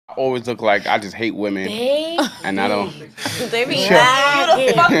always look like I just hate women, and I don't. They be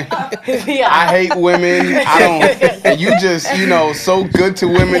I hate women. I don't. And you just, so good to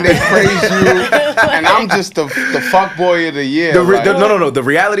women. They praise you, and I'm just the fuck boy of the year. No. The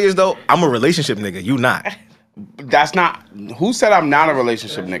reality is though, I'm a relationship nigga. You not. That's not. Who said I'm not a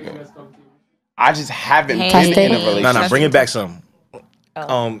relationship nigga? I just haven't been in a relationship. Nah, bring it back some.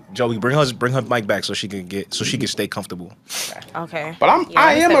 Joey, bring her mic back so she can stay comfortable. Okay. But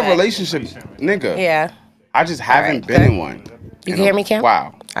I am a relationship nigga. Yeah. I just haven't been in one. You can hear me, Cam?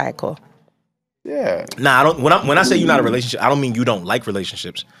 Wow. All right, cool. Yeah. Nah, I don't. When I say you're not a relationship, I don't mean you don't like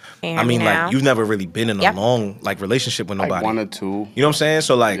relationships. I mean like you've never really been in a long relationship with nobody. Like one or two. You know what I'm saying?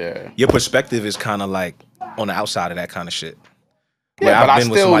 So like your perspective is kind of like on the outside of that kind of shit. Yeah, but I've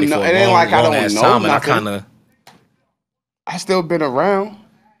still know. It ain't like I don't know nothing. And I kind of. I still been around.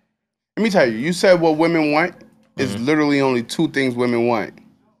 Let me tell you. You said what women want is literally only two things women want.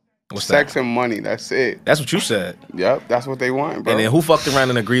 What's Sex that? and money. That's it. That's what you said. Yep, that's what they want, bro. And then who fucked around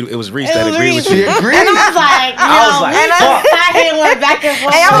and agreed? It was Reese that agreed with She you. agreed. And I was like, went back and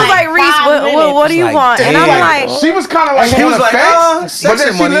forth. And I was like, Reese, what do you want? And I'm like, she was kind of like, she was like, but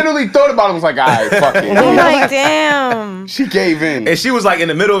then she literally thought about it and was like, all right, fuck it. I'm like, damn. She gave in. And she was like in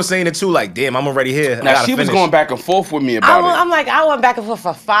the middle of saying it too, like, damn, I'm already here. Now she was going back and forth with me about it. I'm like, I went back and forth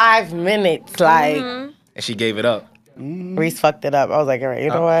for 5 minutes, like. And she gave it up. Reese fucked it up. I was like, all right, you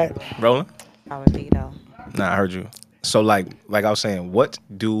know what? Rolling? I would be though. Nah, I heard you. So like I was saying, what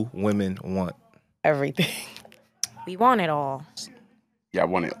do women want? Everything. We want it all. Yeah, I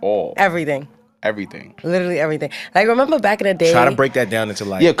want it all. Everything. Everything. Literally everything. Like, remember back in the day? Try to break that down into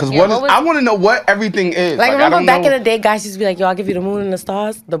like... Yeah, because I want to know what everything is. Like remember back in the day, guys used to be like, yo, I'll give you the moon and the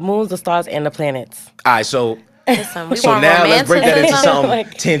stars. The moons, the stars, and the planets. All right, so Listen, we so want now let's break that into romanticism.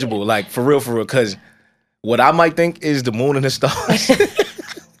 something tangible, like for real, because what I might think is the moon and the stars...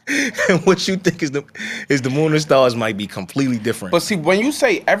 and what you think is the moon and stars might be completely different. But see, when you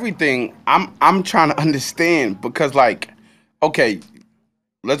say everything, I'm trying to understand because like, okay,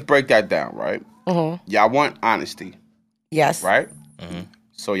 let's break that down, right? Y'all want honesty. Yes. Right?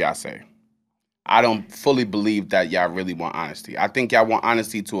 So y'all say. I don't fully believe that y'all really want honesty. I think y'all want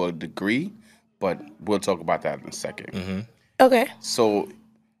honesty to a degree, but we'll talk about that in a second. Okay. So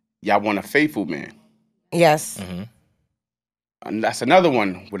y'all want a faithful man. Yes. And that's another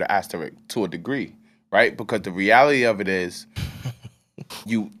one with an asterisk to a degree, right? Because the reality of it is,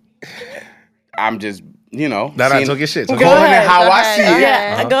 I'm just, I took your shit. Going at how I see it.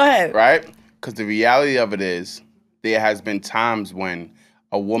 Yeah, go ahead. Right? Because the reality of it is, there has been times when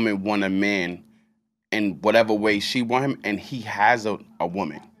a woman want a man in whatever way she want him, and he has a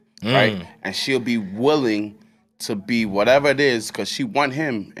woman, right? And she'll be willing to be whatever it is because she want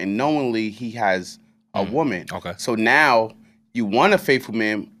him, and knowingly he has a woman. Okay. So now you want a faithful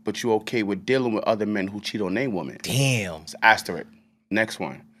man, but you're okay with dealing with other men who cheat on their woman. Damn. It's asterisk. Next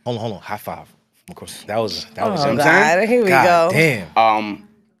one. Hold on. High five. Of course. That was. Oh, what I'm God. saying? Here we God go. Damn.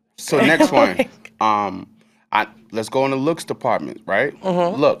 So next one. Let's go in the looks department, right?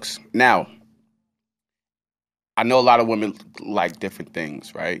 Looks. Now, I know a lot of women like different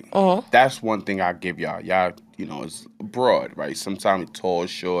things, right? That's one thing I give y'all. Y'all, it's broad, right? Sometimes tall,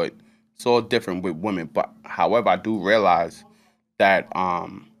 short. It's all different with women. But however, I do realize that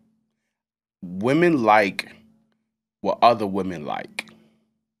women like what other women like,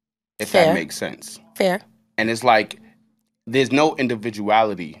 if that makes sense. Fair. And it's like there's no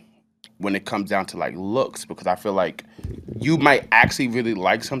individuality when it comes down to like looks, because I feel like you might actually really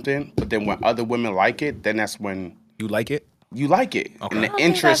like something, but then when other women like it, then that's when You like it? you like it. Okay. And I the don't think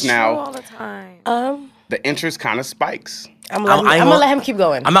interest that's now, true all the time. the interest kind of spikes. I'm gonna let him keep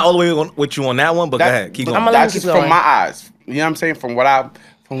going. I'm not all the way with you on that one, but go ahead. Keep going. I'ma let him That's keep just from going. my eyes. You know what I'm saying? From what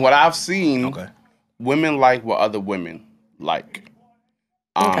I've seen, Okay. women like what other women like.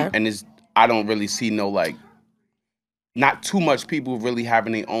 And I don't really see not too much people really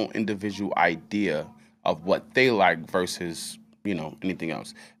having their own individual idea of what they like versus, anything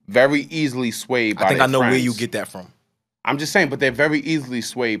else. Very easily swayed by I think their I know friends. where you get that from. I'm just saying, but they're very easily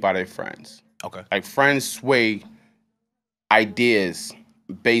swayed by their friends. Okay. Like friends sway ideas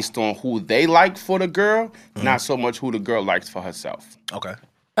based on who they like for the girl, not so much who the girl likes for herself. Okay.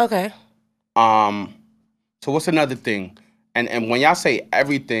 Okay. So what's another thing? And when y'all say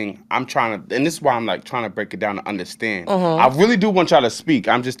everything, I'm trying to, and this is why I'm like trying to break it down to understand. I really do want y'all to speak.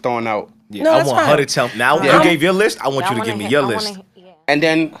 I'm just throwing out. Yeah, No, I that's want her fine. to tell. Now you gave your list. I want you to I give wanna me hear- your I list. wanna- yeah. And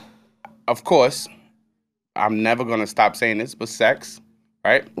then, of course, I'm never gonna stop saying this, but sex,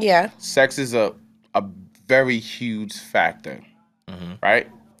 right? Yeah. Sex is a very huge factor, right?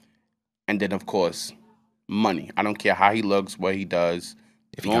 And then, of course, money. I don't care how he looks, what he does.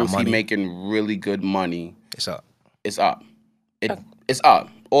 If as long as he making really good money, it's up. it's up. It's up,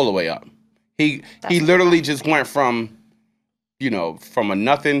 all the way up. He literally just went from, from a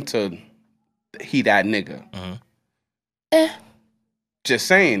nothing to he that nigga. Just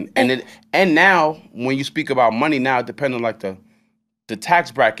saying. And now when you speak about money now, it depends on like the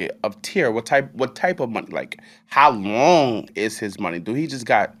tax bracket of tier. What type of money? Like how long is his money? Do he just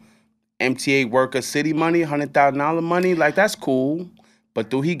got MTA worker city money, $100,000 money? Like that's cool. But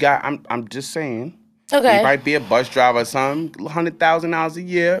do he got I'm just saying. Okay. He might be a bus driver or something, $100,000 a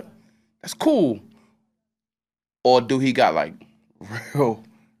year. That's cool. Or do he got like real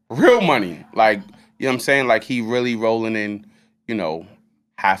money? Like, you know what I'm saying? Like he really rolling in,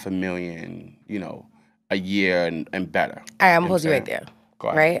 $500,000, a year and better. All right, I'm gonna pause you right there. Go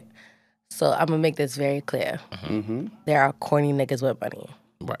ahead. Right? So I'm gonna make this very clear. There are corny niggas with money.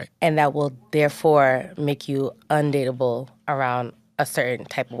 Right. And that will therefore make you undateable around a certain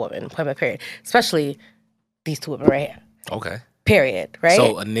type of woman, point by period. Especially these two women right here. Okay. Period, right?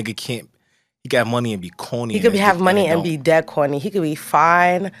 So a nigga can't, he got money and be corny. He could have money and be dead corny. He could be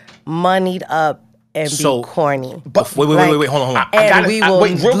fine, moneyed up, and be corny. But wait, hold on. And we will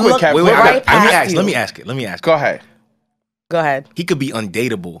wait, real quick, look Kev. right past you. Let me ask it. Go ahead. Go ahead. He could be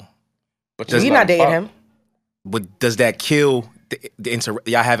undateable. But You're not dating him. But does that kill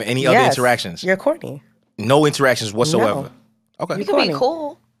y'all having any other interactions? You're corny. No interactions whatsoever. No. Okay. You could be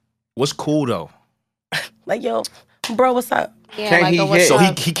cool. What's cool though? Like, yo, bro, what's up? Yeah, Can like he a what's hit? So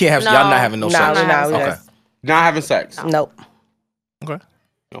up? he can't have y'all not having no No, sex. no. Okay. Not having sex. Nope.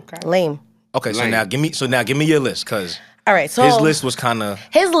 Okay. Lame. Okay. So Lame. now give me your list, cause All right, so his list was kind of.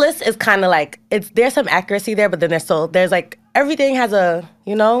 His list is kind of like there's some accuracy there, but then there's like everything has a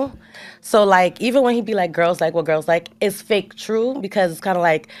So like even when he be like girls like what girls like, it's fake true because it's kind of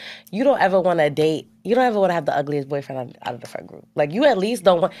like you don't ever want to date. You don't ever want to have the ugliest boyfriend out of the friend group. Like you at least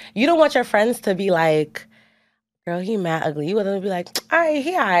don't want your friends to be like, girl, he mad ugly. You would be like, all right,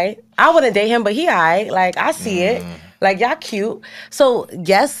 he all right. I wouldn't date him, but he all right. Like I see it. Like y'all cute. So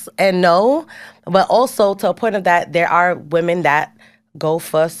yes and no, but also to a point of that, there are women that go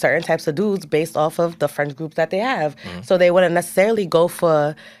for certain types of dudes based off of the friend groups that they have. So they wouldn't necessarily go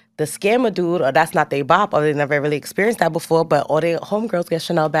for the scammer dude, or that's not their bop, or they never really experienced that before, but all their homegirls get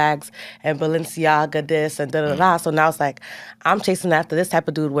Chanel bags and Balenciaga this and da-da-da. So now it's like, I'm chasing after this type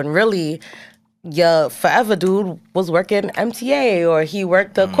of dude when really your forever dude was working MTA or he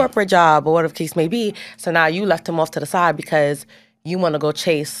worked a corporate job or whatever the case may be. So now you left him off to the side because you want to go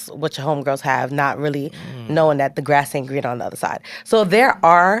chase what your homegirls have, not really knowing that the grass ain't green on the other side. So there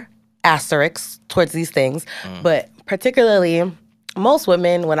are asterisks towards these things, but particularly most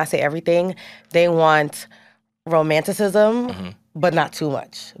women, when I say everything, they want romanticism, but not too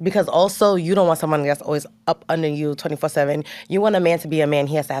much. Because also, you don't want someone that's always up under you 24/7. You want a man to be a man,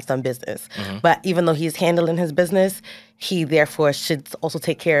 he has to have some business. But even though he's handling his business, he therefore should also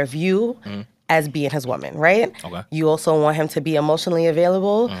take care of you as being his woman, right? Okay. You also want him to be emotionally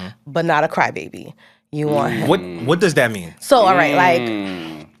available, but not a crybaby. You want him. What does that mean? So, all right,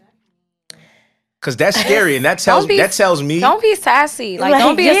 like... Cause that's scary, and that tells me. Don't be sassy. Like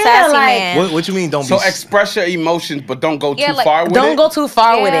don't be a yeah, sassy like- man. What you mean? Don't So be. express your emotions, but don't go too like, far with it. Don't go too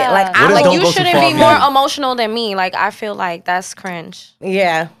far with it. Like, What I does like don't you go too shouldn't far be mean? more emotional than me. Like I feel like that's cringe.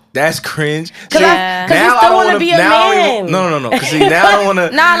 Yeah. That's cringe. Cause you still want to be a man. No. Cause see, now I don't want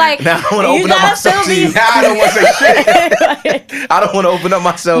to. Nah, like now I want to you open up gotta myself still to you. be- Now I don't want to say shit. I don't want to open up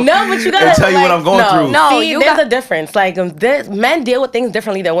myself. No, but you gotta and tell you what I'm going through. No, See, there's a difference. Like men deal with things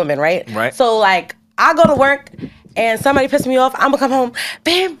differently than women, right? Right. So like, I go to work and somebody pisses me off. I'm gonna come home,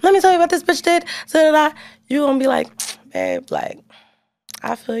 babe. Let me tell you what this bitch did. You gonna be like, babe, like,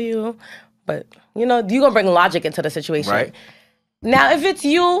 I feel you, but you gonna bring logic into the situation. Right. Now, if it's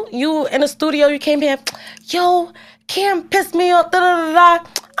you in the studio, you came here, yo, Cam pissed me off, I'm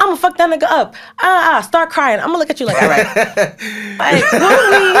gonna fuck that nigga up. Start crying. I'm gonna look at you like, all right. Like, what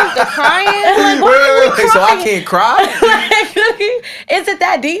are we? The crying? Like, what are we Wait, so I can't cry? Like, is it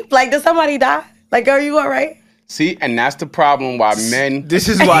that deep? Like, did somebody die? Like, are you all right? See, and that's the problem why men. This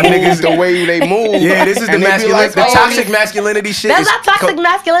is why niggas the way they move. Yeah, this is the and they be like, toxic masculinity shit. That's not toxic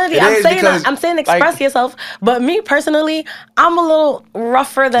masculinity. It I'm saying express yourself. But me personally, I'm a little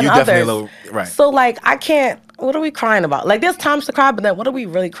rougher than You others. definitely a little right. So like I can't what are we crying about? Like, there's times to cry, but then what are we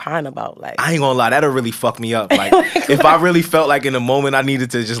really crying about? Like, I ain't gonna lie, that'll really fuck me up. Like, if I really felt like in the moment I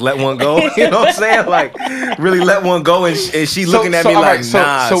needed to just let one go, you know what I'm saying? Like, really let one go, and she looking at me all like, right,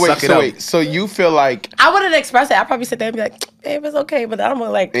 suck it up. So you feel like I wouldn't express it. I'd probably sit there and be like, babe, it's okay. But then I'm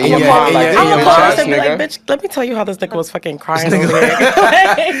gonna like, In I'm your gonna mind, like, I'm damn, gonna bitch call ass her and be like, nigga. bitch, let me tell you how this nigga was fucking crying over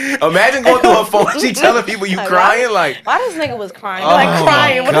there. Imagine going through her phone, she telling people you crying, like, Why this nigga was crying? Like,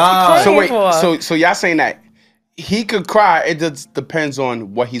 crying. What is he so crying for? so y'all saying that he could cry? It just depends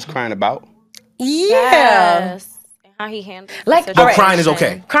on what he's crying about. Yeah. Yes. And how he handles Like, the but situation. crying is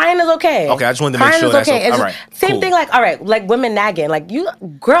okay. Crying is okay. Okay, I just wanted to make Crying sure is that's okay. okay. It's All just- right, Same cool. thing, like, all right, like women nagging. Like,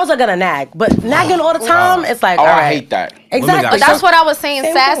 girls are gonna nag, but nagging all the time, it's like, Oh, all I right. hate that. Women Exactly. got But that's what I was saying,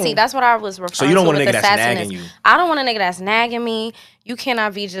 Same sassy. thing. That's what I was referring to. So you don't want a with nigga the that's sassiness. nagging you. I don't want a nigga that's nagging me. You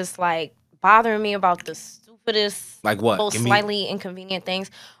cannot be just like bothering me about the stupidest, Like what? most Give me- slightly inconvenient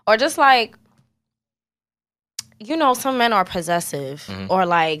things, or just like, you know, some men are possessive or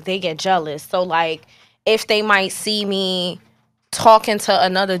like they get jealous. So like, if they might see me talking to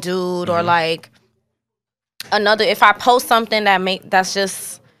another dude or like another, if I post something that's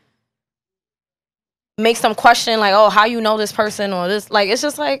just makes them question like, oh, how you know this person or this, like, it's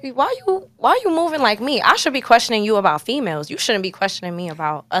just like, why you moving like me? I should be questioning you about females. You shouldn't be questioning me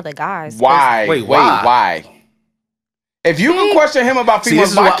about other guys. 'Cause Why? Wait, why? If you can question him about See,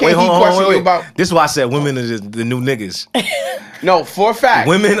 females, why can't he question you about? This is why I said women are the new niggas. No, for a fact.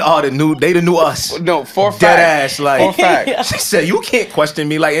 Women are the new us. No, for a Dead fact. ass, like. For a fact. She said, you can't question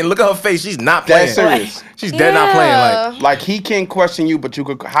me. Like, and look at her face. She's not playing. That's serious. She's dead not playing. Like, Like he can't question you, but you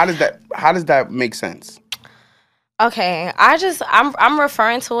could. How does that make sense? Okay, I'm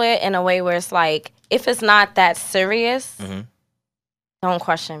referring to it in a way where it's like, if it's not that serious, don't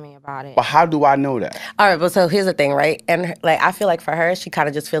question me about it. But how do I know that? All right, but so here's the thing, right? And like, I feel like for her, she kind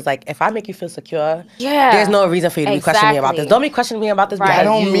of just feels like, if I make you feel secure, Yeah. there's no reason for you to be questioning me about this. Exactly. Don't be questioning me about this. Right. because I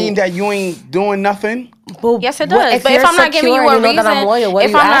don't you- mean that you ain't doing nothing. But Yes, it what- does. But you're if I'm not giving you secure a and reason, know that I'm loyal, what are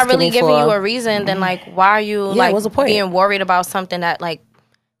if you I'm not asking really me giving you for? a reason, then like, why are you Yeah, like what's the point? being worried about something that like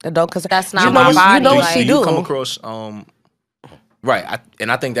Don't, cause That's not you my know, body, You know what like- she do you do. come across right?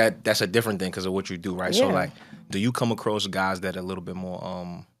 I think that's a different thing because of what you do, right? So Yeah. like, do you come across guys that are a little bit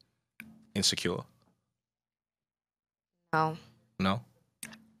more insecure? no. No,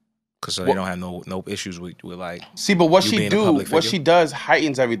 because they don't have no issues with like. See, but what You she being a do, public what figure? she does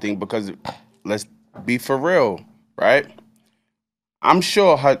heightens everything because let's be for real, right? I'm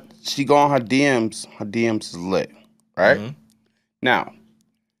sure she go on her DMs. Her DMs is lit, right? Mhm. Now,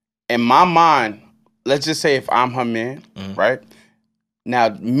 in my mind, let's just say if I'm her man, right? Now,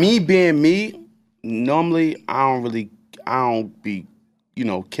 me being me, normally I don't be,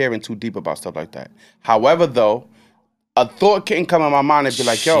 caring too deep about stuff like that. However, though, a thought can come in my mind and be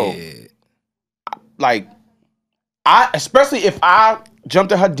like, yo, Shit. like, especially if I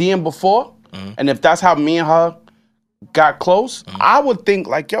jumped in her DM before, and if that's how me and her got close, I would think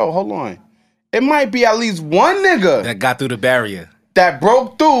like, yo, hold on. It might be at least one nigga that got through the barrier. that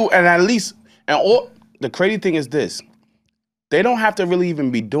broke through and at least, the crazy thing is this, they don't have to really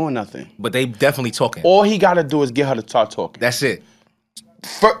even be doing nothing. But they definitely talking. All he got to do is get her to start talking. That's it.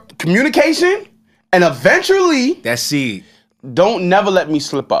 For communication, and eventually, That's seed. don't never let me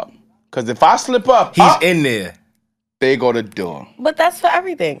slip up. Because if I slip up, He's in there. they go to the door. But that's for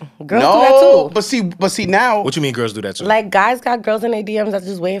everything. Girls do No, that too. but see now, What you mean girls do that too? Like, guys got girls in their DMs that's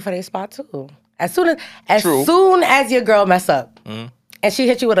just waiting for their spot too. As soon True. as your girl mess up, and she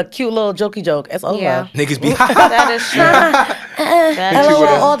hit you with a cute little jokey joke, it's over. Yeah. Niggas be That is true. That is you with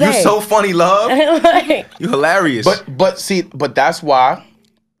LOL a- all you day. so funny, love. Like, You hilarious. but that's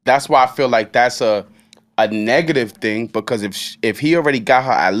why I feel like that's a negative thing, because if he already got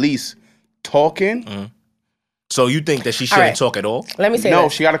her at least talking, so you think that she shouldn't right. talk at all? let me say no,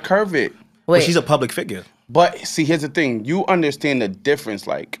 this. she got to curve it. But Wait, she's a public figure. But see, here's the thing. You understand the difference.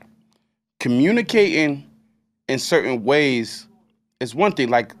 Like, communicating in certain ways is one thing.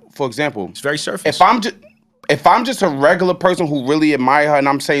 Like, for example, It's very surface. if I'm just a regular person who really admire her and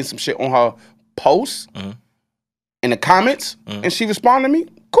I'm saying some shit on her posts in the comments and she respond to me,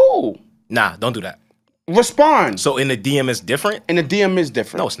 cool. Nah, don't do that. Respond. So in the DM it's different? In the DM is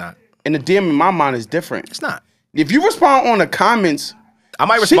different. No, it's not. In the DM in my mind is different. It's not. If you respond on the comments, I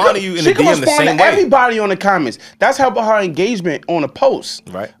might she respond could- to you in she the could DM the respond same to way. everybody on the comments. That's helping her engagement on a post.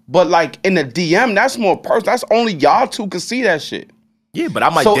 Right. But like in the DM, that's more personal. That's only y'all two can see that shit. Yeah, but I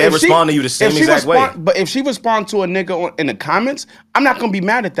might So dare if she- respond to you the same if she exact way. But if she respond to a nigga in the comments, I'm not gonna be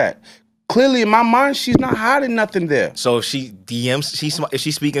mad at that. Clearly, in my mind, she's not hiding nothing there. So if she DMs, if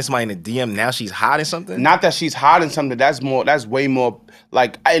she's speaking to somebody in the DM, now she's hiding something? Not that she's hiding something. That's way more.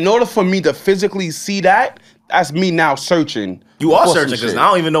 Like, in order for me to physically see that, that's me now searching. You are for some searching because shit. I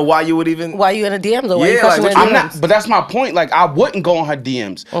don't even know why you would even. Why you in the DMs or why Yeah, you questioning like, the what I'm DMs? not, but that's my point. Like, I wouldn't go on her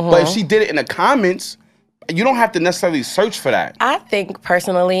DMs, but if she did it in the comments, you don't have to necessarily search for that. I think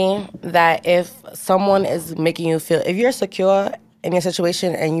personally that if someone is making you feel, if you're secure in your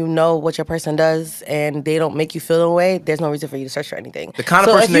situation and you know what your person does and they don't make you feel the way, there's no reason for you to search for anything. The kind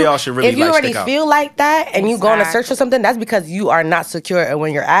of person they are should really, if you like, already stick out. feel like that and you go on a search for Exactly. something, that's because you are not secure in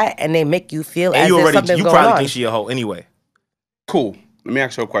where you're at and they make you feel And as you if already, something's you going probably on. think she a hoe anyway. Cool. Let me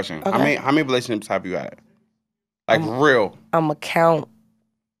ask you a question. Okay. How many relationships have you had? Like real I'm going to count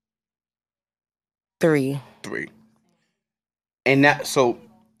 3. 3. And that so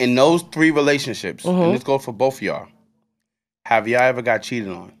in those 3 relationships, and this goes for both of y'all. Have y'all ever got cheated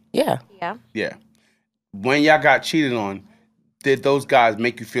on? Yeah. Yeah. Yeah. When y'all got cheated on, did those guys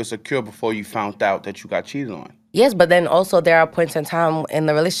make you feel secure before you found out that you got cheated on? Yes, but then also there are points in time in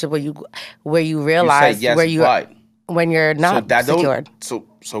the relationship where you You realize said yes, where you but when you're not secured.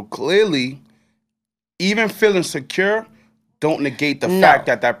 So clearly, even feeling secure don't negate the fact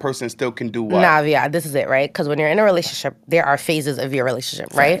that that person still can do what? Nah, yeah, this is it, right? Because when you're in a relationship, there are phases of your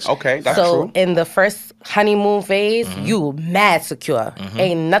relationship, right? Okay, that's so true. in the first honeymoon phase, you mad secure.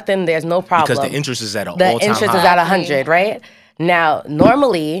 Ain't nothing, there's no problem. Because the interest is at an The all-time interest high. is at 100, right? Now,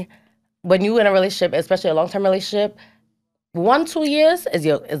 normally, when you in a relationship, especially a long-term relationship, 1-2 years is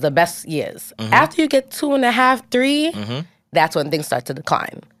the best years. After you get 2.5, 3, that's when things start to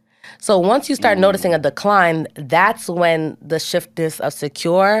decline. So once you start noticing a decline, that's when the shiftness of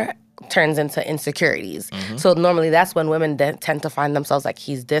secure turns into insecurities. So normally that's when women tend to find themselves like,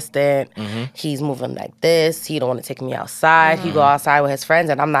 he's distant, he's moving like this, he don't want to take me outside, he go outside with his friends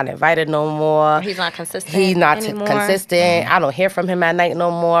and I'm not invited no more. He's not consistent. He's not anymore. consistent. I don't hear from him at night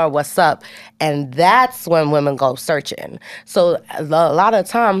no more. What's up? And that's when women go searching. So a lot of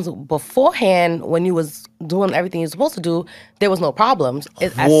times beforehand, when you was doing everything you're supposed to do, there was no problems.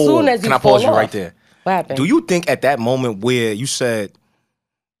 As soon as you Can I fall pause you off, right there? What happened? Do you think at that moment where you said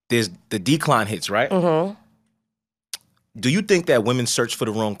there's the decline hits, right? Do you think that women search for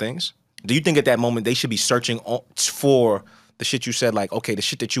the wrong things? Do you think at that moment they should be searching for the shit you said, like, okay, the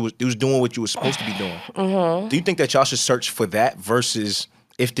shit that you was doing what you was supposed to be doing? Do you think that y'all should search for that versus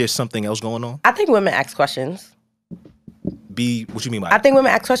if there's something else going on? I think women ask questions. What you mean by I that? think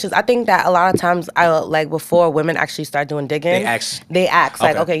women ask questions. I think that a lot of times, before women actually start doing digging, They ask,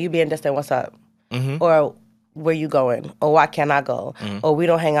 like, okay. okay, you being distant, what's up? Or where you going? Or why can't I go? Or we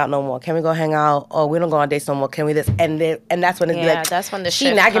don't hang out no more. Can we go hang out? Or we don't go on dates no more. Can we this? And that's when it's like, that's when the she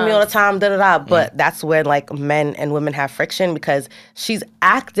shift nagging me all the comes. time, da-da-da. But that's when like men and women have friction because she's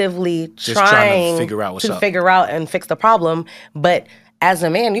actively trying to figure out what's up. figure out and fix the problem. But as a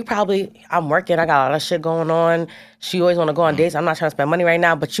man, I'm working, I got a lot of shit going on. She always want to go on dates. I'm not trying to spend money right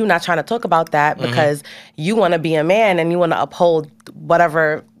now, but you're not trying to talk about that because you want to be a man and you want to uphold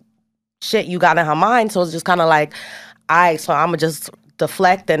whatever shit you got in her mind. So it's just kind of like, all right, so I'm going to just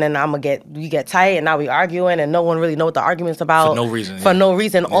deflect and then we get tight and now we arguing and no one really know what the argument's about. For no reason. For no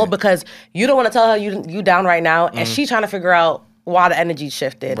reason. All because you don't want to tell her you down right now and she trying to figure out why the energy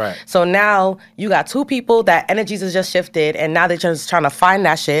shifted. Right. So now you got 2 people that energies is just shifted and now they're just trying to find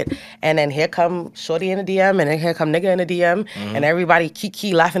that shit and then here come shorty in the DM and then here come nigga in the DM and everybody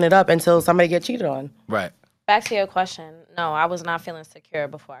kiki laughing it up until somebody get cheated on. Right. Back to your question. No, I was not feeling secure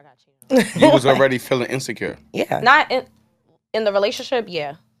before I got cheated on. You was already feeling insecure. Yeah. Not in the relationship,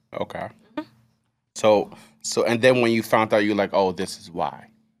 yeah. Okay. So and then when you found out, you're like, oh, this is why.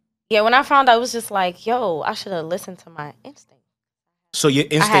 Yeah, when I found out, it was just like, yo, I should have listened to my instinct. So your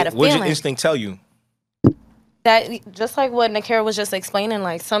had a instinct, what did your feeling. instinct tell you? That just like what Nakira was just explaining,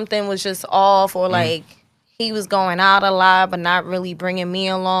 like something was just off or like he was going out a lot but not really bringing me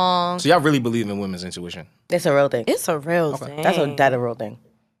along. So y'all really believe in women's intuition? It's a real thing. It's a real thing. That's a real thing.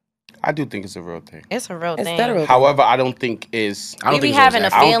 I do think it's a real thing. It's a real It's thing. that a real thing. However, I don't think it's I don't We think be it's always having a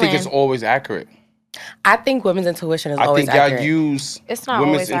accurate. I don't think it's feeling. always accurate. I think women's intuition is I always think y'all accurate. use It's not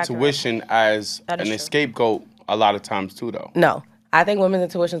women's always accurate. intuition as That is an true. scapegoat a lot of times too, though. No. I think women's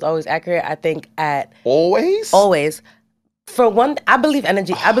intuition is always accurate. I think Always? always. For one, I believe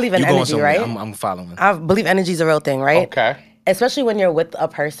energy. I believe in You going energy, somewhere? right? I'm following. I believe energy is a real thing, right? Okay. Especially when you're with a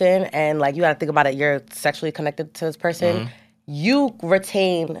person and like you gotta think about it, you're sexually connected to this person. You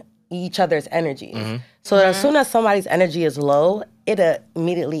retain each other's energy. So as soon as somebody's energy is low, it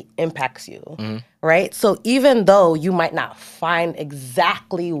immediately impacts you, right? So even though you might not find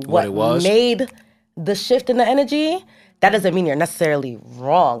exactly what it was? made the shift in the energy, that doesn't mean you're necessarily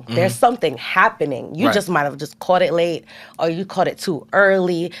wrong. There's something happening. You just might have just caught it late, or you caught it too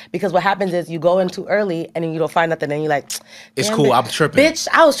early. Because what happens is you go in too early and then you don't find nothing, and you're like, it's cool, I'm tripping. Bitch,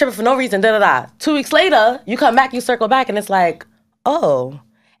 I was tripping for no reason, 2 weeks later, you come back, you circle back, and it's like, oh.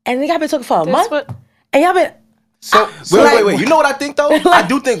 And y'all been talking for a month? And y'all been... So wait. You know what I think, though? I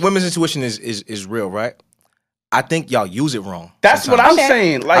do think women's intuition is real, right? I think y'all use it wrong. That's sometimes. what I'm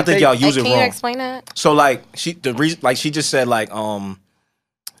saying. Like, I think y'all use it wrong. Can you explain that? So like she just said like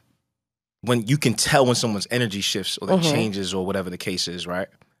when you can tell when someone's energy shifts or that changes or whatever the case is, right?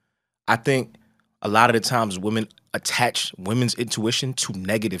 I think a lot of the times women attach women's intuition to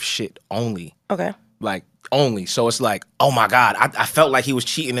negative shit only. Okay. Like only. So it's like, oh my God, I felt like he was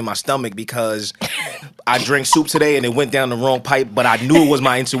cheating in my stomach because I drank soup today and it went down the wrong pipe, but I knew it was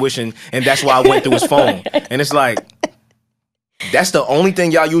my intuition and that's why I went through his phone. And it's like, that's the only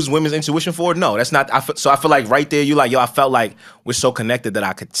thing y'all use women's intuition for? No, that's not. So I feel like right there, you like, yo, I felt like we're so connected that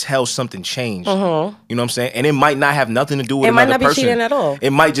I could tell something changed. You know what I'm saying? And it might not have nothing to do with another person. It might not be cheating at all.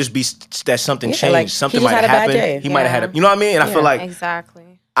 It might just be that something changed. Like, something might have happened. He might have had a, you know what I mean? And I feel like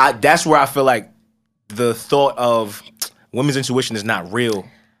exactly. That's where I feel like the thought of women's intuition is not real,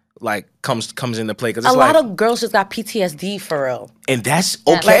 like comes into play, because a lot of girls just got PTSD for real, and that's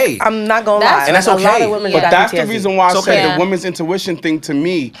okay. Like, I'm not gonna lie, and that's okay. A lot of women but got that's PTSD. the reason why I said the women's intuition thing to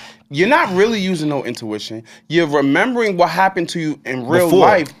me. You're not really using no intuition. You're remembering what happened to you in real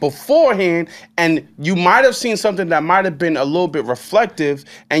life beforehand, and you might have seen something that might have been a little bit reflective,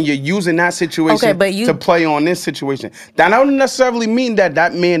 and you're using that situation to play on this situation. That don't necessarily mean that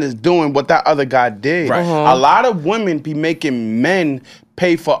that man is doing what that other guy did. Right. A lot of women be making men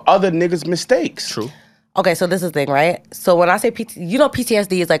pay for other niggas' mistakes. True. Okay, so this is the thing, right? So when I say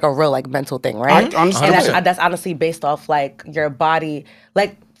PTSD is like a real like mental thing, right? I understand. And that's honestly based off like your body,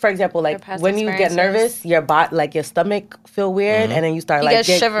 like. For example, like when you get nervous, your body, like your stomach feel weird, and then you start like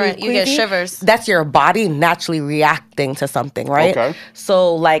shivering. You get shivers. That's your body naturally reacting to something, right? Okay.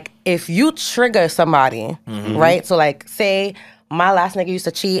 So like if you trigger somebody, right? So like say my last nigga used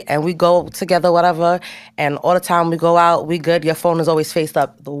to cheat, and we go together, whatever, and all the time we go out, we good. Your phone is always faced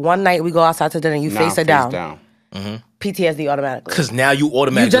up. The one night we go outside to dinner, you face it down. PTSD automatically. Because now you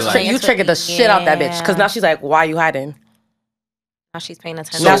automatically you triggered the shit out that bitch. Because now she's like, why are you hiding? Now she's paying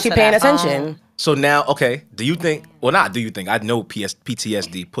attention. Now she's paying attention. So now, okay, do you think, well, not do you think, I know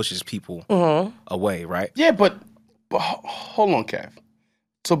PTSD pushes people away, right? Yeah, but hold on, Kev.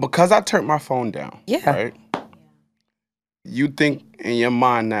 So because I turned my phone down, right? You think in your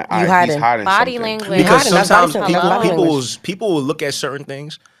mind that he's hiding body something. language. Because sometimes people will look at certain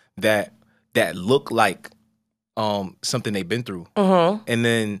things that look like something they've been through. And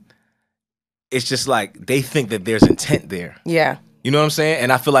then it's just like they think that there's intent there. Yeah. You know what I'm saying?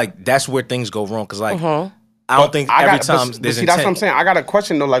 And I feel like that's where things go wrong. Because, like, I don't think every time there's intent. That's what I'm saying. I got a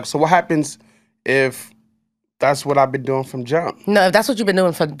question, though. Like, so what happens if that's what I've been doing from jump? No, if that's what you've been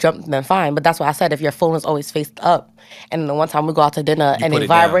doing from jump, then fine. But that's why I said if your phone is always faced up, and then the one time we go out to dinner and it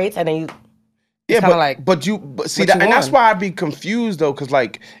vibrates, and then you... Yeah, but see, that, and that's why I'd be confused, though. Because,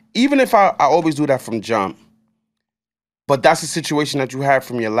 like, even if I always do that from jump, but that's a situation that you had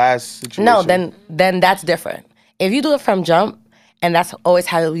from your last situation. No, then that's different. If you do it from jump, and that's always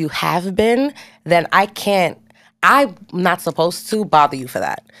how you have been, then I'm not supposed to bother you for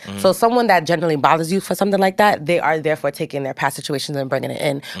that. So someone that generally bothers you for something like that, they are therefore taking their past situations and bringing it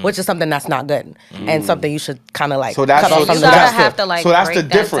in, which is something that's not good and something you should kind of like cut off. You gotta have to like. So that's the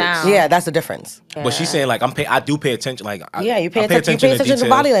break difference. That down. Yeah, that's the difference. Yeah. But she's saying like I do pay attention. Like you pay attention to to details.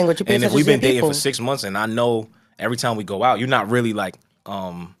 body language. You pay and attention if we've been to dating people. for 6 months, and I know every time we go out, you're not really like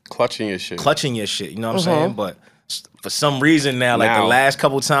clutching your shit. You know what I'm saying? But for some reason now, like the last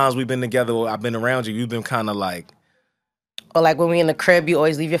couple times we've been together, I've been around you, you've been kind of like. Or like when we in the crib, you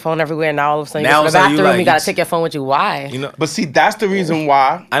always leave your phone everywhere, and now all of a sudden you go to the bathroom, you gotta take your phone with you. Why? You know, but see, that's the reason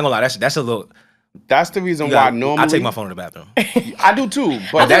why. I ain't gonna lie, that's a little. That's the reason why normally I take my phone to the bathroom. I do too,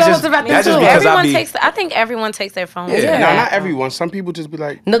 but that's just because I think everyone takes their phone. Yeah. No, not everyone. Some people just be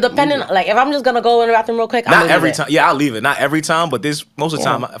like. No, depending. Like if I'm just gonna go in the bathroom real quick, not every time. Yeah, I'll leave it. Not every time, but most of the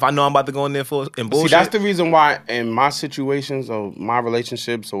time, if I know I'm about to go in there and bullshit. See, that's the reason why in my situations or my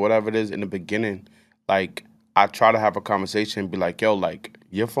relationships or whatever it is in the beginning, like I try to have a conversation and be like, yo, like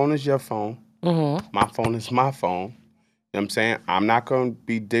your phone is your phone, my phone is my phone. You know what I'm saying? I'm not going to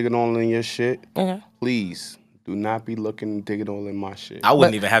be digging all in your shit. Please do not be looking and digging all in my shit. I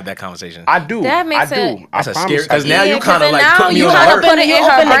wouldn't even have that conversation. I do. That makes it. That's a scary. Because now you kind of like now put me you on gotta alert. put it in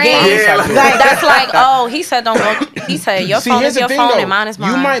her brain. Yeah, like, that's like, oh, he said don't go. He said your phone is your phone and mine is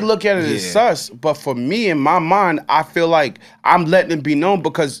mine. You might look at it as sus, but for me in my mind, I feel like I'm letting it be known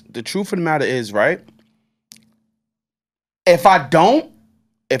because the truth of the matter is, right? if I don't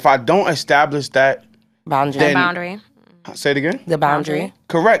establish that boundary. Then- Boundary. say it again. The boundary.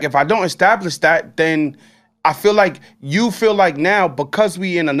 Correct. If I don't establish that, then I feel like you feel like now because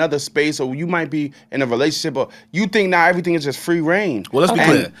we in another space, or you might be in a relationship, or you think now everything is just free reign. Well, let's be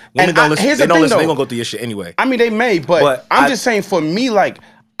clear. Women don't listen. They don't listen. They gonna go through your shit anyway. I mean, they may, but I'm just saying for me, like,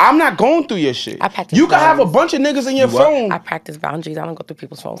 I'm not going through your shit. I practice You can have a boundaries. bunch of niggas in your phone. I practice boundaries. I don't go through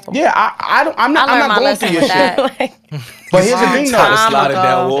people's phones. No more. Yeah, I'm not going through your shit. But here's the thing, Tired of though. sliding ago.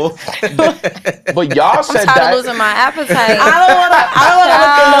 down wall. But y'all said Tired that. of losing my appetite.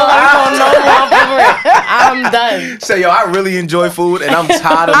 I'm done. Say, yo, I really enjoy food, and I'm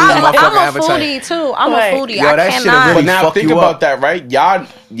tired of losing my fucking I'm a appetite. foodie too. I'm Like, a foodie. yo, I that shit'll cannot. really But now fuck think you about up. that, right? Y'all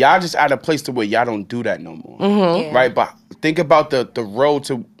just at a place to where y'all don't do that no more, Yeah. right? But think about the road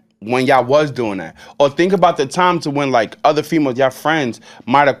to when y'all was doing that, or think about the time to when like other females, y'all friends,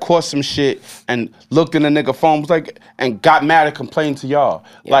 might have caught some shit and looked in the nigga phone, was like, and got mad and complained to y'all.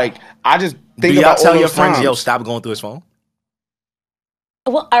 Like I just think Do y'all about tell all your those friends, times. yo, stop going through his phone?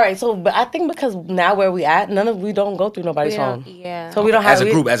 Well, all right. So, but I think because now where we at, we don't go through nobody's We phone. don't- yeah. So we don't have As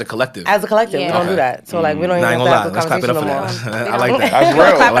a group, as a collective. As a collective, we Yeah. don't do that. So like we don't Nah, I even ain't have gonna to lie. have Let's a clap it up for conversation no that. more. I like that. That's real.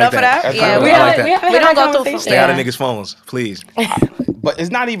 I like up for that? That's Yeah, real. we I don't- like that. we don't go through Stay out of Yeah. niggas' phones, please. But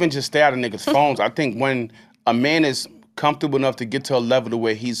it's not even just stay out of niggas' phones. I think when a man is comfortable enough to get to a level to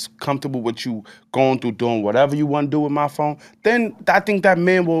where he's comfortable with you going through doing whatever you want to do with my phone, then I think that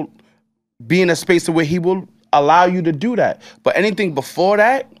man will be in a space where he will allow you to do that. But anything before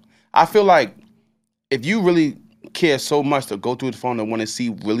that, I feel like if you really care so much to go through his phone and want to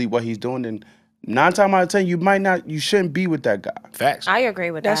see really what he's doing, then 9 times out of 10, you shouldn't be with that guy. Facts. I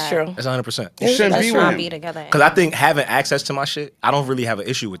agree with That's that. true. That's 100%. You shouldn't Let's be with not him. be together. Because I think having access to my shit, I don't really have an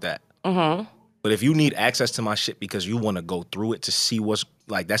issue with that. Mm-hmm. But if you need access to my shit because you want to go through it to see what's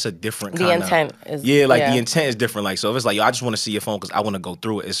like, that's a different The kinda, intent is the intent is different. Like, so if it's like, yo, I just want to see your phone because I want to go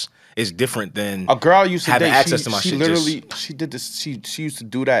through it, it's different than A girl used to having date, access to my she shit. literally, she did this, she used to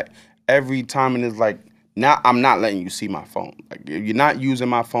do that every time, and it's like, now I'm not letting you see my phone. Like, if you're not using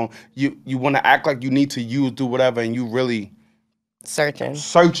my phone, you want to act like you need to do whatever, and you really Searching.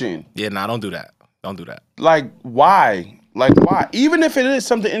 searching. Yeah, nah, don't do that. Don't do that. Like, why? Like, why? Even if it is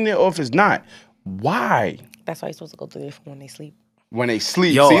something in there or if it's not, why? That's why you're supposed to go through their phone when they sleep. When they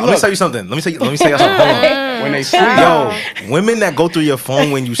sleep. Yo, See, let me look, tell you something. Let me tell you something. Hold on. when they sleep. Yo, women that go through your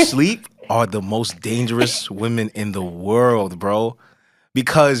phone when you sleep are the most dangerous women in the world, bro.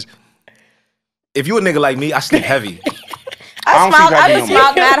 Because if you a nigga like me, I sleep heavy. I don't sleep I heavy just no more.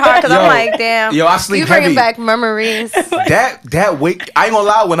 smiled mad hard because I'm like, damn. Yo, I sleep You bringing heavy. back memories. That wake, I ain't gonna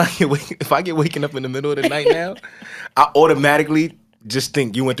lie. When if I get waking up in the middle of the night now, I automatically just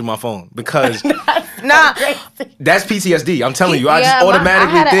think you went through my phone because Nah. that's PTSD. I'm telling you, I just Yeah,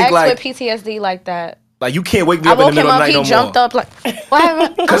 automatically I had an think ex like with PTSD like that. you can't wake me I up in the woke him middle of up, the night he no jumped more. up like, what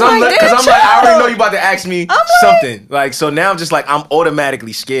happened? Cause I'm like, I already know you about to ask me something. Like, so now I'm just like, I'm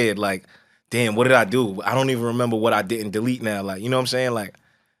automatically scared. Like, damn, what did I do? I don't even remember what I didn't delete now. Like, you know what I'm saying? Like,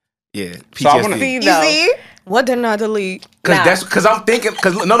 yeah, PTSD. So I wanna- You see? What didn't I delete? Cause I'm thinking,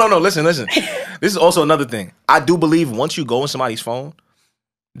 no, listen. This is also another thing. I do believe once you go in somebody's phone,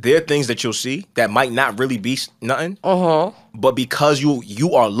 there are things that you'll see that might not really be nothing. But because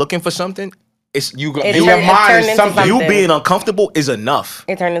you are looking for something, it's You It your turned mind is into something. you something. being uncomfortable is enough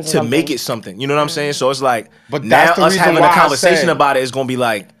It turned into to something. make it something. You know what I'm saying? So it's like, But now that's the us reason having why a I conversation said- about it is gonna be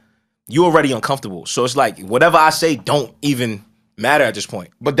like, you already uncomfortable. So it's like, whatever I say don't even matter at this point.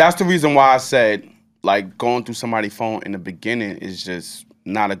 But that's the reason why I said, like, going through somebody's phone in the beginning is just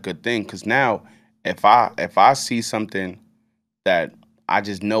not a good thing. Cause now, if I see something that I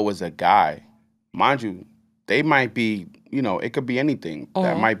just know as a guy, mind you, they might be, it could be anything.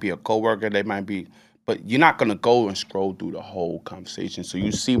 That might be a coworker, they might be, but you're not gonna go and scroll through the whole conversation. So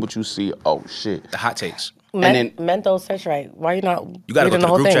you see what you see. Oh shit. The hot takes. then- Men don't search right. Why you not You gotta go reading to the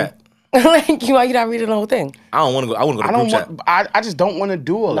whole group thing? chat. Like, why you not reading the whole thing? I don't want to go. I want to go to I the don't group chat. want. I just don't want to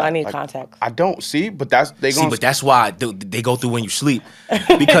do all No, that. I need Like, context. I don't see, but they See, gonna. but that's why they go through when you sleep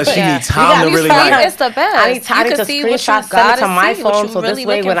because she Yeah. needs time to You really sleep, like. it's the best. I need time you to can see what you screenshot, send it gotta to my see, what phone, you so really this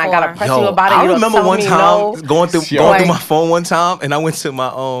way when I looking gotta for. press you about it, I you don't remember tell one me time no. going through Yo. my phone one time, and I went to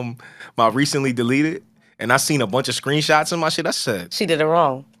my recently deleted, and I seen a bunch of screenshots of my shit. I said, She did it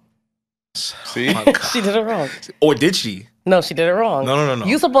wrong. See, She did it wrong. or did she? No, she did it wrong. No.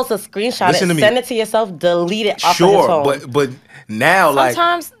 You supposed to screenshot Listen it, to me. send it to yourself, delete it off of his Sure, phone. but now like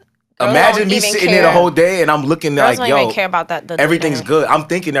Sometimes girls imagine don't me even sitting care. there the whole day and I'm looking Girls like, don't yo, even care about that. the everything's deleting. good. I'm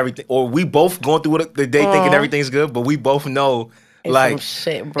thinking everything, or we both going through the day thinking everything's good, but we both know It's like some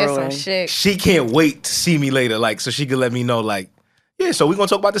shit, It's bro. some shit. she can't wait to see me later, like so she can let me know, like, yeah, so we gonna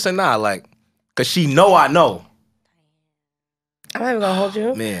talk about this or not, like, cause she know I know. I'm not even gonna hold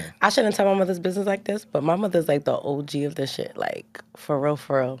you. Man. I shouldn't tell my mother's business like this, but my mother's like the OG of this shit. Like, for real,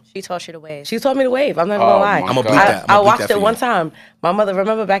 for real. She taught you to wave. She taught me to wave. I'm not even gonna lie. my I'm gonna God. bleep that. I I'ma bleep watched that it for one you. time. My mother,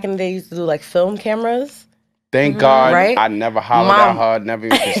 remember back in the day, used to do like film cameras. Thank God Right? I never hollered Mom. at her. Never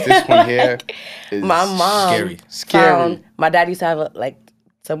even, because this one here is My mom Scary. Scary. my dad used to have like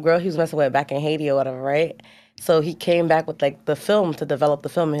some girl he was messing with back in Haiti or whatever, right? So he came back with like the film to develop the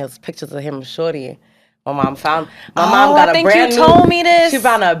film, and his pictures of him and Shorty. My mom got I a think brand you new. told me this. She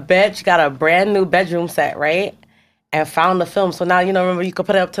found a bed. She got a brand new bedroom set, right? And found the film. So now remember you could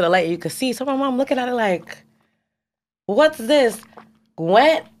put it up to the light and you could see. So my mom looking at it like, what's this?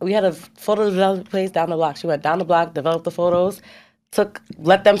 We had a photo development place down the block. She went down the block, developed the photos,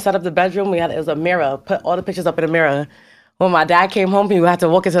 let them set up the bedroom. It was a mirror, put all the pictures up in the mirror. When my dad came home, he would have to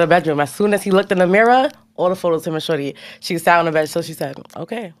walk into the bedroom. As soon as he looked in the mirror, all the photos of him and Shorty, she sat on the bed. So she said,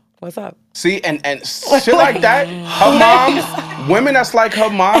 okay, what's up? See, and shit like that. Her mom, women that's like her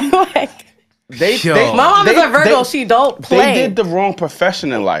mom, they My mom is a Virgo. She don't play. They did the wrong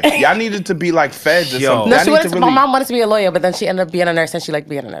profession in life. Y'all needed to be like feds or Yo. something. No, Y'all need to my mom wanted to be a lawyer, but then she ended up being a nurse, and she liked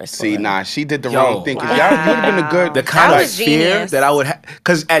being a nurse. See, nah, she did the Yo. wrong thing. 'Cause y'all, you would have been a good. The kind That of was fear genius. that I would have,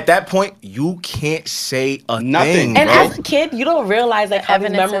 because at that point you can't say a Nothing. thing, And bro. as a kid, you don't realize like how these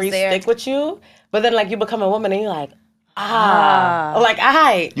evidence is memories there. stick with you. But then like you become a woman and you're like,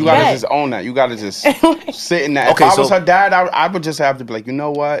 like, You gotta just own that. You gotta just sit in that. Okay, If I was so- her dad, I would just have to be like, you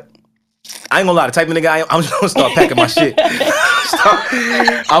know what? I ain't gonna lie, the type of nigga I am, I'm just gonna start packing my shit.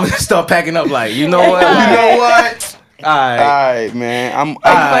 I'm gonna start packing up like, you know what? You know what? All right. All right, man. I'm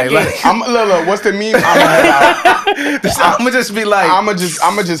Alright, look, what's the meme? I'm gonna head out. I'm gonna just be like, I'm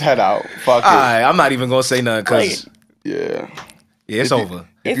gonna just head out. Fuck it. all right, I'm not even gonna say nothing because Yeah. it's over.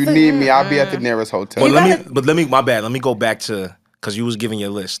 If you need me, I'll be at the nearest hotel. But let me, my bad. Let me go back to, because you was giving your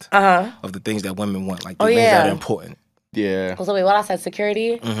list of the things that women want, like the things that are important. Yeah. So wait, what I said?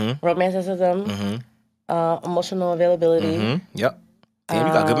 Security, romanticism, emotional availability. Yep. Damn,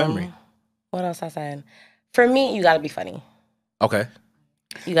 you got good memory. What else I said? For me, you gotta be funny. Okay.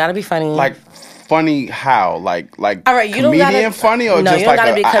 You gotta be funny. Like funny how? Like all right, you don't comedian gotta, funny or no, just you don't like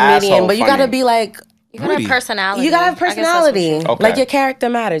gotta be a comedian, asshole but you funny? gotta be like. You gotta have Rudy. personality. You gotta have I guess that's what personality. you- Okay. Like your character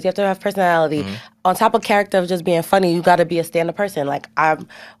matters. You have to have personality. On top of character of just being funny, you gotta be a stand-up person. Like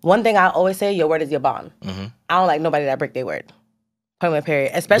one thing I always say, your word is your bond. I don't like nobody that break their word. Point blank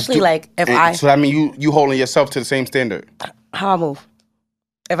period. Especially like if And so I mean, you holding yourself to the same standard. how I move.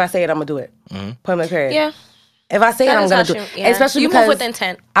 If I say it, I'm gonna do it. Point blank period. Yeah. If I say it, That I'm is gonna how do she- it. yeah. Especially you because move with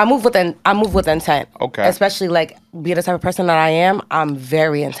intent. I move with intent. Okay. Especially like being the type of person that I am, I'm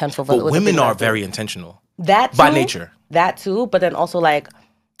very intentful. But with the women things are I do. very intentional. That by too, nature. That too, but then also like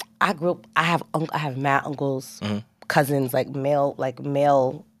I grew up. I have mad uncles, cousins, like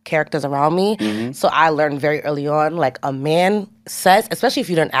male characters around me. So I learned very early on, like a man says, especially if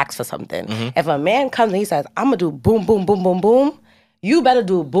you didn't ask for something. If a man comes and he says, "I'm gonna do boom, boom, boom, boom, boom," you better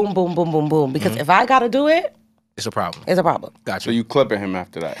do boom, boom, boom, boom, boom. Because if I gotta do it, It's a problem. it's a problem. Gotcha. So you clipping him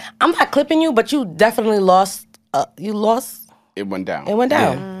after that. I'm not clipping you, but you definitely lost. You lost. It went down. It went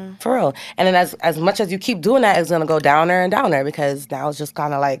down for real. And then as much as you keep doing that, it's gonna go downer and downer because now it's just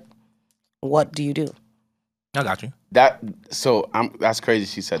kind of like, what do you do? I got you. That's crazy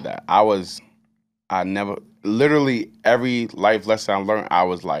she said that. I never literally every life lesson I learned, I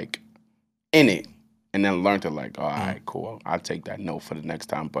was like in it. And then learned it like, all right, cool. I'll take that note for the next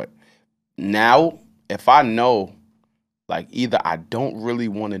time. But now, if I know, like either I don't really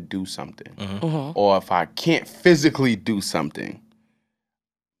want to do something, or if I can't physically do something,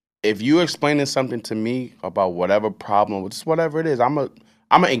 if you're explaining something to me about whatever problem, just whatever it is, I'm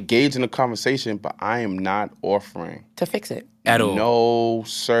gonna engage in a conversation, but I am not offering To fix it. At all. no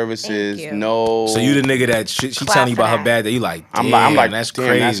services, Thank you. no. So you the nigga that she Clap telling you for about her that. bad day, you like, damn, I'm like, that's damn,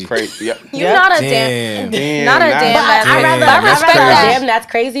 crazy. That's crazy. Yep. You're Yeah. not a Damn. damn. Not a Damn, damn. that's- I'd rather. Damn, I that's respect crazy. that. Damn, that's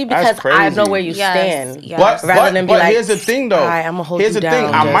crazy because That's crazy. I know where you Yes, stand. yes. But Rather than be like, here's the thing though. "All right, I'ma hold here's you the thing.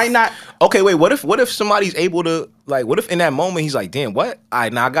 down, I just-" might not. Okay, wait, what if somebody's able to, like, what if in that moment he's like, damn, what? All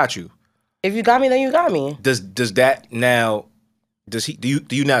right, now I got you. If you got me, then you got me. Does that now, do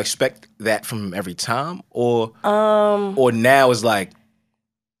you now expect that from him every time? Or now it's like,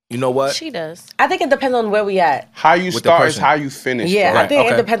 you know what? She does. I think it depends on where we at. How you With the start is person. how you finish. Yeah, bro. I think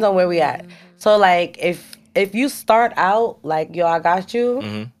okay. it depends on where we at. So like if you start out like, yo, I got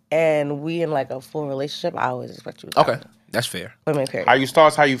you, and we in like a full relationship, I always expect you to got Okay, me. that's fair. Women, period. How you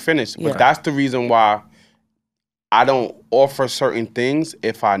start is how you finish. But Yeah. that's the reason why I don't offer certain things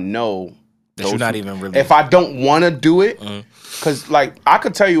if I know That you're those not who- even really. If I don't want to do it, because like I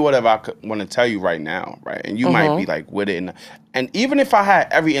could tell you whatever I want to tell you right now, right? And you might be like with it, and even if I had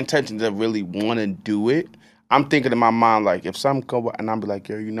every intention to really want to do it, I'm thinking in my mind, like, if something go and I'm be like,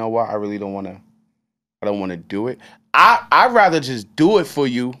 yo, you know what? I really don't want to do it. I'd rather just do it for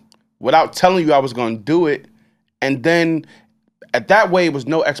you without telling you I was going to do it. And then at that way, it was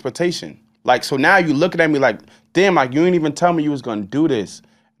no expectation. Like, so now you looking at me like, damn, like, you ain't even tell me you was going to do this.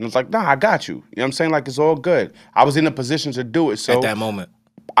 And it's like, nah, I got you. You know what I'm saying? Like, it's all good. I was in a position to do it. So at that moment.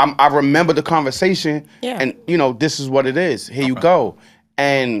 I remember the conversation. Yeah. And, you know, this is what it is. Here you go.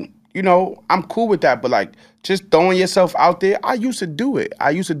 And, you know, I'm cool with that. But, like, just throwing yourself out there, I used to do it. I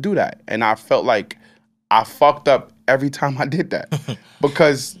used to do that. And I felt like I fucked up every time I did that.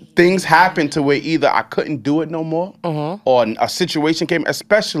 Because things happened to where either I couldn't do it no more or a situation came,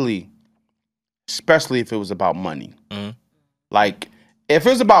 especially if it was about money. Like, if it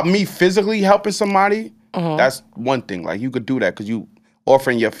was about me physically helping somebody, that's one thing. Like, you could do that because you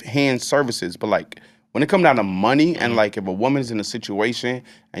offering your hand services. But, like, when it comes down to money and, like, if a woman's in a situation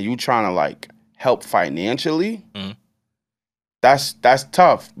and you trying to, like, help financially, that's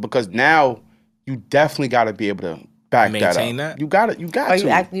tough because now you definitely got to be able to back maintain that up. That? You got to.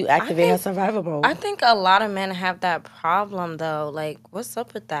 You activate her survival mode. I think a lot of men have that problem, though. Like, what's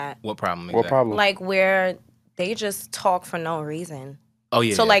up with that? What problem? Exactly? What problem? Like, where they just talk for no reason. Oh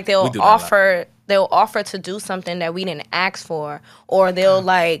yeah. So like they'll offer to do something that we didn't ask for, or they'll be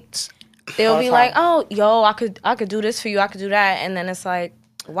like, oh, yo, I could do this for you, I could do that, and then it's like,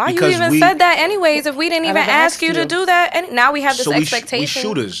 why you even said that anyways if we didn't even ask you to do that? And now we have this expectation. We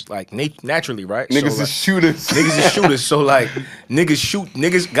shooters, like naturally, right? Niggas so, is shooters. Niggas is shooters. So like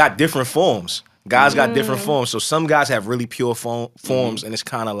niggas got different forms. Guys got different forms. So some guys have really pure forms, and it's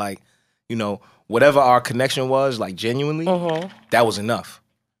kind of like, you know, whatever our connection was, like genuinely, that was enough.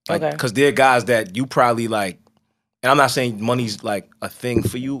 Like, because there are guys that you probably like, and I'm not saying money's like a thing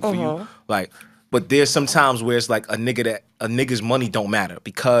for you, like, but there's some times where it's like a nigga's money don't matter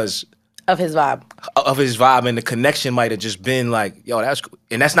because of his vibe. And the connection might have just been like, yo, that's cool.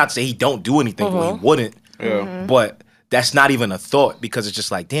 And that's not to say he don't do anything, or he wouldn't. Yeah. But that's not even a thought because it's just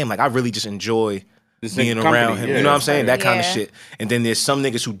like, damn, like I really just enjoy being around him. You know what I'm saying? That kind of shit. And then there's some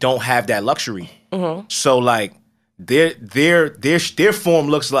niggas who don't have that luxury. So like their form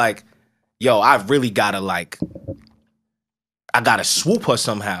looks like, yo, I really gotta I gotta swoop her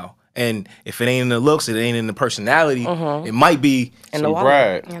somehow. And if it ain't in the looks, it ain't in the personality, it might be in the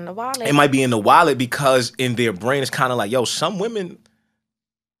wallet. It might be in the wallet because in their brain it's kind of like, yo, some women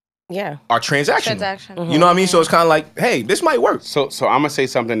are transactional. You know what I mean? So it's kind of like, hey, this might work. So I'm gonna say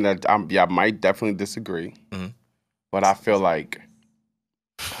something that I might definitely disagree, but I feel like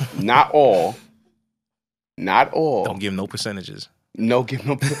not all. Don't give no percentages.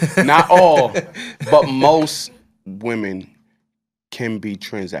 Not all, but most women can be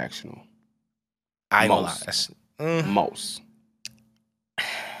transactional. I ain't gonna lie. Most.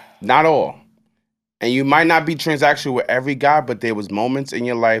 Not all. And you might not be transactional with every guy, but there was moments in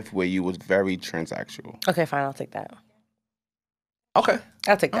your life where you was very transactional. Okay, fine. I'll take that. Okay.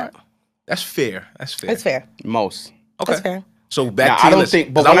 I'll take that. Right. That's fair. It's fair. Most. Okay. That's fair. So back now, to I don't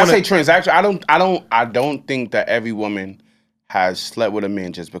think, but when I say transactional, I don't think that every woman has slept with a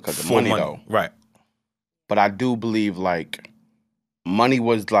man just because of money, though. Right. But I do believe like money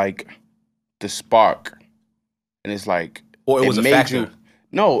was like the spark, and it's like, or it was a factor.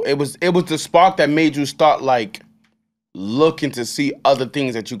 No, it was the spark that made you start like looking to see other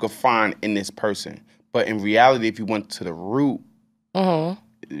things that you could find in this person. But in reality, if you went to the root,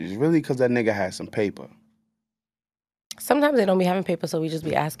 it's really because that nigga had some paper. Sometimes they don't be having paper, so we just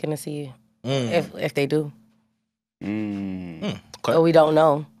be asking to see if they do. Okay. But we don't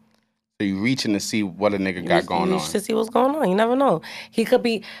know. So you reaching to see what a nigga got going on. You reach to see what's going on. You never know. He could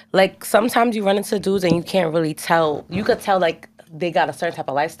be like, sometimes you run into dudes and you can't really tell. You could tell like they got a certain type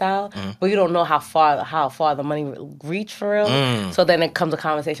of lifestyle, but you don't know how far the money reach for real. So then it comes a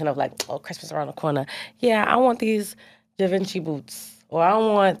conversation of like, oh, Christmas around the corner. Yeah, I want these Da Vinci boots. Or I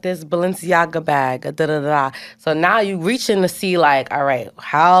want this Balenciaga bag. Da-da-da. So now you reaching to see like, all right,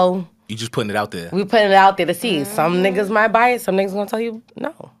 how... You just putting it out there. We putting it out there to see. Some niggas might buy it. Some niggas gonna tell you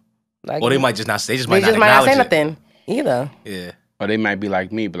no. Like, or they might just not. They just might not say it. nothing either. Yeah. Or they might be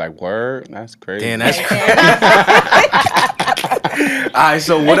like me, be like, word, that's crazy. Damn, that's crazy. All right,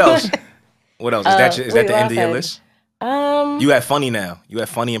 so what else? What else? Is that the end of your list? You have funny now. You have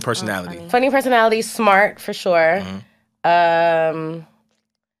funny and personality. Funny personality, smart for sure. I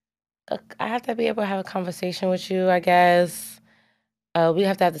have to be able to have a conversation with you, I guess. We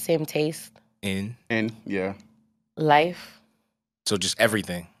have to have the same taste. In yeah. Life. So just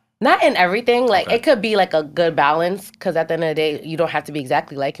everything. Not in everything. Like, it could be, like, a good balance, because at the end of the day, you don't have to be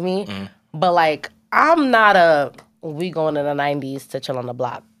exactly like me. But, like, I'm not we going to the 90s to chill on the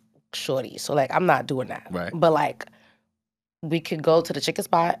block shorty. So like I'm not doing that. Right. But like we could go to the chicken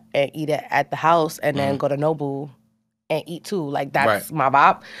spot and eat it at the house and then go to Nobu and eat too. Like that's my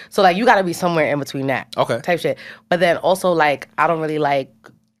bop. So like you gotta be somewhere in between that. Okay. Type shit. But then also like I don't really like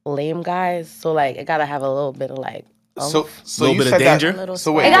lame guys. So like it gotta have a little bit of like So little you bit of said danger?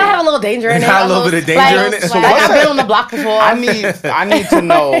 So wait, it gotta have a little danger in it. Got a little bit of danger in it? So like, I've been on the block before. I need to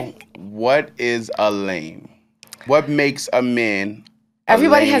know what is a lame. What makes a man?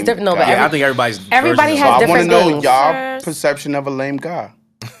 Everybody has different. No, but I think everybody has I want to different know things. y'all perception of a lame guy.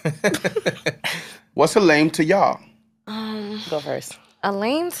 What's a lame to y'all? Go first. A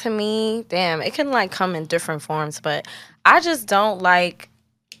lame to me, damn, it can like come in different forms, but I just don't like.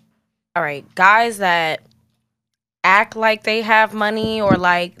 All right, guys that act like they have money or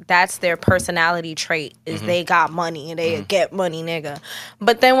like that's their personality trait is they got money and they get money, nigga.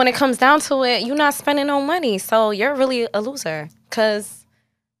 But then when it comes down to it, you're not spending no money, so you're really a loser. Cause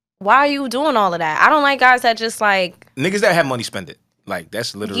why are you doing all of that? I don't like guys that just like niggas that have money spend it. Like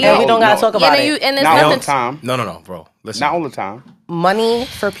that's literally. Yeah, we don't gotta talk about it. And there's Not all the nothing. time. No, bro. Listen. Not all the time. Money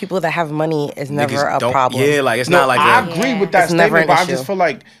for people that have money is never Niggas a don't- problem. Yeah, like it's No, not like I that. agree with that It's never statement, an but I issue. just feel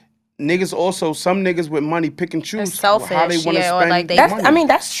like niggas also, some niggas with money pick and choose selfish, how they want to yeah, or spend like they- That's, money. I mean,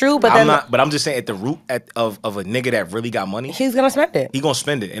 that's true, but I'm then not, but I'm just saying at the root of a nigga that really got money, he's gonna spend it. he gonna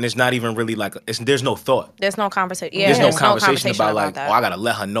spend it, and it's not even really like there's no thought. There's no conversation. Yeah, There's no conversation about like, that. oh, I gotta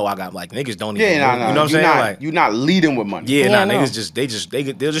let her know I got like niggas don't even. yeah, know. nah, You know what I'm saying? Not, Like, you're not leading with money. yeah, Yeah, nah, no.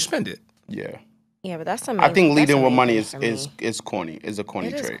 niggas they'll just spend it. Yeah. Yeah, but that's I think leading with money is is corny. Is a corny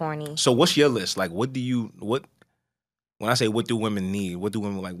it is trait. corny. So what's your list? Like, what when I say what do women need? What do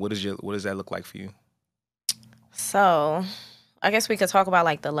women like? What does that look like for you? So, I guess we could talk about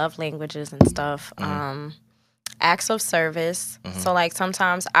like the love languages and stuff. Acts of service. So like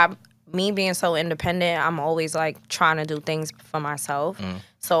sometimes me being so independent, I'm always like trying to do things for myself.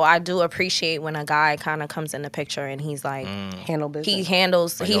 So I do appreciate when a guy kind of comes in the picture and he's like Handle business. he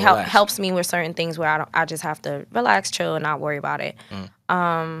handles Like, he yo, hel- relax. helps me with certain things where I just have to relax, chill, and not worry about it.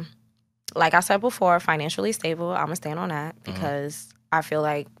 Like I said before, financially stable. I'm gonna stand on that because I feel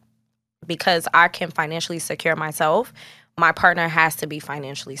like because I can financially secure myself, my partner has to be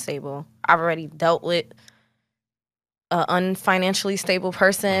financially stable. I've already dealt with an unfinancially stable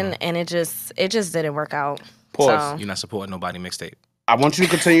person, and it just didn't work out. Pause. So, You're not supporting nobody mixtape. I want you to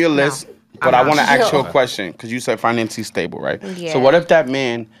continue your list, but I'm I want to not. ask you a question because you said financially stable, right? Yeah. So what if that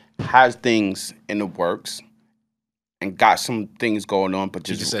man has things in the works and got some things going on, but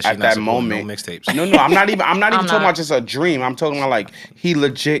She just just said at she's not that supporting moment, no mixtapes. No, I'm not even talking not. about just a dream. I'm talking about like he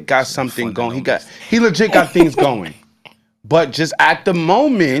legit got something Funding going. no He legit got things going, but just at the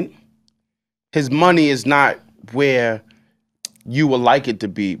moment, his money is not where you would like it to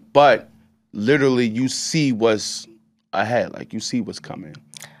be. But literally, you see what's ahead. Like you see what's coming.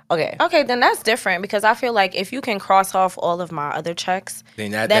 Okay. okay, then that's different because I feel like if you can cross off all of my other checks,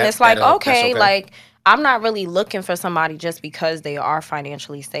 Then it's like that's okay, like I'm not really looking for somebody just because they are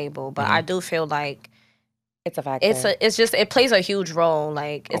financially stable, but I do feel like It's a factor. it plays a huge role.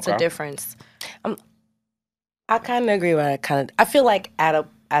 Like it's a Okay. difference. I kind of agree with that. I feel like at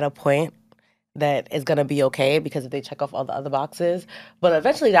a point that it's gonna be okay because if they check off all the other boxes, but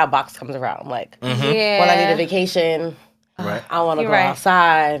eventually that box comes around. Like Yeah, when I need a vacation, Right. I want to You're go right.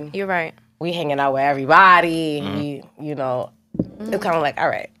 outside. You're right. We hanging out with everybody. It's kind of like all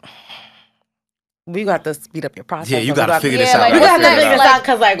right. We got to speed up your process. Yeah, you or we gotta figure this yeah, out. like, We Right? got to Like- figure this out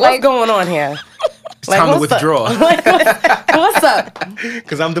because what's like- going on here? It's time to what's up? withdraw What's up?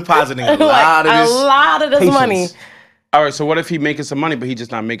 because I'm depositing a Like, lot of a this. lot of this patience. money. All right. So what if he making some money, but he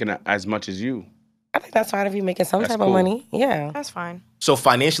just not making as much as you? I think that's fine if you're making some That's type cool. of money. Yeah. That's fine. So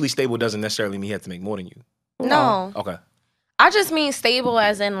financially stable doesn't necessarily mean he has to make more than you. No, Okay. I just mean stable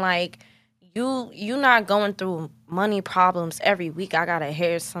as in like you not going through money problems every week. I gotta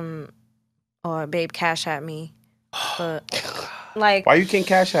hear some or babe cash at me, but like Why you can't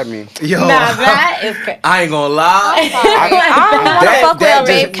cash at me? Yo, Nah, that is crazy. I ain't gonna lie. I don't want to That- fuck with that a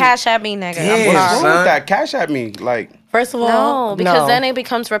babe just- cash at me, nigga. Damn. I'm What's sorry. wrong son. with that? Cash at me, like. First of all, No, because then it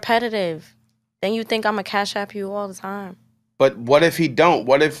becomes repetitive. Then you think I'm a cash app you all the time. But what if he don't?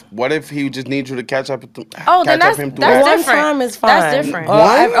 What if he just needs you to catch up with him? Oh, then catch up that's- him through that's that? one different. time is fine. That's different.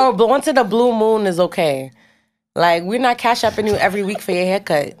 But once in a blue moon is okay. Like we're not cash apping you every week for your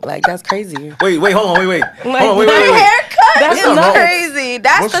haircut. Like that's crazy. Wait, hold on, wait. Hold Like, on, wait. Haircut That's is nuts. crazy.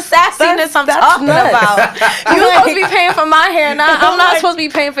 That's the sassiness I'm that's talking nuts. about. You supposed to be paying for my hair, not I'm not supposed to be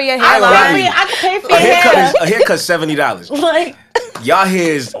paying for your hair. I Like, lie. I can pay for A your hair. haircut's $70. Like Y'all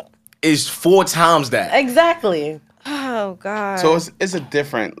hair is 4 times that. exactly. oh God. So it's a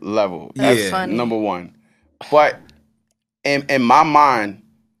different level. That's That's funny. number one. But in my mind,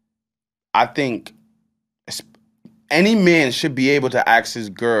 I think any man should be able to ask his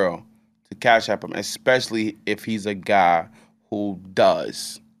girl to cash app him, especially if he's a guy who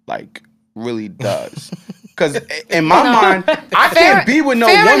does, like, really does. Because in my mind, I can't be with no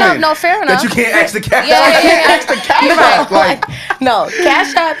woman. Fair enough. That you can't ask the cash. I can't ask the cash app. Like, no,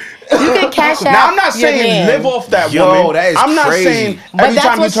 cash app. You can cash app. now I'm not saying live off that woman. That is I'm not crazy. saying But every that's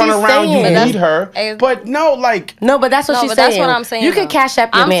time you what turn she's around you saying. need her. But no, like No, but that's what she's saying. That's what I'm saying. You can cash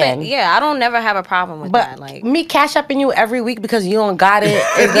app your man. I don't never have a problem with But that. Like me cash apping you every week because you don't got it.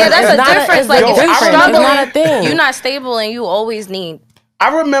 yeah, that's a difference. Like if you're it's struggling, not a thing. you're not stable, and you always need.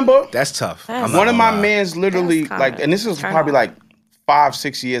 I remember That's tough. one of my mans literally like, and this was probably like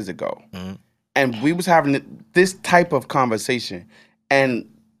 5-6 years ago, and we was having this type of conversation, and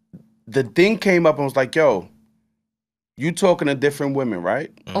the thing came up and was like, yo, you talking to different women,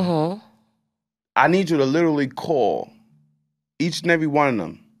 right? I need you to literally call each and every one of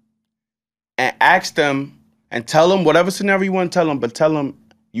them and ask them and tell them whatever scenario you want to tell them, but tell them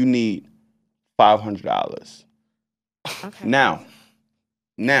you need $500. Okay.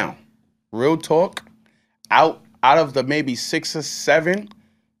 Now, real talk, out of the maybe 6 or 7,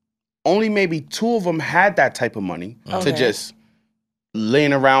 only maybe 2 of them had that type of money to just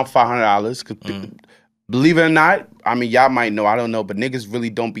laying around $500. Believe it or not, I mean, y'all might know, I don't know, but niggas really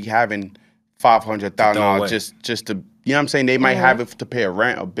don't be having $500,000 just to, you know what I'm saying? They might have it to pay a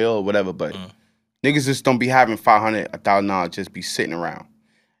rent or bill or whatever, but niggas just don't be having $1,000 just be sitting around.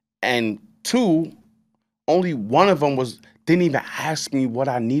 And 2, only one of them didn't even ask me what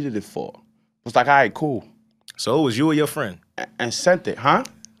I needed it for. It was like, all right, cool. So it was you or your friend? And sent it, huh?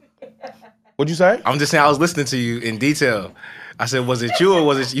 What'd you say? I'm just saying I was listening to you in detail. I said, was it you or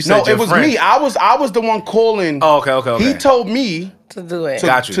was it you? Said no, it was friend. me. I was the one calling. Oh, okay. He told me to do it.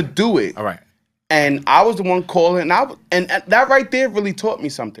 To do it. All right. And I was the one calling, and that right there really taught me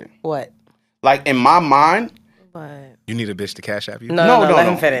something. What? Like in my mind. But you need a bitch to cash app you? No. Let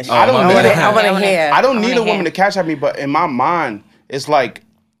him finish. I don't need. I want to hear. I don't need a woman to cash app me, but in my mind, it's like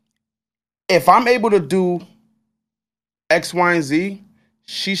if I'm able to do X, Y, and Z,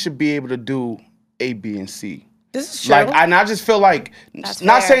 she should be able to do A, B, and C. This is true. Like, and I just feel like,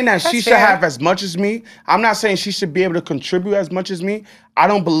 not saying that she should fair. have as much as me. I'm not saying she should be able to contribute as much as me. I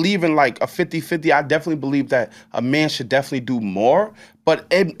don't believe in like a 50-50. I definitely believe that a man should definitely do more. But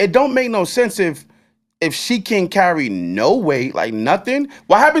it don't make no sense if she can carry no weight, like nothing.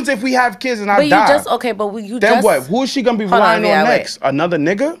 What happens if we have kids and I die? Then what? Who is she gonna be relying on next? Another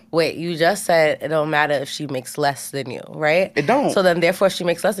nigga? Wait, you just said it don't matter if she makes less than you, right? It don't. So then, therefore, if she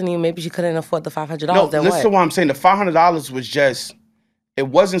makes less than you, maybe she couldn't afford the $500. No, then listen to what? what I'm saying. The $500 was just, it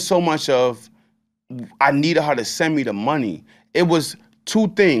wasn't so much of I needed her to send me the money. It was 2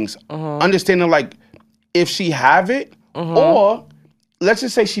 things. Understanding like if she have it, or let's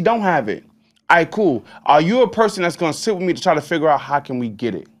just say she don't have it. All right, cool. Are you a person that's gonna sit with me to try to figure out how can we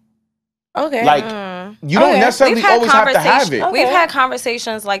get it? Okay. Like you don't necessarily always have to have it. We've had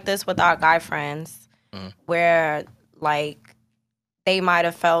conversations like this with our guy friends, where like they might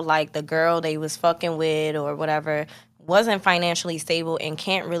have felt like the girl they was fucking with or whatever wasn't financially stable and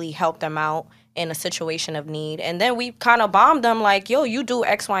can't really help them out in a situation of need. And then we kind of bombed them like, yo, you do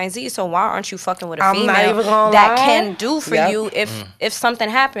X, Y, and Z, so why aren't you fucking with a female that can do for you if something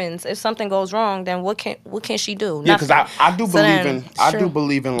happens, if something goes wrong, then what can she do? Yeah, because I do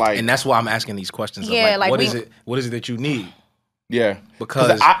believe in like, and that's why I'm asking these questions. Yeah, like what is it that you need? Yeah.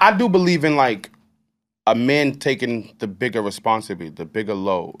 Because I do believe in like a man taking the bigger responsibility, the bigger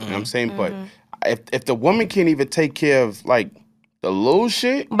load. You know what I'm saying? But if the woman can't even take care of like the little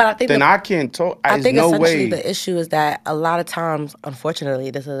shit, but I think then I can't talk. I think no essentially way. the issue is that a lot of times, unfortunately,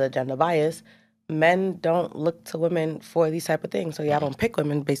 this is a gender bias, men don't look to women for these type of things. So y'all don't pick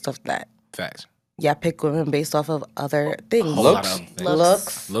women based off that. Facts. Y'all pick women based off of other things.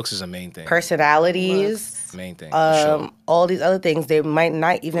 Looks is a main thing. Personalities. Main thing. All these other things. They might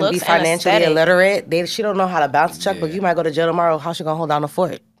not even be Looks financially illiterate. She don't know how to bounce a check, but you might go to jail tomorrow. How she gonna hold down the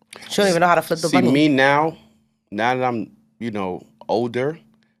fort? She don't even know how to flip the money. See, me now that I'm, older,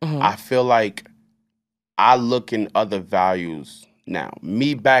 I feel like I look in other values now.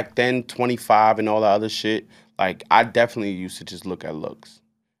 Me back then, 25 and all that other shit, like I definitely used to just look at looks.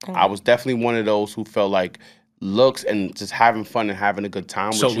 I was definitely one of those who felt like looks and just having fun and having a good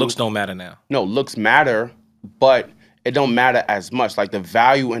time so with you. Looks don't matter now? No, looks matter, but it don't matter as much. Like the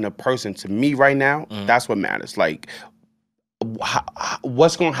value in a person to me right now, that's what matters. Like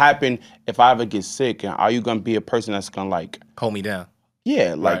what's going to happen if I ever get sick? And are you going to be a person that's going to like... hold me down.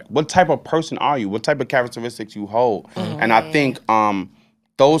 Yeah, like what type of person are you? What type of characteristics you hold? And I think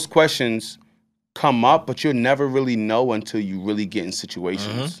those questions come up, but you'll never really know until you really get in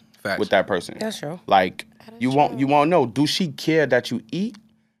situations. with that person. That's true. Like you won't know. Do she care that you eat?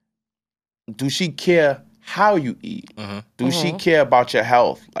 Do she care how you eat? Do she care about your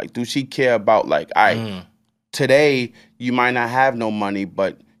health? Like, do she care about like, today you might not have no money,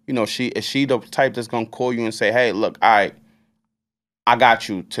 but you know, is she the type that's gonna call you and say, hey, look, I got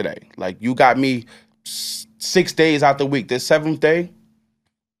you today. Like, you got me 6 days out the week. This 7th day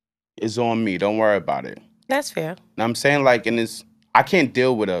is on me. Don't worry about it. That's fair. And I'm saying, like, I can't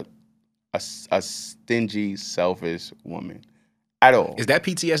deal with a stingy, selfish woman at all. Is that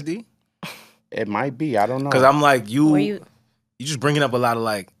PTSD? It might be. I don't know. Because I'm like, you just bringing up a lot of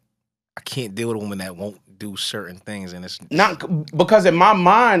like, I can't deal with a woman that won't do certain things, and it's not because in my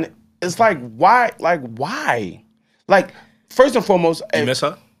mind, it's like, why? Like, why? Like, first and foremost, you miss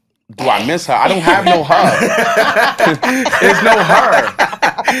her? Do I miss her? I don't have no her. There's no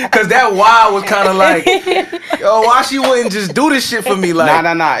her. Because that why was kind of like, yo, why she wouldn't just do this shit for me? Like,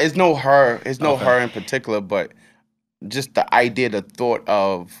 nah. It's no her. It's no her in particular, but just the idea, the thought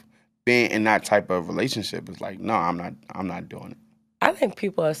of being in that type of relationship is like, no, I'm not doing it. I think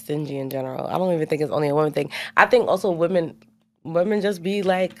people are stingy in general. I don't even think it's only a woman thing. I think also women just be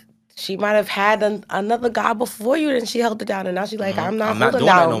like, she might have had another guy before you, and she held it down, and now she's like, I'm not holding doing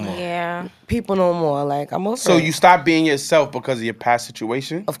down that no more. Yeah. People no more. Like, I'm over So it. you stop being yourself because of your past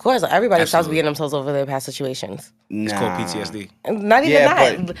situation? Of course, everybody stops Absolutely. being themselves over their past situations. It's called PTSD. And not even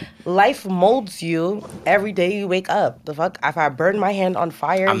Yeah, that. Life molds you every day you wake up. The fuck? If I burned my hand on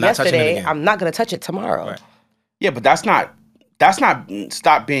fire I'm not touching it yesterday, again. I'm not going to touch it tomorrow. Right. Yeah, but that's not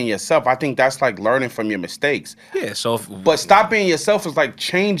stop being yourself. I think that's like learning from your mistakes. Yeah, so But stop being yourself is like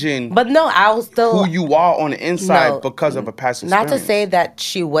changing But no, I'll still... who you are on the inside No, because of a past experience. Not to say that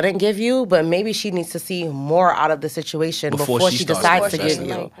she wouldn't give you, but maybe she needs to see more out of the situation before she starts decides to investing.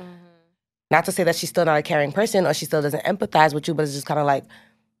 give you. Not to say that she's still not a caring person or she still doesn't empathize with you, but it's just kind of like,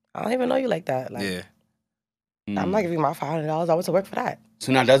 I don't even know you like that. Like, yeah. I'm not giving you my $500. I went to work for that.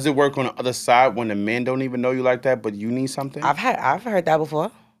 So now, does it work on the other side when the men don't even know you like that, but you need something? I've heard that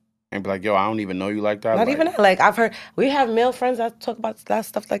before. And be like, yo, I don't even know you like that. Not Like, even that. Like, I've heard, we have male friends that talk about that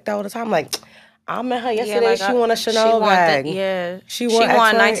stuff like that all the time. Like, I met her yesterday. She want a Chanel bag. She want won X, Y,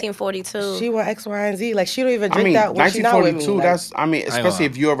 1942. She want X, Y, and Z. Like, she don't even drink that when she not with me. 1942, Like, that's, I mean, especially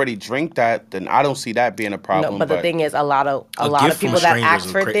if you already drink that, then I don't see that being a problem. no, but the thing is, a lot of gift from people that strangers act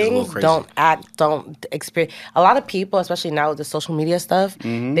is for a little things crazy. don't experience. A lot of people, especially now with the social media stuff,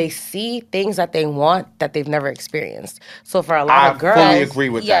 they see things that they want that they've never experienced. So for a lot of girls, I fully agree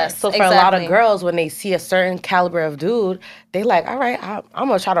with Yes. that. so for a lot of Exactly. girls, when they see a certain caliber of dude, they like, all right, I'm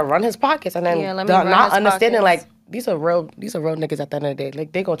gonna try to run his pockets, and then Yeah, let me run not his understanding pockets. like these are real niggas at the end of the day.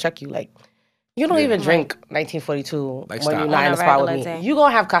 Like they gonna check you. Like you don't even drink 1942 Like, when stop. you're On not in a the spot with regular me. day. You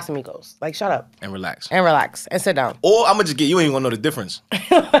gonna have Casamigos. Like shut up And relax. and relax and sit down. Or I'm gonna just get you ain't even gonna know the difference.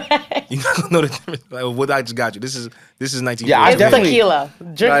 You're not gonna know the difference. Like what I just got you. This is 1940. Yeah, I It's definitely- tequila.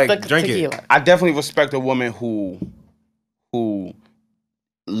 Drink Like, the drink it. tequila. I definitely respect a woman who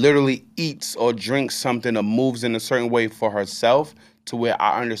literally eats or drinks something or moves in a certain way for herself to where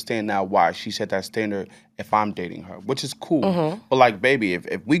I understand now why she set that standard if I'm dating her, which is cool. But like, baby, if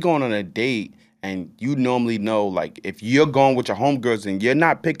we going on a date and you normally know, like, if you're going with your homegirls and you're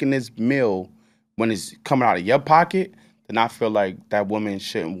not picking this meal when it's coming out of your pocket, then I feel like that woman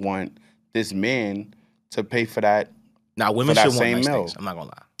shouldn't want this man to pay for that. Now women that should want same nice meal. things. I'm not gonna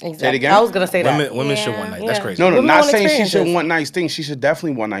lie. Exactly. again? I was gonna say that. Women should want nice. That's Yeah. crazy. No, Women not want saying she experiences. shouldn't want nice things. She should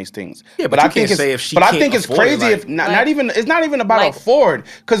definitely want nice things. Yeah, but I you think can't it's, say if she but I can't think it's afford it, crazy like- if not even. It's not even about like- afford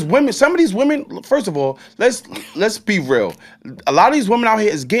because women. Some of these women. First of all, let's be real. A lot of these women out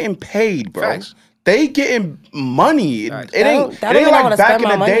here is getting paid, bro. Facts. They getting money. Facts. It ain't. That It don't ain't mean I wanna like back spend in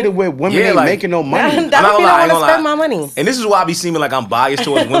the my day money. to where women Yeah, ain't like- making no money. That I'm not don't gonna mean lie, I I ain't want to gonna spend lie. my money. And this is why I be seeming like I'm biased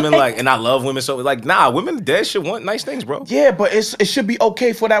towards women, like, and I love women. So, like, nah, women dead should want nice things, bro. Yeah, but it should be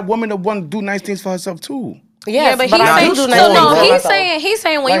okay for that woman to want to do nice things for herself too. Yes, but but he's I saying, do do so nice so things no, for he's myself.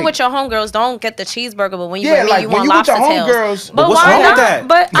 saying when you Like- with your homegirls, don't get the cheeseburger, but when you Yeah, with me, like, you when want you with your lobster tails. homegirls- But What's why wrong with not? that?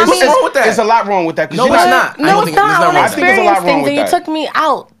 But I What's mean, wrong with that? It's a lot wrong with that. 'cause No, you're it's not- not. I No, don't it's think not. there's I nothing want wrong to with that. I think there's a lot experience wrong things, with and you that. took me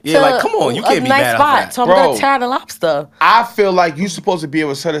out. Yeah, to like, come on, you can't a be nice mad off spot, that. so I'm Bro. gonna try the lobster. I feel like you're supposed to be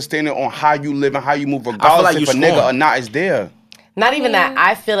able to set a standard on how you live and how you move, like regardless if you a nigga scorn. or not is there. Not even that.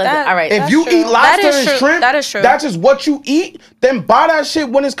 I feel like that- all right. If That's you true. eat lobster That is and true. shrimp, That is true. that's just what you eat, then buy that shit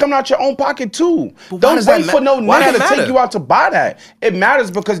when it's coming out your own pocket too. why Don't does that wait for no why nigga that to take matter? you out to buy that. It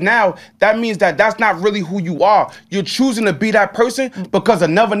matters because now that means that that's not really who you are. You're choosing to be that person because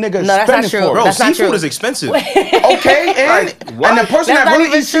another nigga is No, that's not spending true. for it. Bro, That's not seafood true. is expensive. Okay, and, what? and the person That's that not really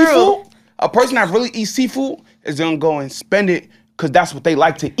even eats true. seafood, a person that really eats seafood is gonna go and spend it because that's what they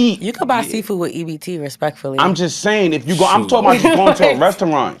like to eat. You could buy seafood with EBT, respectfully. I'm just saying, if you go, I'm talking about just going to a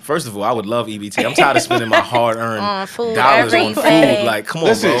restaurant. First of all, I would love EBT. I'm tired of spending my hard-earned food dollars every on food. day. Like, come on,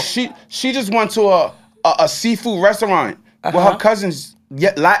 Listen, bro. she just went to a seafood restaurant with her cousins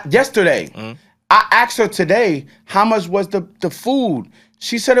yesterday. I asked her today how much was the food.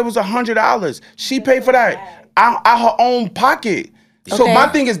 She said it was $100. She paid for that out her own pocket. So my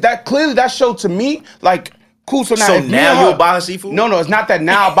thing is that clearly that showed to me like cool. So now, So if now you'll buy her seafood? No, it's not that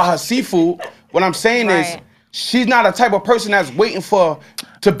now I buy her seafood. What I'm saying is she's not a type of person that's waiting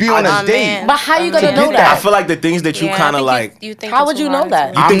to be on a date. But how you gonna know that? I feel like the things that you kind of like. You think how would you know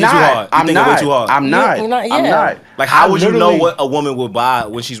that? You think it's too hard. You think it's way too hard. I'm not. You're not, I'm not. Like, how would you know what a woman would buy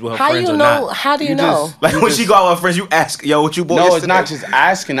when she's with her friends or not? How do you know? Like, when she go out with her friends, you ask, yo, what you bought No, yesterday? it's not just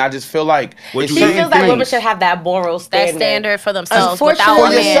asking. I just feel like What it's you He certain feels like women things. should have that moral that standard. standard for themselves Unfortunately,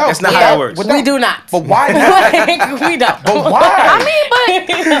 without a man. That's not how it works. We do not. But why not? We don't. But why? I mean,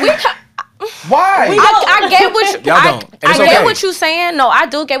 but we. Why? I get what you, Y'all don't. And I it's get okay. what you're saying. No, I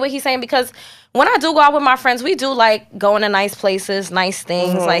do get what he's saying because when I do go out with my friends, we do like going to nice places, nice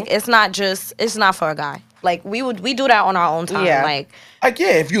things. Like it's not for a guy. Like we do that on our own time. Yeah. Like yeah,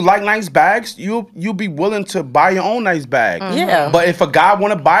 if you like nice bags, you'll be willing to buy your own nice bag. Yeah. But if a guy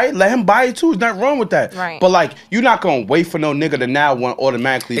want to buy it, let him buy it too. There's nothing wrong with that. Right. But like, you're not gonna wait for no nigga to now want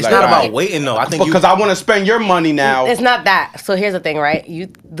automatically. It's like, not all about right, waiting, though. I think because I want to spend your money now. It's not that. So here's the thing, right?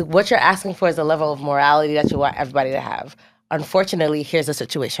 What you're asking for is a level of morality that you want everybody to have. Unfortunately, here's the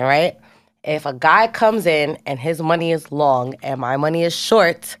situation, right? If a guy comes in and his money is long and my money is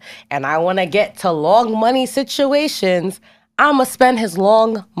short and I want to get to long money situations, I'm going to spend his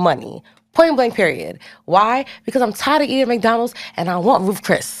long money. Point blank period. Why? Because I'm tired of eating McDonald's and I want Ruth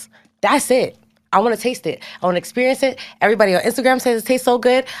Chris. That's it. I want to taste it. I want to experience it. Everybody on Instagram says it tastes so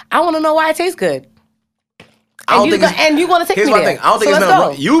good. I want to know why it tastes good. And you want to take Here's me my there. thing. I don't think So it's let's nothing go.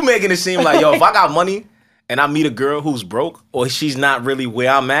 wrong. You making it seem like, yo, if I got money and I meet a girl who's broke or she's not really where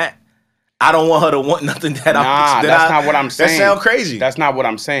I'm at, I don't want her to want nothing that Nah, that's not what I'm saying. That sound crazy. That's not what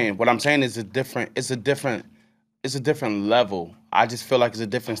I'm saying. What I'm saying is it's a different level. I just feel like it's a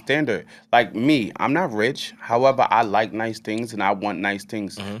different standard. Like me, I'm not rich. However, I like nice things and I want nice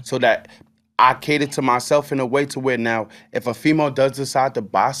things. So that I cater to myself in a way to where now, if a female does decide to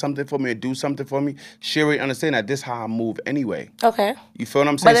buy something for me or do something for me, she already understand that this is how I move anyway. Okay. You feel what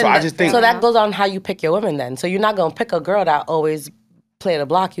I'm saying? So I just think... So that goes on how you pick your women then. So you're not going to pick a girl that always play the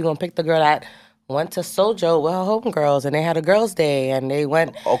block. You're going to pick the girl that went to Sojo with her homegirls and they had a girls' day and they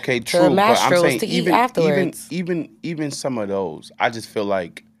went to true, but I'm Mastro's saying to eat afterwards. even some of those, I just feel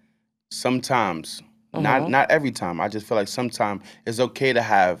like sometimes, not every time, I just feel like sometimes it's okay to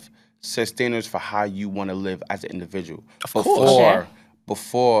have set standards for how you want to live as an individual.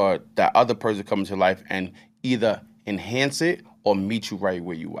 Before that other person comes into your life and either enhance it or meet you right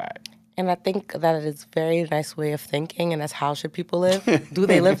where you at. And I think that it is a very nice way of thinking, and that's how should people live. Do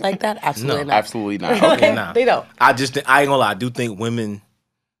they live like that? Absolutely not. Absolutely not. Okay, nah. They don't. I ain't gonna lie. I do think women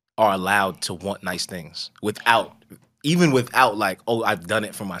are allowed to want nice things even without like, oh, I've done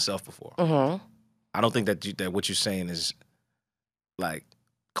it for myself before. I don't think that what you're saying is like,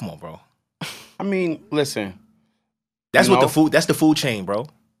 come on, bro. I mean, listen. That's that's the food chain, bro.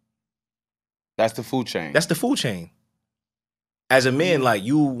 That's the food chain. That's the food chain. As a man, like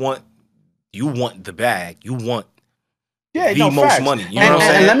you want the bag. You want the most facts. money. You know what I'm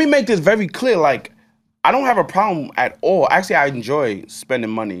saying? And let me make this very clear. Like, I don't have a problem at all. Actually, I enjoy spending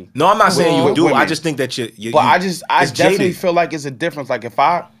money. No, I'm not saying you do. women. I just think that you But I definitely jaded. feel like it's a difference. Like if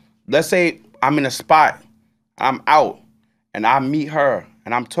let's say I'm in a spot, I'm out, and I meet her,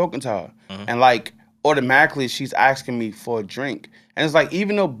 and I'm talking to her, and like automatically she's asking me for a drink. And it's like,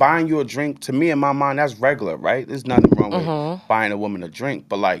 even though buying you a drink, to me in my mind, that's regular, right? There's nothing wrong with buying a woman a drink.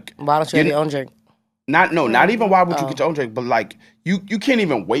 But like, Why don't you get your own drink? not even why would you get your own drink, but like you can't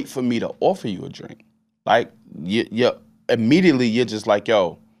even wait for me to offer you a drink. Like you immediately you're just like,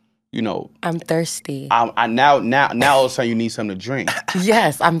 yo, you know, I'm thirsty. I now all of a sudden you need something to drink.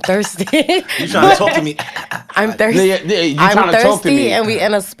 Yes, I'm thirsty. You trying to talk to me? I'm thirsty. Yeah, you I'm trying to thirsty, talk to me. and we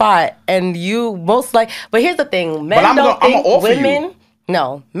in a spot, and you most like. But here's the thing: men I'm don't gonna think offer you. women.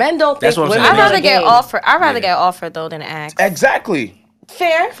 No, men don't That's think what I'm women. saying. I'd rather are get game. offered. I'd rather get offered though than ask Exactly.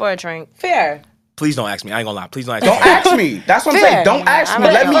 Fair, for a drink. fair. Please don't ask me. I ain't gonna lie. Please don't ask Don't me. ask me. That's what I'm saying. Don't ask me.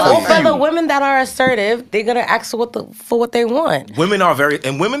 But Let me for offer For the you. women that are assertive, they're gonna ask for what they want. Women are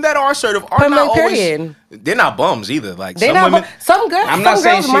women that are assertive are Point not blank, always. period. They're not bums either. Like They some not women. some girls. I'm not some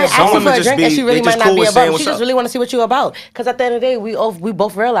saying girls she might a ask bum. you Some for women a just drink, be- and she really they just might cool not be with a saying bum. what's She just up. really want to see what you about. Because at the end of the day, we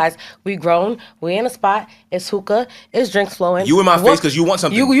both realize we grown. We in a spot. It's hookah. It's drinks flowing. You in my face 'cause you want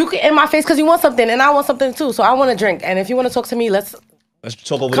something. You in my face because you want something, and I want something too. So I want a drink. And if you want to talk to me, let's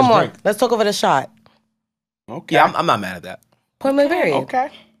talk over come this on. drink. Let's talk over the shot. Okay. Yeah, I'm not mad at that. Point blank, period. Okay.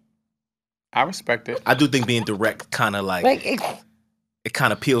 I respect it. I do think being direct kind of Like it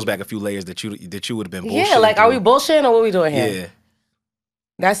kind of peels back a few layers that you would have been bullshitting. yeah, like are we through. bullshitting or what we doing here? Yeah.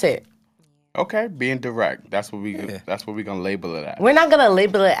 That's it. Okay, being direct. That's what we gonna label it as. We're not gonna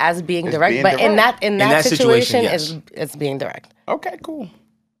label it as being It's direct, being but in direct. that situation, yes. it's being direct. Okay, cool.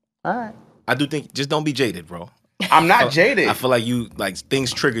 All right. I do think just don't be jaded, bro. I'm not jaded. I feel like you like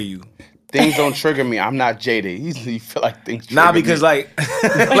things trigger you. Things don't trigger me. I'm not jaded. You feel like things trigger Nah, because me. like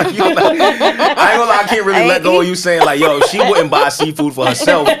I ain't gonna lie, I can't really let go of you saying like, yo, she wouldn't buy seafood for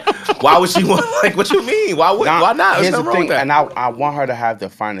herself. Why would she want? Like, what you mean? Why not? There's Here's the nothing wrong thing, with that. and I want her to have the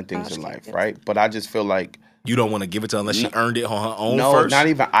finer things in life, right? But I just feel like You don't want to give it to her unless she earned it on her own no, first. not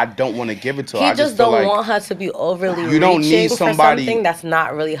even. I don't want to give it to her. He I just feel don't like want her to be overly You don't reaching need for somebody- something that's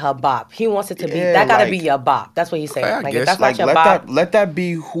not really her bop. He wants it to be Yeah, that gotta like- be your bop. That's what he's saying. I Like guess. if that's like not your bop, let that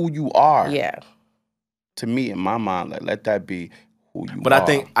be who you are. yeah. To me, in my mind, like let that be who you But are.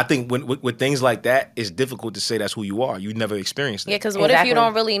 I think when with things like that, it's difficult to say that's who you are. You never experienced it. Yeah, because what if Exactly. you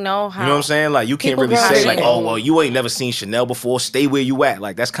don't really know how? You know what I'm saying? Like you can't People really grow say up like, in it. oh well, you ain't never seen Chanel before. Stay where you at.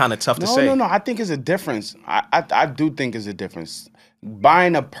 Like that's kind of tough to say. No. I think it's a difference. I do think it's a difference.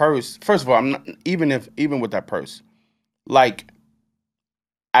 Buying a purse. First of all, I'm not, even with that purse, like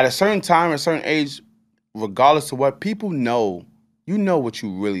at a certain time, a certain age, regardless of what people know, you know what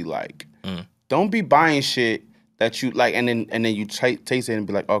you really like. Don't be buying shit that you like, and then you taste it and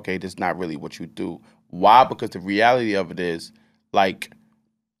be like, okay, this is not really what you do. Why? Because the reality of it is, like,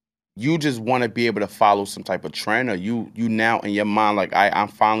 you just want to be able to follow some type of trend, or you now in your mind like, I'm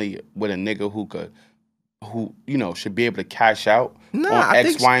finally with a nigga who should be able to cash out on I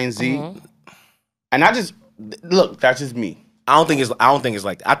think X, Y, and Z. And I just look, that's just me. I don't think it's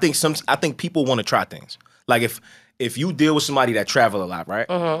like that. I think people want to try things. Like if you deal with somebody that travel a lot, right?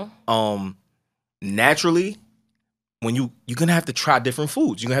 Naturally, when you're gonna have to try different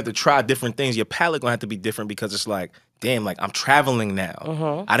foods. You're gonna have to try different things. Your palate gonna have to be different because it's like, damn, like I'm traveling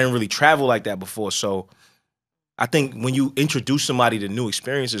now. I didn't really travel like that before. So I think when you introduce somebody to new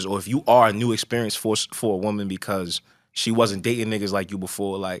experiences, or if you are a new experience for a woman because she wasn't dating niggas like you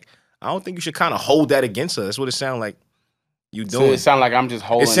before, like I don't think you should kind of hold that against her. That's what it sounds like you So doing. it sound like I'm just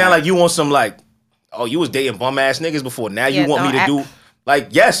holding. It sound like you want some like, oh, you was dating bum ass niggas before. Now you Yeah, want me don't to act- do like,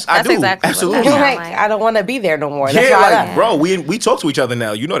 yes, I That's do. exactly what Absolutely. that Like, like- I don't want to be there no more. That's Yeah, why I like, left. bro, we talk to each other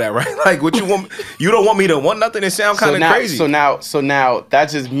now. You know that, right? Like, what you want? You don't want me to want nothing. It sound kind of crazy. So now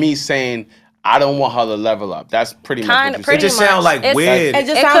that's just me saying I don't want her to level up. That's pretty much Kinda- what you pretty it just much. sound like It's- weird. It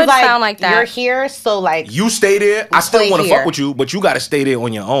just It sounds could like, sound like that. you're here, so like, You stay there. I still stay want to here. fuck with you, but you got to stay there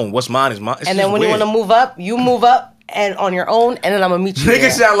on your own. What's mine is mine. It's and just then when you weird. want to move up, you move up and on your own, and then I'm gonna meet you. Niggas there.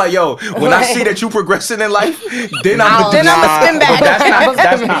 sound like, yo, when I see that you progressing in life, then I'm Then I'ma Nah, spin back. but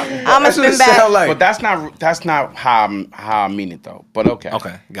that's not. I'ma That's what it spin back. sound like. But that's not how I mean it though. But okay.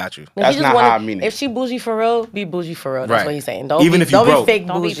 Okay, got you. If That's you just not wanna- how I mean it. If she bougie for real, be bougie for real. That's Right. what he's saying. Don't Even be, if you don't broke. be fake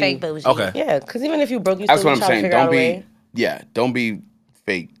Don't bougie. be fake bougie. Okay. Yeah, because even if you broke, you That's still what I'm try to saying. figure out Don't a be way. don't be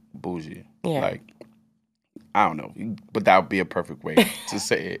fake bougie. Yeah. Like I don't know, but that would be a perfect way to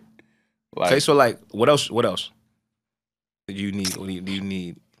say it. Like Okay, so like, what else? What else? Do you need? What do you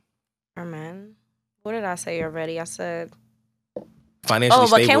need? Man, what did I say already? I said. Financially Oh,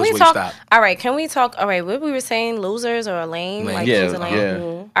 but stable can is we where talk? you stop. All right, can we talk? All right, what we were saying, losers or a lame? Lame. Like yeah, who's a lame? yeah.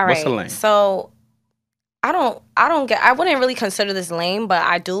 All What's right. a lame? So I wouldn't really consider this lame, but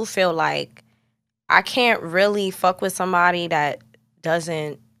I do feel like I can't really fuck with somebody that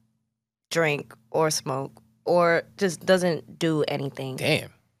doesn't drink or smoke or just doesn't do anything.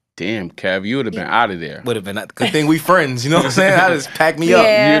 Damn, Kev, you would have been out of there. would have been good thing we friends. You know what I'm saying? I just pack me up.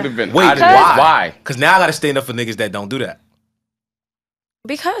 Yeah. You'd have been Wait, out of there. Why? Because now I got to stand up for niggas that don't do that.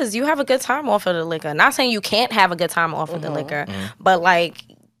 Because you have a good time off of the liquor. Not saying you can't have a good time off of the liquor, Mm-hmm. but like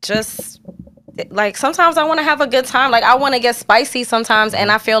just like sometimes I want to have a good time. Like I want to get spicy sometimes, Mm-hmm.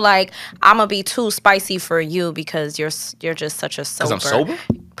 and I feel like I'm gonna be too spicy for you because you're just such a sober, Because I'm sober?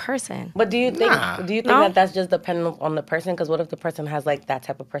 person. But do you think No. that that's just dependent on the person? Because what if the person has like that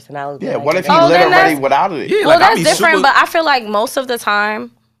type of personality? Yeah, like, what if he Oh, lit then already that's- without it? Yeah, Well, like, I that's be different, super- but I feel like most of the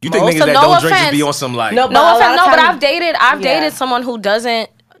time. You think most niggas of- that no don't drink just offense. be on some like? No, but No a lot offense, of no, but times- I've dated someone who doesn't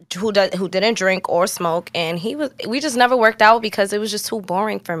who didn't drink or smoke, and we just never worked out because it was just too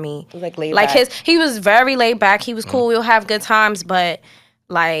boring for me. Like laid back. He was very laid back. He was cool. We'll have good times, but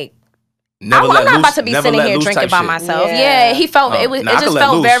like. I'm not about to be sitting here drinking by myself. Yeah, he felt it just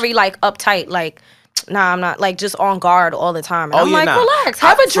felt very like uptight. Like, nah, I'm not like just on guard all the time. And I'm like, relax,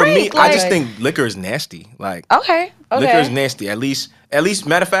 have a drink. For me, I just think liquor is nasty. Like, okay, liquor is nasty. At least,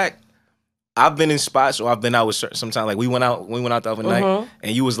 matter of fact, I've been in spots or I've been out with sometimes. Like we went out the other night,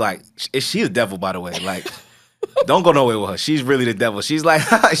 and you was like, "Is she the devil?" By the way, like. Don't go nowhere with her. She's really the devil. She's like,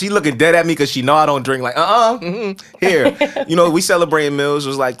 she looking dead at me because she know I don't drink. Like, here. You know, we celebrating meals. It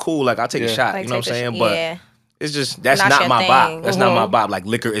was like, cool. Like, I'll take a shot. Like, you know what I'm saying? Yeah. But it's just, that's not my vibe. That's not my vibe. Like,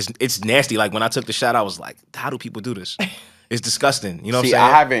 liquor it's nasty. Like, when I took the shot, I was like, how do people do this? It's disgusting. You know what I'm saying? I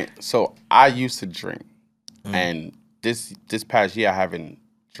haven't. So, I used to drink. And this past year, I haven't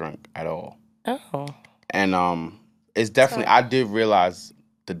drunk at all. Oh. And it's definitely, I did realize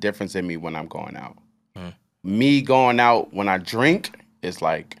the difference in me when I'm going out. Me going out when I drink, it's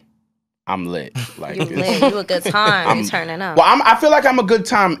like I'm lit. Like you lit. You a good time. You turning up. Well, I feel like I'm a good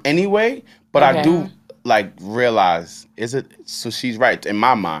time anyway, but I do like realize so she's right in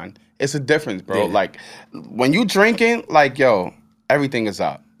my mind. It's a difference, bro. Yeah. Like when you drinking, like yo, everything is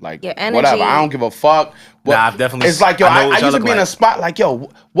up. Like whatever. I don't give a fuck. I've definitely. It's like yo, I used to be in a spot like yo,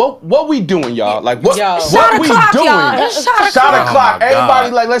 what we doing, y'all? Like what we doing? Shot o'clock.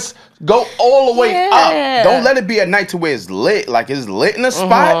 Everybody like let's go all the way up. Don't let it be a night to where it's lit. Like it's lit in a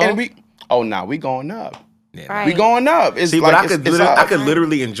spot and we going up. Yeah, right. We going up. It's but I could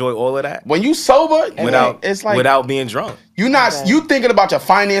literally enjoy all of that when you sober without being drunk. You thinking about your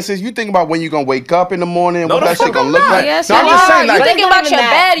finances. You thinking about when you gonna wake up in the morning. What that shit gonna look like. Yes, no, I'm just saying. Like, you thinking about your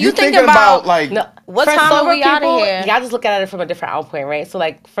bed. You thinking about like what time are we out of here? Y'all just look at it from a different outpoint, right? So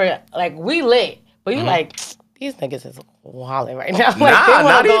like we lit, but you like these niggas is wilding right now. Like,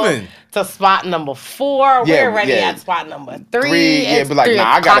 not even to spot number 4. We're already at spot number 3. Yeah, but like,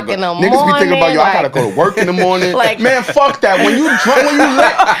 I gotta go. Niggas be thinking about I gotta go to work in the morning. Like, man, fuck that. When you drunk, when you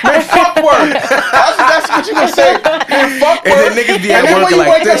lit, man, fuck work. That's what you gonna say. Man, fuck work. And then niggas be at work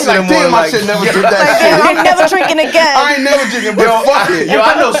like this in the morning. Damn, I should never do that shit. I'm never drinking again. I ain't never drinking, but fuck it. Yo,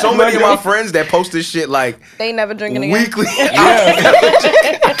 I know so many of my friends that post this shit like they never drinking again. Weekly.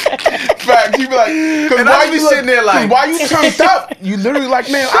 Fact, you be like, cause why you sitting there like, why you turned up? You literally like,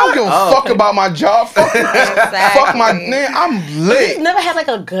 man, I don't give a fuck about my job. Fuck my man, I'm lit. You never had like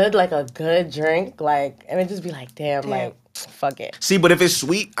a good drink, like, and it just be like, damn, like, fuck it. See, but if it's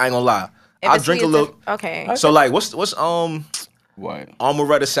sweet, I ain't gonna lie. I'll drink a little. Okay. So like, what's what?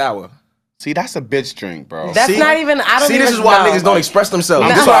 Amaretto sour. See, that's a bitch drink, bro. That's not even. I don't. See, even this is why niggas don't express themselves.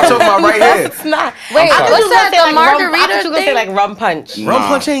 This is what I'm talking about right here. It's not. Wait, what's that? The margarita I thought you were gonna say like rum punch. Rum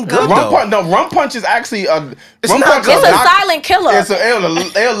punch ain't good though. Rum punch is actually a. It's not good. It's a silent killer.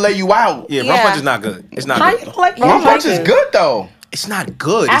 It'll lay you out. Yeah, rum punch is not good. It's not good. Like rum punch is good though. It's not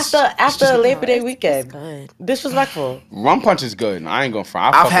good. After Labor Day weekend, disrespectful. Rum punch is good. I ain't gonna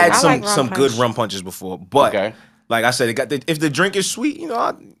front. I've had some good rum punches before, but like I said, if the drink is sweet, you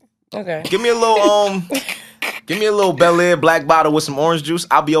know. Okay. Give me a little Bel Air black bottle with some orange juice.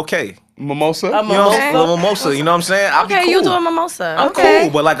 I'll be okay. Mimosa? A little mimosa. You know what I'm saying? I'll be cool. You do a mimosa. I'm cool,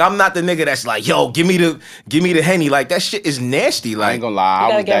 but like I'm not the nigga that's like, yo, give me the Henny. Like that shit is nasty. Like I ain't gonna lie,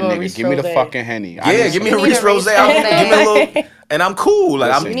 I was that nigga. Give me the fucking Henny. Yeah, give me a Reese Rose. Give me a little, and I'm cool.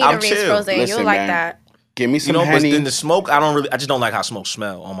 Like I'm chill. You'll like that. Give me some Henny. But then the smoke, I just don't like how smoke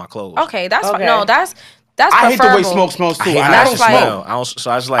smell on my clothes. Okay, that's fine. No, that's I hate the way smoke smells too. I don't smoke.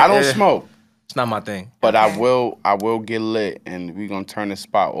 So I was like, I don't smoke. It's not my thing. But I will get lit, and we're gonna turn the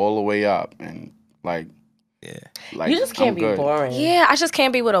spot all the way up, and like, like you just can't be boring. Yeah, I just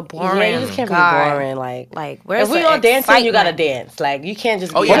can't be with a boring. Yeah, you just can't be boring. Like where's if we all dancing, you gotta dance. Like you can't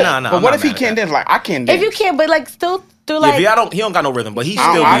just. Oh yeah, nah. But what if he can't dance? Like I can't dance. If you can't, but like still. Like, he don't got no rhythm, but he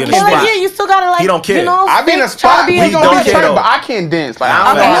still be in the spot. Like, yeah, you still gotta like. He don't care. You know, I be in a spot. He don't care, but I can't dance. Like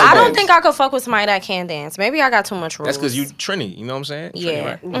I don't think I could fuck with somebody that can dance. Maybe I got too much rules. That's because you Trini. You know what I'm saying?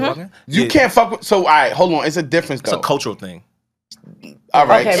 Yeah. Trini, right? You can't fuck with. So all right, hold on. It's a difference though. It's a cultural thing. All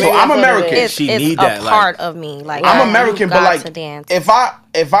right, okay, so I'm American. It's a part of me. Like I'm American, but like to dance.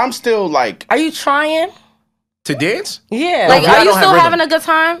 if I'm still like, are you trying to dance? Yeah. Like, are you still having a good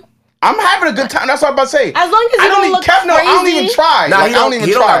time? I'm having a good time. That's what I'm about to say. As long as you don't look crazy. I don't even try. Nah, he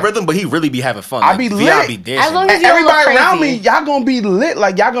don't have rhythm, but he really be having fun. I be lit. Be dancing. As long as you everybody around me, y'all gonna be lit.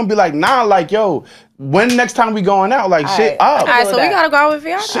 Like y'all gonna be like, nah, like yo, when next time we going out? Like shit up. All right, so we gotta go out with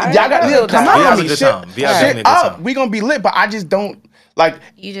Viagra. Y'all gotta come out with me. Shit up. We gonna be lit, but I just don't like.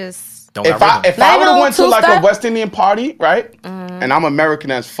 You just don't. If I would have went to like a West Indian party, right? And I'm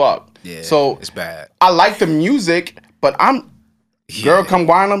American as fuck. Yeah. So it's bad. I like the music, but Girl, come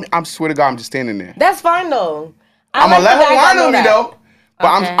whine on me. I swear to God, I'm just standing there. That's fine though. I'm gonna let her whine on me though.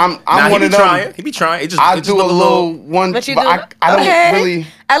 But Okay. I'm one of them. He be trying. I do a little one, but I don't really.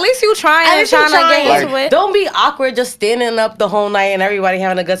 At least you trying to get into it. Don't be awkward just standing up the whole night and everybody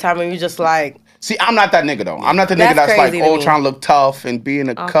having a good time and you just like. See, I'm not that nigga though. I'm not the nigga that's like, trying to look tough and be in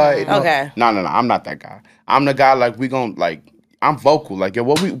a cut. Okay. No. I'm not that guy. I'm the guy like we gon' like. I'm vocal. Like, yo,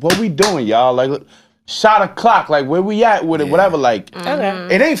 what we doing, y'all? Like, look, shot a clock. Like, where we at with it? Whatever. Like,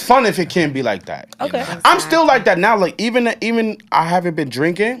 it ain't fun if it can't be like that. Okay. I'm still like that now. Like, even I haven't been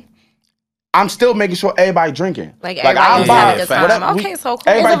drinking. I'm still making sure everybody drinking. Like everybody having a good time. Okay, so cool.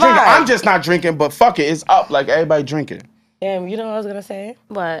 Everybody drinking. I'm just not drinking, but fuck it, it's up. Like everybody drinking. Damn, you know what I was gonna say?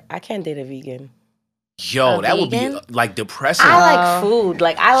 What? I can't date a vegan. Yo, that would be like depressing. I like food.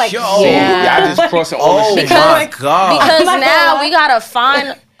 Like I like. Yeah, I just crossing all the shit. My God. Because now we gotta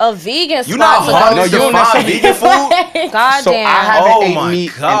find a vegan spot. You not hard to find vegan food? God So damn. I haven't ate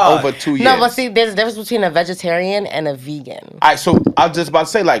meat in over 2 years. No, but see, there's a difference between a vegetarian and a vegan. All right, so I was just about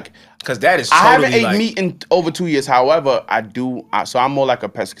to say, like, because that is totally I haven't ate like, meat in over 2 years. However, I do. So I'm more like a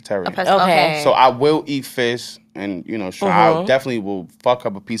pescatarian. Okay. So I will eat fish, and I definitely will fuck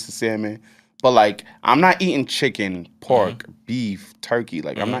up a piece of salmon. But like, I'm not eating chicken, pork, beef, turkey.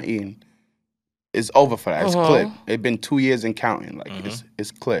 Like, I'm not eating. It's over for that. It's clip. It's been 2 years and counting. Like,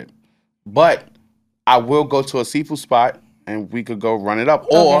 it's clip. But I will go to a seafood spot and we could go run it up.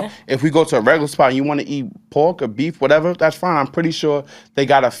 Or if we go to a regular spot and you want to eat pork or beef, whatever, that's fine. I'm pretty sure they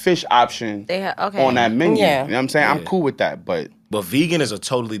got a fish option on that menu. Yeah. You know what I'm saying? I'm cool with that. But vegan is a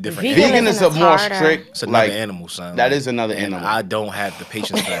totally different vegan is a more strict. It's another animal, son. That is another animal. I don't have the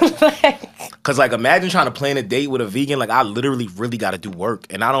patience for that. Because, like, imagine trying to plan a date with a vegan. Like, I literally really got to do work.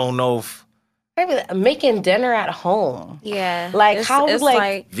 And I don't know if... Making dinner at home. Yeah. Like, it's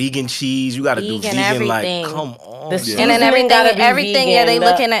like... Vegan cheese. You got to do vegan. Everything. Like, come on. And then everything, yeah, they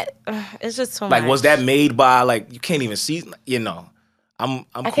looking at... it's just too much. Like, was that made by, like, you can't even see... I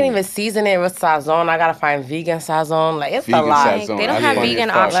can't even season it with sazon. I gotta find vegan sazon. Like, it's a lot. Sazon. They don't have vegan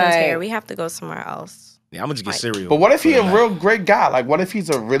options here. We have to go somewhere else. Yeah, I'm gonna just get cereal. But what if he a real great guy? Like, what if he's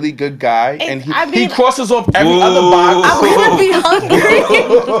a really good guy and he crosses off every other box? I'm gonna be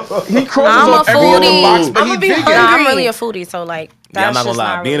hungry. He crosses off every other box, but he's vegan. I'm really a foodie, so like, yeah, I'm not gonna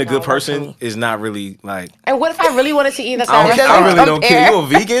lie. Being really a good person is not really like. And what if I really wanted to eat I really don't care. You a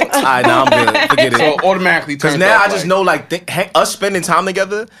vegan? Alright, nah, I'm good. Forget it. So automatically, because now I just know like us spending time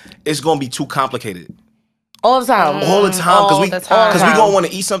together, it's gonna be too complicated. All the time. All the time. Because we gonna want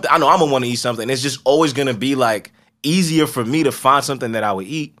to eat something. I know I'm gonna want to eat something. It's just always gonna be like easier for me to find something that I would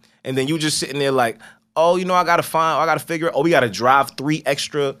eat. And then you just sitting there like, oh, I gotta figure it. Oh, we gotta drive 3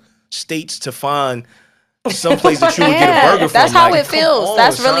 extra states to find some place that you would get a burger from. That's how it feels.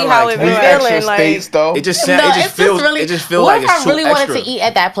 That's really how it feels. 3 extra states though. It just feels like it's too extra. What if I really wanted to eat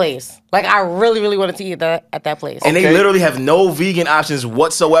at that place? Like, I really, really wanted to eat at that place. And they literally have no vegan options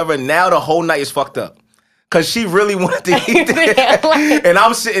whatsoever. Now the whole night is fucked up. Cause she really wanted to eat that. And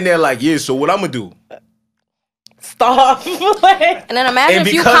I'm sitting there like, yeah, so what I'm gonna do? Stop. And then imagine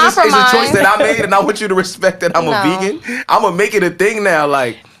if you compromise. And because it's a choice that I made and I want you to respect that I'm a vegan, I'm gonna make it a thing now.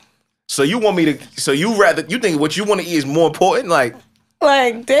 Like, so you want me to, you think what you want to eat is more important? Like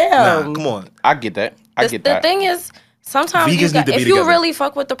damn. Nah, come on. I get that. The thing is, sometimes if you really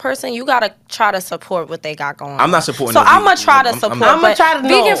fuck with the person, you gotta try to support what they got going on. I'm not supporting. So I'm gonna try to support. I'm gonna try to.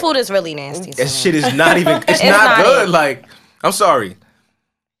 Vegan food is really nasty. That shit is not even. It's not good. Like, I'm sorry.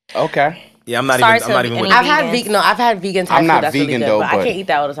 Okay. Yeah, I'm not even with I've had vegan. No, I've had vegan. I'm not that's vegan really good, though, but I can't eat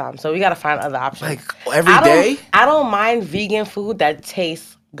that all the time. So we gotta find other options. Like every day. I don't mind vegan food that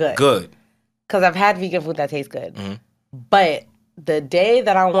tastes good. Good. Because I've had vegan food that tastes good. Mm-hmm. But the day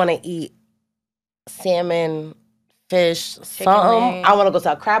that I want to eat salmon, fish, something, I want to go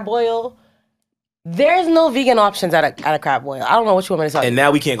to a crab boil. There's no vegan options at a crab boil. I don't know what you want me to tell you. And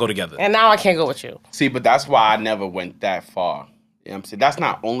now we can't go together. And now I can't go with you. See, but that's why I never went that far. You know what I'm saying? That's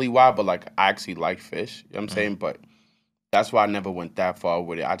not only why, but like I actually like fish. You know what I'm saying? But that's why I never went that far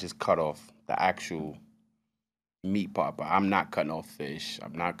with it. I just cut off the actual meat part. But I'm not cutting off fish.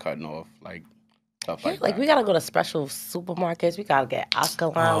 I'm not cutting off like stuff like that. We gotta go to special supermarkets. We gotta get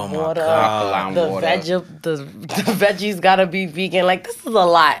alkaline water. The veggies gotta be vegan. Like, this is a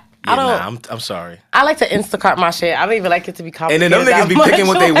lot. Yeah, I'm sorry. I like to Instacart my shit. I don't even like it to be complicated. And then them niggas be picking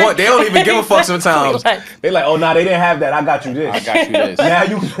what they want. They don't even give a fuck sometimes. They like, oh, nah, they didn't have that. I got you this. I got you this. Now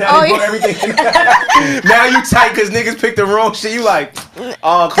you put everything. Now you tight because niggas picked the wrong shit. You like,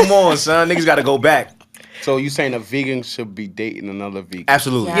 oh, come on, son. Niggas got to go back. So you saying a vegan should be dating another vegan?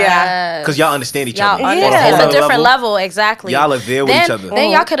 Absolutely. Yeah. Because y'all understand each Y'all other. understand. It's a different level, exactly. Y'all are there with each other. Then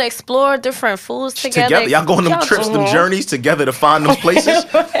y'all could explore different foods together. Y'all go on them trips, them journeys together to find them places.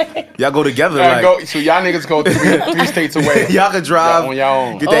 Y'all go together. So y'all niggas go three states away. Y'all could drive on your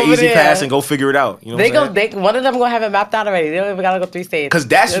own. Get that Over easy there. pass and go figure it out. You know what I'm saying? One of them gonna have it mapped out already. They don't even gotta go 3 states. Because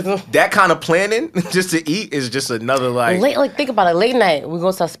that kind of planning just to eat is just another like think about it. Late night, we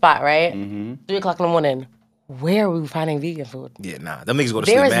go to a spot, right? 3 o'clock in the morning. Where are we finding vegan food? Yeah, nah. Them niggas go to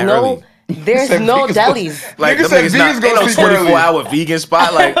sleep There is mad no, early. there's no delis. Like, Niggas them said niggas vegans ain't go no sleep early. 24-hour vegan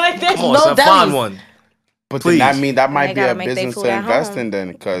spot. Like, there's come on, no son, delis. find one. But Please. then that might They be a gotta make their business food to at invest home. in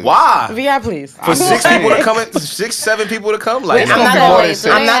then. Cause Why? Yeah, please. For 6 people to come in, 6, 7 people to come? Like, It's I'm gonna not be gonna, more than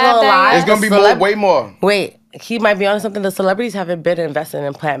 6. I'm not gonna lie. It's gonna be way more. Wait, he might be on something. The celebrities haven't been investing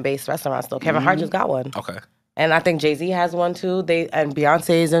in plant-based restaurants though. Kevin Hart just got one. okay. And I think Jay-Z has one too. And Beyonce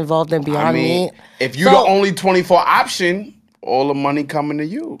is involved in Beyond Meat. if you're the only 24 option, all the money coming to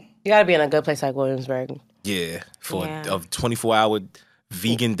you. You gotta be in a good place like Williamsburg. Yeah, for a 24-hour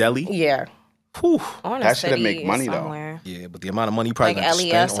vegan deli. Yeah. Whew. That should make money somewhere. though. Yeah, but the amount of money you probably Like got to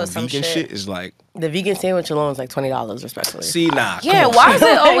spend LES on or some vegan shit. shit is like, The vegan sandwich alone is like $20, respectfully. see, nah. Yeah, come on, why son. is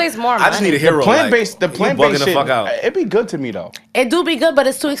it always more money? I just need a hero. Plant-based, like, the you plant-based bugging shit, the fuck out. it'd be good to me though. It do be good, but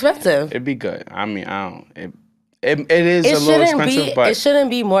it's too expensive. It'd be good. I mean, I don't. It is a little expensive, but it shouldn't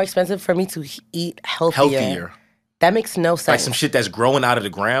be more expensive for me to eat healthier. That makes no sense. Like some shit that's growing out of the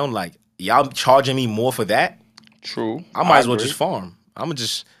ground. Like, y'all charging me more for that? true. I might as well agree. just farm. I'm going to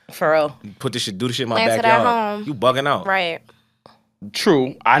just For real. put this shit, do this shit in my Plant it at backyard. home. You bugging out. Right.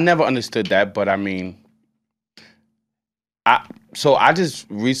 True. I never understood that, but I mean, I just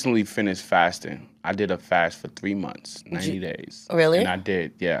recently finished fasting. I did a fast for 3 months, 90 days. Really? And I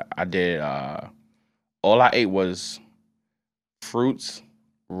did. All I ate was fruits,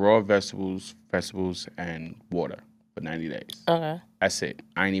 raw vegetables, and water for 90 days. Okay. That's it.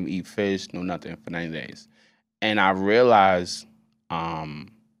 I didn't even eat fish, no nothing for 90 days. And I realized, I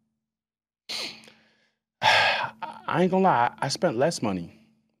ain't gonna lie, I spent less money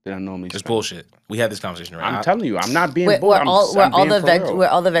than I normally It's spend. bullshit. We had this conversation, right? I'm telling you, I'm not being Were bull. all I'm being the for real. were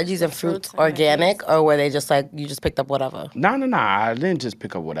all the veggies and fruits and organic, or were they just like you just picked up whatever? No. I didn't just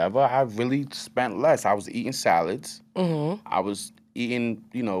pick up whatever. I really spent less. I was eating salads. Mm-hmm. I was eating,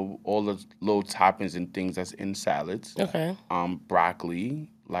 all the little toppings and things that's in salads. Okay. Broccoli.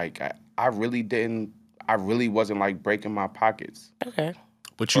 Like I really wasn't like breaking my pockets. Okay.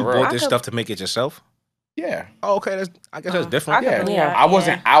 But you For real. bought this stuff to make it yourself? Yeah. Oh, okay. I guess that's different. Yeah. Yeah. I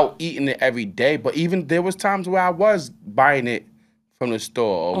wasn't out eating it every day, but even there was times where I was buying it from the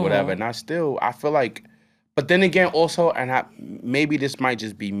store or whatever, and I feel like, but then again, also, maybe this might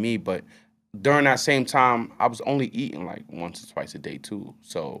just be me, but during that same time, I was only eating like once or twice a day too.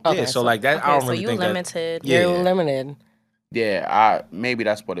 So Yeah, so like that, I don't so really you think limited. that. Yeah. You're limited. yeah, maybe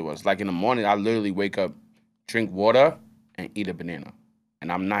that's what it was. Like in the morning, I literally wake up, drink water, and eat a banana, and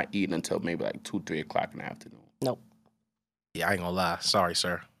I'm not eating until maybe like 2-3 o'clock in the afternoon. Nope. Yeah, I ain't gonna lie. Sorry,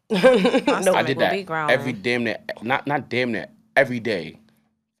 sir. I did that growling. every damn near, not damn near, every day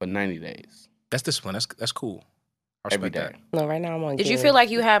for 90 days. That's discipline. That's cool. I Every respect day. that. No, right now I'm on. Did you games. feel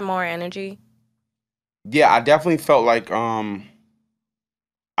like you had more energy? Yeah, I definitely felt like I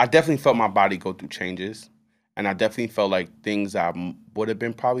definitely felt my body go through changes, and I definitely felt like things I would have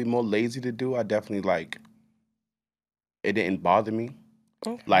been probably more lazy to do. I definitely like it didn't bother me,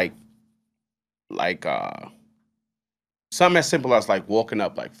 Okay. like something as simple as like walking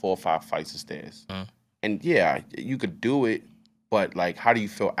up like 4 or 5 flights of stairs, and yeah, you could do it, but like, how do you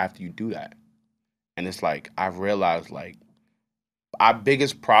feel after you do that? And it's like I realized like our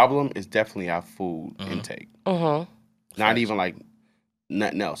biggest problem is definitely our food intake. Mm-hmm. Not even like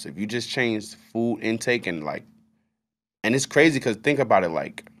nothing else. If you just change food intake and it's crazy because think about it,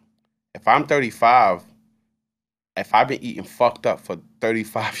 like if I'm 35, if I've been eating fucked up for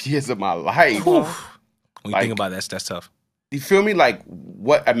 35 years of my life, When you Like- think about that, that's tough. you feel me? Like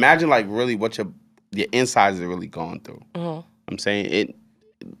imagine like really what your insides are really going through. Mm-hmm. I'm saying it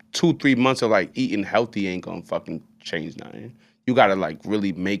 2-3 months of like eating healthy ain't gonna fucking change nothing. You gotta like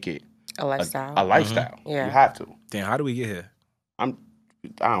really make it A lifestyle. a lifestyle. Yeah. You have to. Damn, how do we get here? I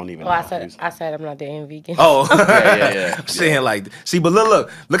don't even Well, know. I said I'm not dating vegan. Oh, yeah. I'm saying like, see, but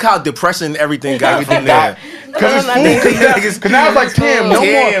look how depressing everything got from there. Because it's food. Because now it's like, damn, no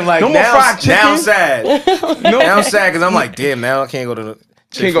more now, fried chicken. Now I'm sad. Now I'm sad because I'm like, damn, now I can't go to the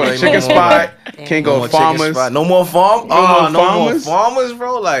Can't go to Chick-fil-A chicken no more. spot. Like, Can't no go more to chicken farmers. spot. No more farm. No Oh, more no more farmers? farmers,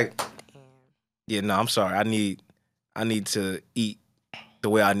 bro. Like, yeah, no, I'm sorry. I need to eat the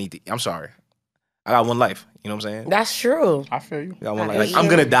way I need to. I'm sorry. I got one life. You know what I'm saying? That's true. I feel you. I got one life. Like, I'm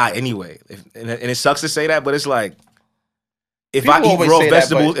gonna die anyway, and it sucks to say that, but it's like if People I eat always raw say that,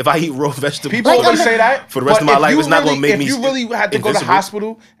 vegetables, but if I eat raw vegetables, People always say that for the rest of my life, it's not gonna make me. If you really had to go to the invincible.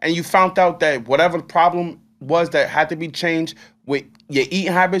 hospital and you found out that whatever the problem was that had to be changed with your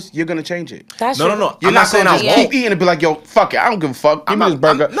eating habits, you're gonna change it. That's No, true. no, no. You're I'm not not saying gonna I just won't. keep eating and be like, yo, fuck it, I don't give a fuck. Give me this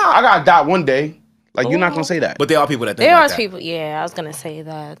burger. no. I gotta die one day. Like, you're not gonna say that. But there are people that think There like are that. people. Yeah, I was gonna say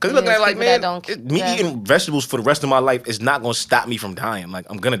that. Because look at it like, man, me yeah. eating vegetables for the rest of my life is not gonna stop me from dying. Like,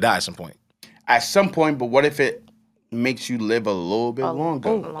 I'm gonna die at some point. At some point, but what if it makes you live a little bit longer?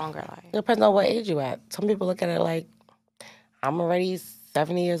 A longer life. It depends on what age you at. Some people look at it like, I'm already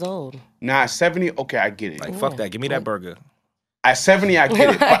 70 years old. Nah, 70, okay, I get it. Like, fuck that. Give me that burger. At 70, I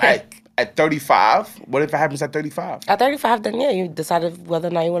get it. But at 35, what if it happens at 35? At 35, then yeah, you decided whether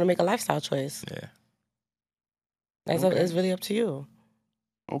or not you want to make a lifestyle choice. Yeah. It's really up to you.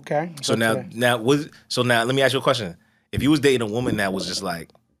 Okay. So now let me ask you a question. If you was dating a woman that was just like,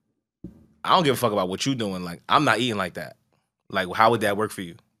 I don't give a fuck about what you doing. Like, I'm not eating like that. Like, how would that work for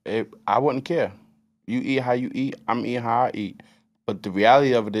you? I wouldn't care. You eat how you eat. I'm eating how I eat. But the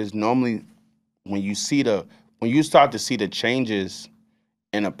reality of it is, normally, when you start to see the changes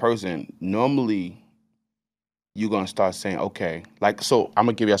in a person, normally you're gonna start saying, okay, like, so I'm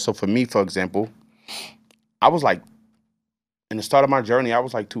gonna give you. So for me, for example, I was like, in the start of my journey, I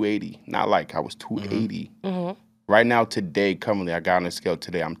was like 280. Not like I was 280. Mm-hmm. Right now, today, currently, I got on the scale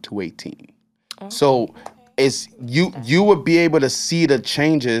today. I'm 218. So it's you would be able to see the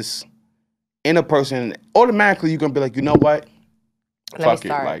changes in a person. Automatically, you're gonna be like, you know what? Fuck it.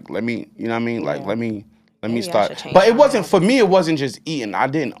 Like, let me, you know what I mean? Like, let me start. But it wasn't for me. It wasn't just eating. I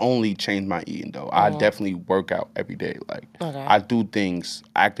didn't only change my eating though. I definitely work out every day. Like, I do things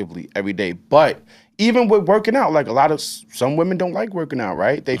actively every day. But even with working out, like some women don't like working out,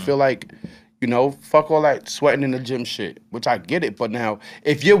 right? They feel like, you know, fuck all that sweating in the gym shit, which I get it. But now,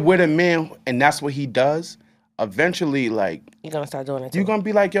 if you're with a man and that's what he does, eventually, like, You're going to start doing it too. You're going to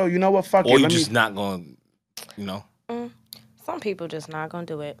be like, yo, you know what, fuck it. Or you just not going, you know? Some people just not gonna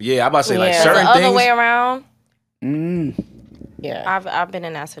do it. Yeah, I'm about to say, like, certain the things. other way around. Yeah. I've been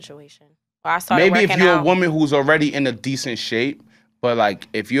in that situation. I started maybe if you're out. a woman who's already in a decent shape, but, like,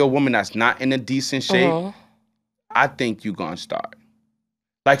 if you're a woman that's not in a decent shape, I think you're going to start.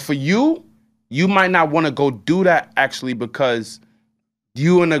 Like, for you, you might not want to go do that, actually, because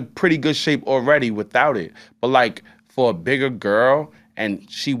you in a pretty good shape already without it. But, like, for a bigger girl and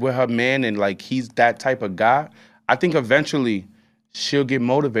she with her man and, like, he's that type of guy, I think eventually she'll get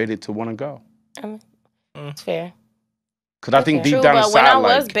motivated to want to go. It's fair. Because I think deep True, down but inside, when I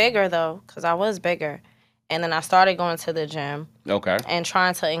like, was bigger, though, because I was bigger, and then I started going to the gym and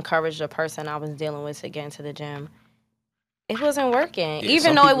trying to encourage the person I was dealing with to get into the gym, it wasn't working. Yeah,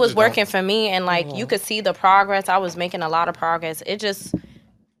 even though it was working for me and, like, you could see the progress. I was making a lot of progress. It just,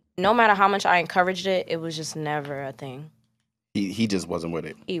 no matter how much I encouraged it, it was just never a thing. He just wasn't with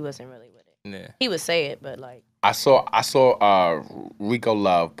it. He wasn't really with it. Yeah. He would say it, but, like. I saw Rico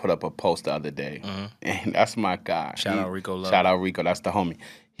Love put up a post the other day, and that's my guy. Shout out Rico Love. Shout out Rico, that's the homie.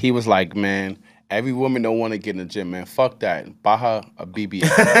 He was like, man, every woman don't want to get in the gym, man. Fuck that. Buy her a BBL.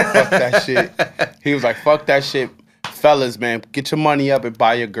 Fuck that shit. He was like, fuck that shit. Fellas, man, get your money up and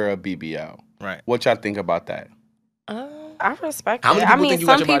buy your girl a BBL. Right. What y'all think about that? I respect How it. many people think you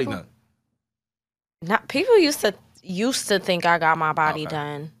got your body done? People used to think I got my body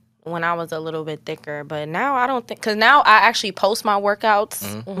done when I was a little bit thicker, but now I don't think, because now I actually post my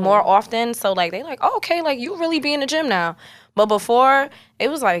workouts more often, so, like, they like, oh, okay, like, you really be in the gym now. But before,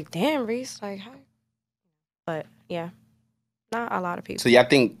 it was like, damn, Reese, like, how? But yeah, not a lot of people. So y'all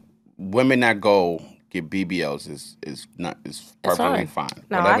think women that go get BBLs is perfectly fine.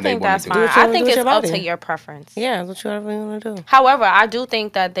 No, Whatever I think that's do. fine. I think it's up to your preference. Yeah, that's what you want to do. However, I do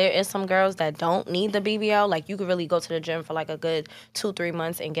think that there is some girls that don't need the BBL. Like, you could really go to the gym for, like, a good 2-3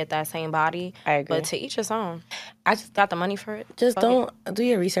 months and get that same body. I agree. But to each his own. I just got the money for it. Just don't do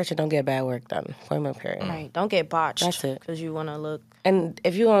your research and don't get bad work done. Point period. Right. Don't get botched. That's it. Because you want to look And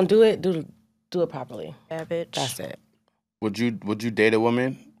if you want to do it, do it properly. bad bitch. That's it. Would you date a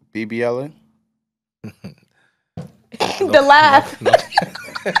woman BBLing? The laugh. Huh,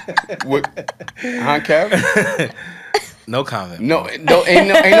 Kev? No comment. No, ain't no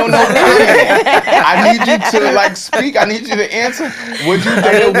comment. I need you to, like, speak. I need you to answer. Would you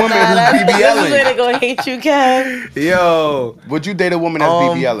date a woman who's BBLing? They're gonna hate you, Kev. Yo. Would you date a woman that's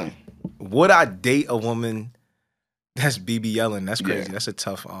BBLing? Would I date a woman that's BBLing? That's crazy. Yeah. That's a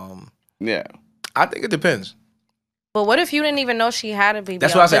tough. Yeah. I think it depends. But what if you didn't even know she had a BBL?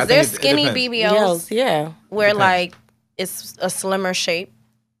 That's what I said. I There's think skinny it depends. BBLs Yeah. where, Depends. like, it's a slimmer shape.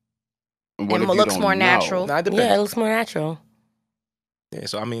 What It if you looks don't more know? natural. Nah, it depends. Yeah, it looks more natural. Yeah,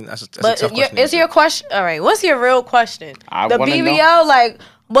 so I mean, that's a But tough question. is your question all right? What's your real question? I The wanna BBL, know. like,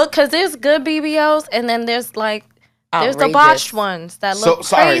 but because there's good BBLs, and then there's like there's the Outrageous. botched ones that look So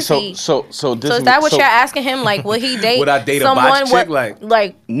sorry. crazy. So So is that what you're asking him? Like, would he date Would I date a someone botched chick? with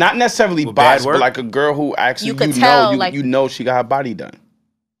Like- not necessarily With bad botched, but work? like a girl who actually You could tell, like- you know she got her body done.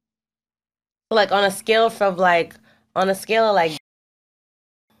 Like on a scale of like,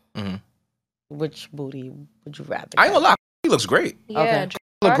 Mhm. which booty would you rather? I ain't gonna lie, he looks great. yeah? Okay.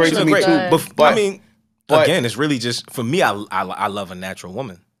 Look great She to look me great. too. But I mean, but- again, it's really just for me. I love a natural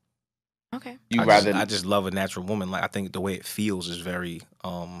woman. Okay. You I rather? just love a natural woman. Like I think the way it feels is very.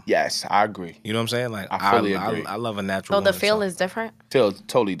 Yes, I agree. You know what I'm saying? Like I fully agree. I love a natural. So woman, the feel is different. Feels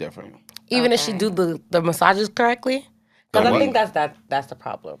totally different. Even if she do the massages correctly, because I what? think that's the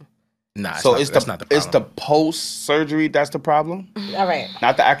problem. nah. So that's not the problem. it's the post surgery that's the problem, All right,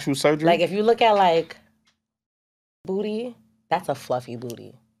 not the actual surgery. like if you look at like booty, that's a fluffy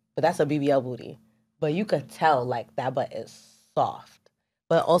booty, but that's a BBL booty. But you could tell like that butt is soft.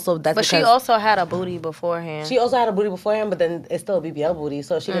 But also that's But she because also had a booty beforehand. she also had a booty beforehand, but then it's still a BBL booty.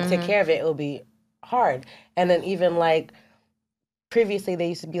 So if she didn't take care of it, it would be hard. And then even like previously they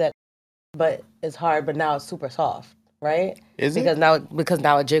used to be like, but it's hard, but now it's super soft, right? Is it? Because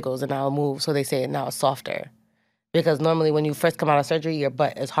now it jiggles and now it moves, so they say now it's softer. Because normally when you first come out of surgery, your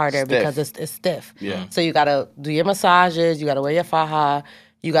butt is harder Stiff. because it's stiff. Yeah. So you gotta do your massages, you gotta wear your faja,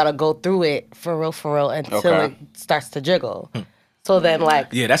 you gotta go through it for real until Okay. it starts to jiggle. So then like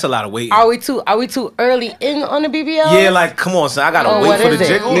Yeah, that's a lot of weight. are we too early in on the BBL? Yeah, like come on, son. I gotta Oh, wait what for is the it?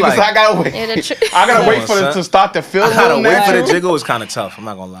 jiggle. Niggas, Like, I gotta wait. Yeah, I gotta Come wait on, for it son. to start to feel. I gotta a little wait for the natural. jiggle. Is kind of tough. I'm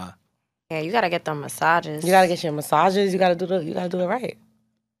not gonna lie. Yeah, you gotta get them massages. You gotta get your massages, you gotta do it right.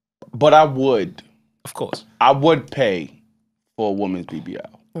 But I would pay for a woman's BBL.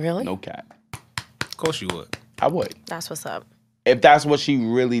 Really? No cap. Of course you would. I would. That's what's up. If that's what she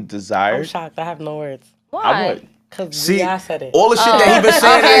really I'm desires, shocked. I have no words. Why? I would. Because See, I said it. all the shit that he been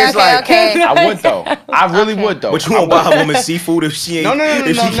saying Okay, is like. okay. I would though. I really would though. But you I won't buy would. a woman seafood if she ain't No,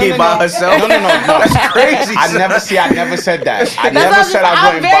 if she no, can't no, buy no. herself. No. That's crazy. I son. never said that. I That's never why said I I'm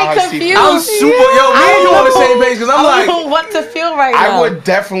wouldn't buy very her seafood. confused. I'm super. Yo, me and you on the same page because I'm I like, don't know what to feel right now. I would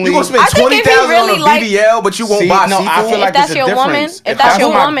definitely. you gonna spend I think if he $20,000 really on a like- BBL, but you won't See, buy no, seafood. I feel like that's it's a your woman, difference. if that's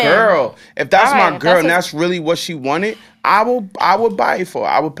your my woman. girl, if that's All my right, girl, and that's that's really what she wanted, I would buy it for her.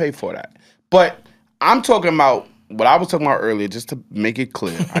 I would pay for that. But I'm talking about what I was talking about earlier, just to make it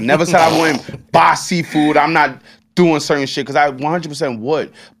clear. I never said I wouldn't buy seafood. I'm not doing certain shit because I 100%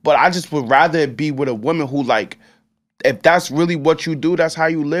 would. But I just would rather it be with a woman who like, if that's really what you do, that's how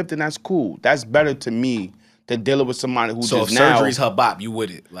you live, then that's cool. That's better to me than dealing with somebody who So if just now. surgery's her bop, you with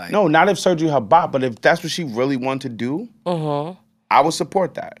it? Like No, not if surgery her bot, but if that's what she really wanted to do, I would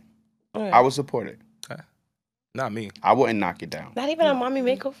support that. I would support it. not me. I wouldn't knock it down. Not even a mommy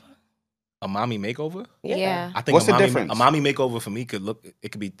makeover? A mommy makeover? Yeah. I think What's a the mommy, difference? A mommy makeover for me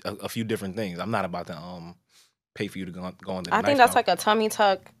could be a few different things. I'm not about to pay for you to go into the I think knife that's out. like a tummy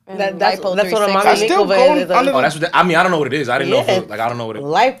tuck. And That's lipo what a 360. mommy That's still makeover going is. under Oh, that's what I mean. I don't know what it is. I didn't know. Yeah. If I don't know what it.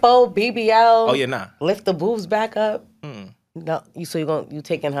 Lipo, BBL. Oh yeah, nah. Lift the boobs back up. No, you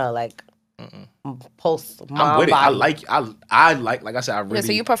taking her like post mom I'm with it. body. I like I said. I really. Yeah,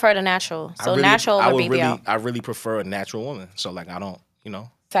 so you prefer the natural. I So really- natural I or would BBL. I really prefer a natural woman. So like I don't.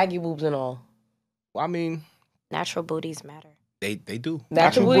 saggy boobs and all. Well, I mean, Natural booties matter. they do.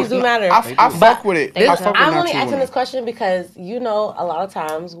 Natural booties do matter. I fuck with it. They I do. fuck with I'm only natural asking women. this question because a lot of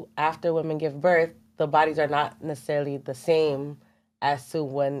times after women give birth, the bodies are not necessarily the same as to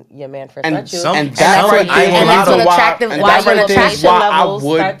when your man first And met you. some- And And that's some- right there and is that's why- an attractive- and why that's your right there is attraction why I levels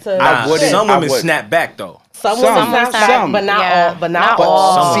would. start to Nah, I wouldn't. some I women would. snap back though. some some- women snap back, some. but not Yeah. all. But Not not But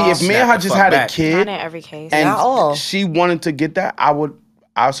all. Some see, women if me and snap her the just fuck had a back. Not kid in every case. and Not all. she wanted to get that,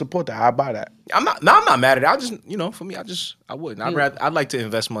 I'll support that. I'll buy that. I'm not mad at it. I just for me, I wouldn't. I'd like to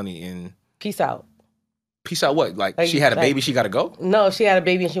invest money in. Peace out. Peace out. What? Like Like, she had a like- baby, she got to go. No, if she had a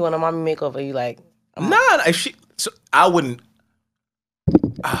baby and she want a mommy makeover, you like. Nah, if she, so I wouldn't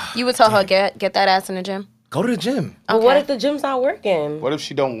You would tell her get that ass in the gym. go to the gym. But what Okay. if the gym's not working? What if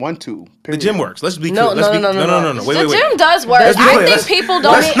she don't want to? The Period. gym works. Let's be No, clear. Let's no, be, no, no, no. Wait, The wait, gym wait. does work. Let's be I clear. think Let's- people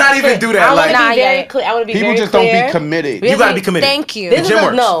don't. let's not even do that. I want Like to Nah, be very yeah. clear. I want to be People very just clear. don't be committed. You gotta be committed. Thank you. This gym is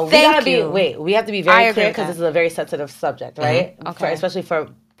works. no. We Thank gotta be. you. Wait, we have to be I very agree clear with because that. this is a very sensitive subject, right? Okay. Especially for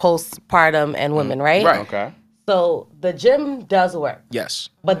postpartum and women, right? Right. Okay. So the gym does work, Yes.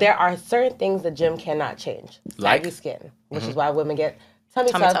 but there are certain things the gym cannot change. Like? Saggy skin, which is why women get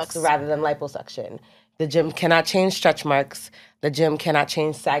tummy Tummy tucks tucks. rather than liposuction. The gym cannot change stretch marks. The gym cannot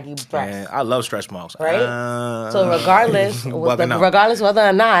change saggy breasts. Man, I love stretch marks. Right? So regardless, Bugging out. regardless whether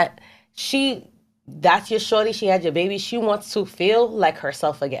or not that's your shorty, she had your baby, she wants to feel like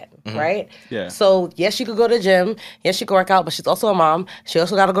herself again, right? Yeah. So, yes, she could go to the gym, yes, she could work out, but she's also a mom. She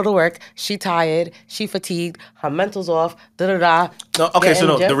also got to go to work. She tired, she fatigued, her mental's off, da-da-da. No, okay,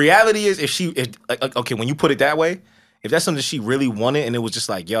 so the reality is, okay, when you put it that way, if that's something she really wanted and it was just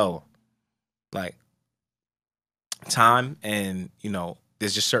like, yo, like, time and, you know,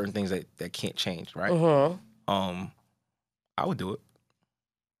 there's just certain things that can't change, right? I would do it.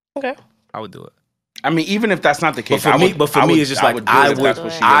 Okay. I would do it. I mean, even if that's not the case, but for me, it's just like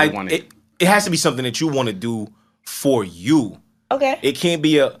it has to be something that you want to do for you. Okay. It can't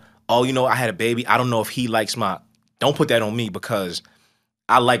be you know, I had a baby. I don't know if he likes my. Don't put that on me because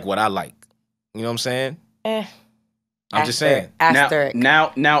I like what I like. You know what I'm saying? I'm just saying. Asterisk. Now,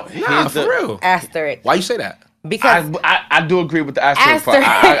 for real. Asterisk. Why you say that? Because I do agree with the asterisk part.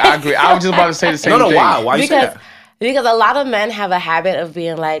 I agree. I was just about to say the same thing. No, why? Why you say that? Because a lot of men have a habit of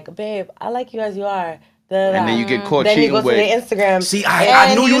being like, babe, I like you as you are. And then you get caught then cheating you go with. to their Instagram. See,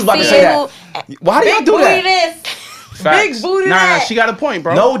 I knew you was about to say that. Why do y'all do that? Facts. Big booty. Nah, she got a point,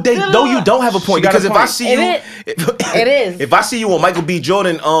 bro. No, you don't have a point because if I see you, it is. If I see you on Michael B.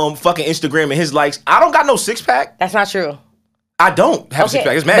 Jordan, fucking Instagram and his likes, I don't got no 6-pack. That's not true. I don't have a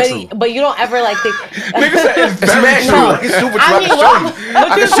 6-pack. It's mad true. But you don't ever like think. Nigga said it's very mad true. true. It's super true.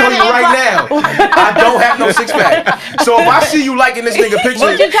 I can show you right now. I don't have no 6-pack. So if I see you liking this nigga picture,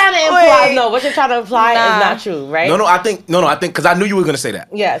 what you're trying to imply? No, what you're trying to imply is not true, right? No, I think because I knew you were gonna say that.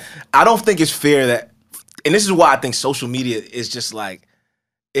 Yes. I don't think it's fair that, and this is why I think social media is just like,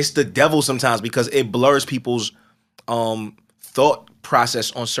 it's the devil sometimes because it blurs people's thought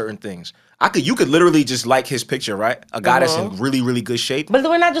process on certain things. You could literally just like his picture, right? A guy that's in really, really good shape. But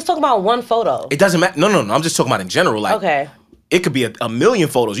we're not just talking about one photo. It doesn't matter. No. I'm just talking about in general. Like, okay. It could be a million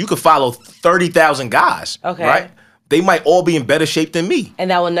photos. You could follow 30,000 guys. Okay. Right? They might all be in better shape than me.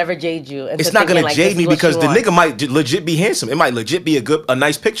 And that will never jade you. It's not gonna jade me because the nigga might legit be handsome. It might legit be a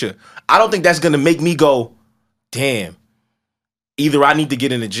nice picture. I don't think that's gonna make me go, damn. Either I need to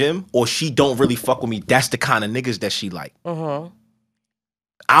get in the gym or she don't really fuck with me. That's the kind of niggas that she like.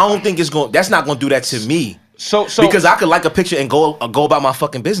 I don't think that's not gonna do that to me. So because I could like a picture and go about my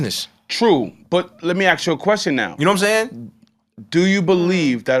fucking business. True, but let me ask you a question now. You know what I'm saying? Do you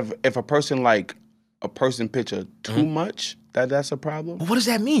believe that if a person like a person picture too much, that's a problem? Well, what does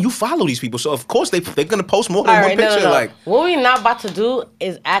that mean? You follow these people, so of course they're gonna post more than one picture. No. Like, what we're not about to do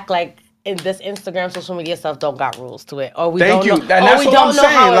is act like in this Instagram social media stuff don't got rules to it, or we don't know. That's what I'm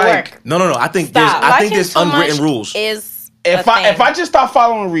saying. How it works. No. I think there's unwritten rules. If I just start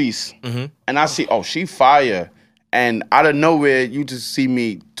following Reese and I see, oh, she fire, and out of nowhere you just see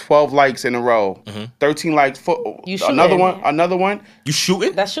me 12 likes in a row, 13 likes for another one. You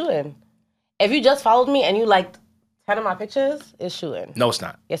shooting? That's shooting. If you just followed me and you liked 10 of my pictures, it's shooting. No, it's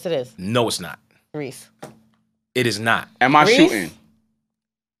not. Yes, it is. No, it's not. Reese. It is not. Am I shooting?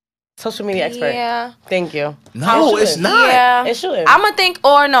 Social media expert. Yeah. Thank you. No, it's not. Yeah. It shouldn't.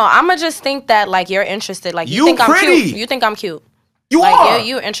 I'ma just think that like you're interested. Like you think pretty. I'm cute. You think I'm cute. You are.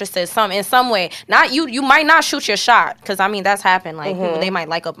 You interested in some way. Not you. You might not shoot your shot because I mean that's happened. Like people, they might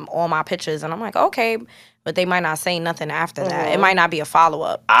like up all my pictures and I'm like okay, but they might not say nothing after that. It might not be a follow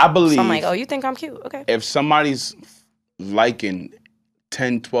up. I believe. So I'm like, oh, you think I'm cute? Okay. If somebody's liking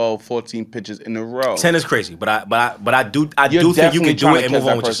 10, 12, 14 pictures in a row. 10 is crazy, but I do think you can do it and move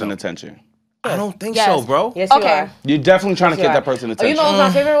on with yourself. Attention. I don't think so, bro. Yes, you are. You're definitely trying to get that person attention. You know what's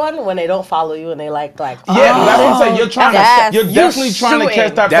my favorite one? When they don't follow you and they like. Yeah, that's what I'm saying. You're definitely trying to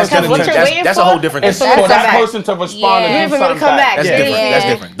catch that person attention. That's a whole different thing. It's for that person to respond and do something back. That's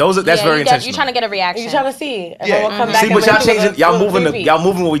different. That's different. That's very intentional. You're trying to get a reaction. You're trying to see. Yeah. See, but y'all changing. Y'all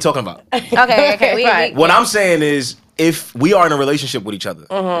moving what we talking about. Okay. What I'm saying is, if we are in a relationship with each other,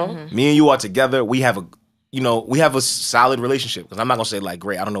 me and you are together, we have a solid relationship. Because I'm not gonna say like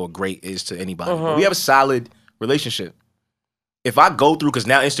great. I don't know what great is to anybody. But we have a solid relationship. If I go through, because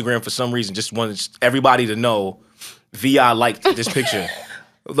now Instagram for some reason just wants everybody to know, VI liked this picture.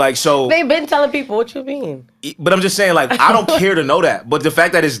 Like so, they've been telling people what you mean. But I'm just saying, like I don't care to know that. But the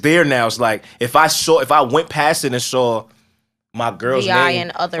fact that it's there now, it's like if I went past it and saw my girl's name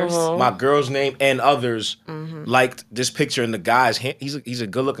and others, liked this picture, and the guy's he's a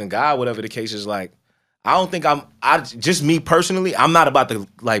good looking guy, whatever the case is. Like, I don't think just me personally, I'm not about to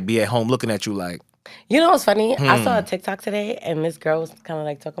like be at home looking at you like. You know what's funny? I saw a TikTok today, and this girl was kind of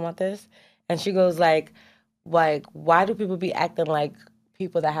like talking about this, and she goes like, why do people be acting like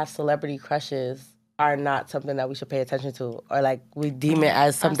people that have celebrity crushes are not something that we should pay attention to, or like we deem it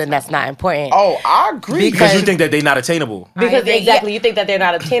as something that's not important? Oh, I agree. Because you think that they're not attainable. Because exactly, you think that they're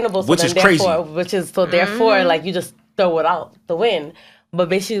not attainable, which is crazy. Therefore, like you just throw it out the wind.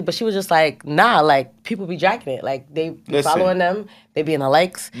 But she was just like, nah, like people be jacking it. Like they be following them, they be in the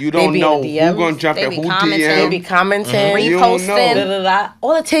likes. You don't know who gonna jump in who DM. They be commenting, reposting.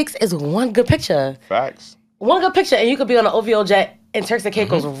 All it takes is one good picture. Facts. One good picture, and you could be on an OVO jet in Turks and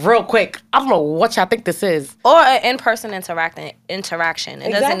Caicos real quick. I don't know what y'all think this is. Or an in-person interaction.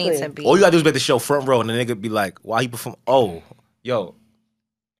 It doesn't need to be. All you gotta do is be at the show front row, and the nigga be like, why he perform? Oh, yo.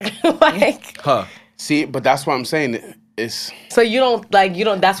 Like, See, but that's what I'm saying. It's so you don't.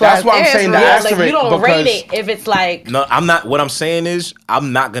 That's why I'm saying the asterisk. Like, you don't rate it if it's like. No, I'm not. What I'm saying is,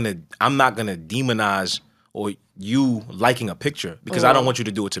 I'm not gonna demonize or you liking a picture because I don't want you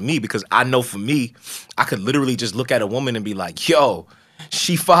to do it to me, because I know for me, I could literally just look at a woman and be like, yo,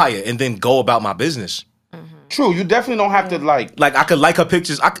 she fire, and then go about my business. True, you definitely don't have to like I could like her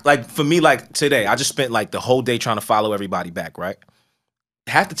pictures. Like for me, like today, I just spent like the whole day trying to follow everybody back, right?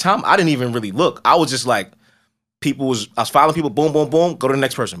 Half the time I didn't even really look. I was just like, I was following people, boom, boom, boom, go to the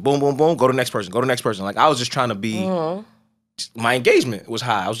next person, boom, boom, boom, go to the next person, go to the next person. Like I was just trying to be, my engagement was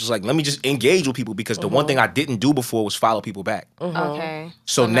high. I was just like, let me just engage with people, because the one thing I didn't do before was follow people back. Okay.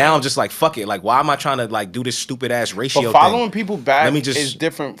 So now I'm just like, fuck it. Like, why am I trying to like do this stupid ass ratio But following thing? people back is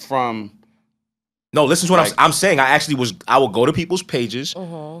different from. No, listen to what I'm saying. I would go to people's pages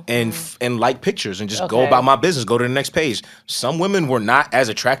and like pictures and just go about my business, go to the next page. Some women were not as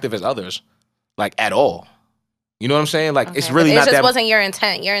attractive as others, like at all. You know what I'm saying? Like it's really not that. It just wasn't your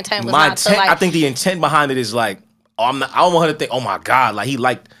intent. Your intent was my not intent. to like. I think the intent behind it is like, I don't want her to think, oh my God, like he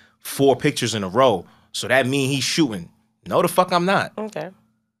liked 4 pictures in a row, so that mean he's shooting. No, the fuck I'm not.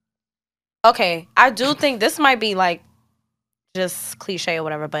 Okay, I do think this might be like just cliche or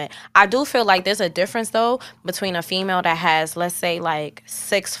whatever, but I do feel like there's a difference though between a female that has, let's say, like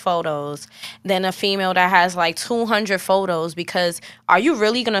 6 photos than a female that has like 200 photos, because are you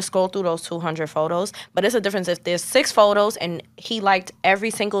really gonna scroll through those 200 photos? But it's a difference if there's 6 photos and he liked every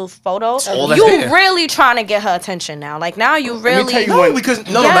single photo. You really trying to get her attention now. Like now you really that's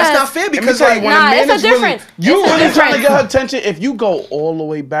not fair, because like it's a difference. You really trying to get her attention if you go all the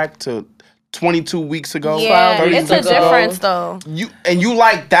way back to 22 weeks ago. Yeah, it's a difference though. You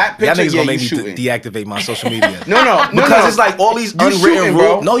like that picture? Y'all niggas gonna make me deactivate my social media. No, because it's like all these unwritten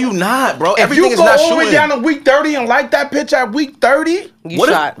rules. No, you not, bro. Everything is not shooting. If you go all the way down to week 30 and like that picture at week 30,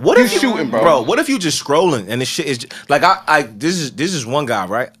 what if you shooting, bro? Bro, what if you just scrolling and this shit is just, like this is one guy,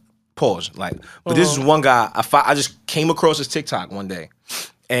 right? Pause. Like, but this is one guy. I just came across his TikTok one day,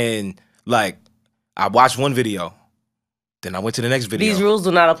 and like I watched one video, then I went to the next video. These rules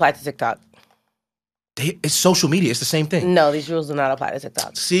do not apply to TikTok. It's social media. It's the same thing. No, these rules do not apply to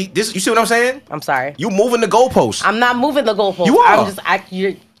TikTok. See this? You see what I'm saying? I'm sorry. You moving the goalposts. I'm not moving the goalposts. You are. I'm just.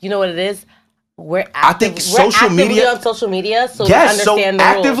 You know what it is? I think social media on social media, so we understand the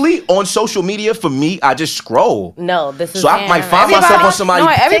actively rules. on social media for me, I just scroll. No, this is so I might find myself on somebody.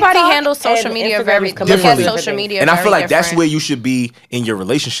 No, everybody TikTok handles social media very differently. Social media, and I feel like that's different. where you should be in your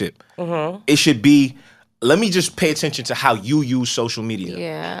relationship. It should be. Let me just pay attention to how you use social media.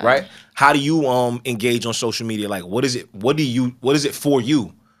 Yeah. Right? How do you engage on social media? Like what is it? What is it for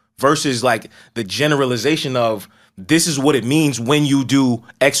you? Versus like the generalization of this is what it means when you do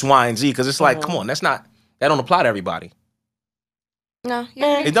X, Y, and Z. Because it's like, come on, that don't apply to everybody. No,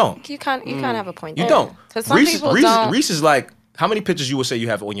 it don't. You can't have a point. You don't. Because some people don't. Reese is like, how many pictures you would say you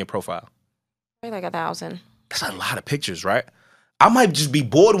have on your profile? Maybe like 1,000. That's a lot of pictures, right? I might just be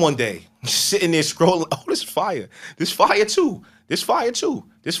bored one day, sitting there scrolling. Oh, this is fire. This fire too. This fire too.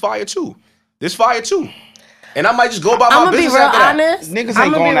 This fire too. This fire too. And I might just go about my business after that. I'm gonna be real honest. Niggas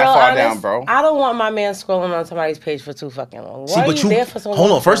ain't going that far down, bro. I don't want my man scrolling on somebody's page for too fucking long. Why are you there for so long?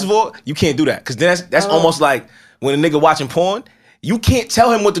 Hold on. First of all, you can't do that, because that's almost like when a nigga watching porn. You can't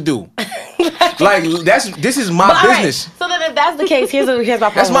tell him what to do. Like this is my business. Right. So then if that's the case, here's my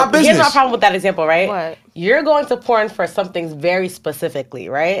problem. That's my business. Here's my problem with that example, right? What? You're going to porn for something very specifically,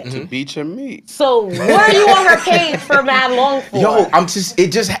 right? To beat your meat. So what are you on her page for mad long for? Yo,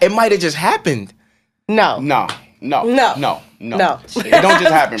 it might have just happened. No. It don't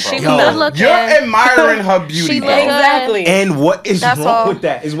just happen, bro. She good looking. You're admiring her beauty, bro. Exactly. And what is wrong with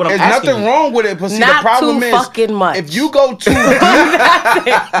that? Is what I'm asking. There's nothing wrong with it, but see, the problem is fucking much. If you go too deep,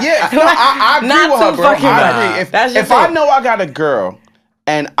 I agree with her, bro. I agree. If I know I got a girl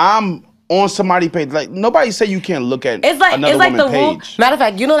and I'm on somebody's page, like nobody say you can't look at another woman's page. Matter of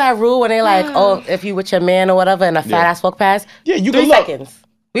fact, you know that rule when they like, oh, if you with your man or whatever and a fat ass walk past, you 3 can look. seconds.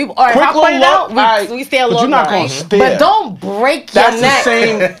 If I point it out, we stay alone. But you're not gonna stare. But don't break your neck. That's the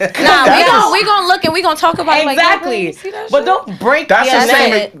same. we gonna look and we gonna talk about exactly. it. Like, but don't break your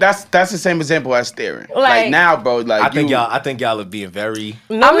neck. That's the same example as staring. Like now, bro. Like I think y'all are being very.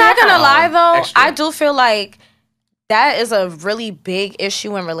 I'm not gonna lie though. Extra. I do feel like that is a really big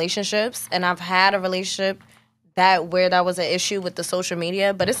issue in relationships, and I've had a relationship where that was an issue with the social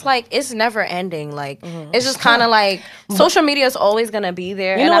media, but it's like it's never ending. Like it's just kind of like social media is always gonna be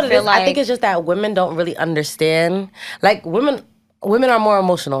there. You know what it is? I think it's just that women don't really understand. Like women are more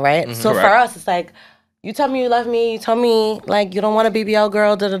emotional, right? So for us, it's like you tell me you love me, you tell me like you don't want a BBL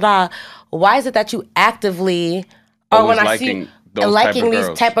girl, da da da. Why is it that you actively or when I see liking these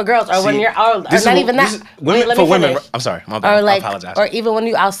type of girls, or when you're, or not even that. Women, I'm sorry, my bad. Or like, I apologize. or even when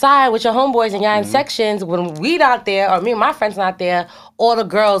you outside with your homeboys and y'all in sections, when we not there, or me and my friends not there, all the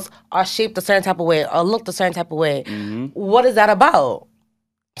girls are shaped a certain type of way or looked a certain type of way. What is that about?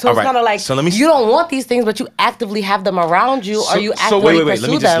 So it's kind of like you don't want these things, but you actively have them around you, or you actively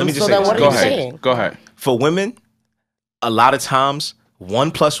pursue them. So then, what are you saying? Go ahead. For women, a lot of times,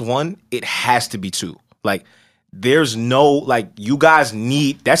 1 + 1, it has to be 2. Like. There's no, like, you guys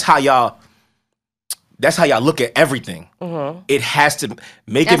need, that's how y'all look at everything. It has to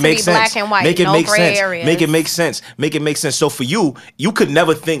make it make sense. Black and white, make it no make gray sense. areas. Make it make sense. Make it make sense. So for you could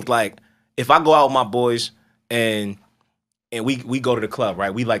never think like, if I go out with my boys and we go to the club,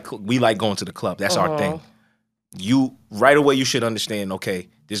 right? We like going to the club. That's our thing. You right away you should understand, okay,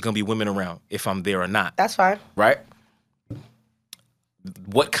 there's gonna be women around if I'm there or not. That's fine. Right?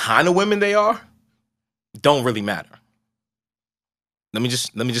 What kind of women they are don't really matter. Let me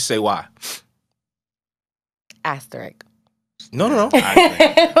just say why. Asterisk. No.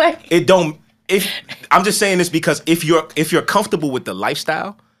 It don't. If I'm just saying this because if you're comfortable with the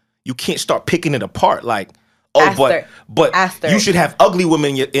lifestyle, you can't start picking it apart. Like, but you should have ugly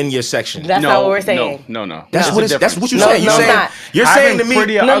women in your section. That's not what we're saying. No. That's what you're saying. You're saying to me,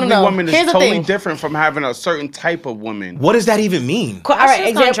 pretty ugly woman is Here's totally different from having a certain type of woman. What does that even mean? All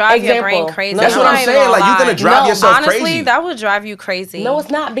right, gonna drive your brain crazy. That's what I'm saying. Like, you're gonna drive yourself honestly, crazy. Honestly, that would drive you crazy. No, it's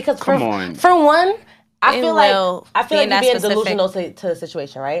not, because for one, I feel will like be you're being specific. delusional to the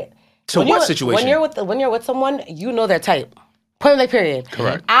situation, right? To what situation? When you're with someone, you know their type. Point blank, period.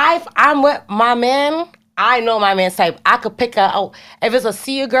 Correct. I'm with my man. I know my man's type. I could pick out if it's a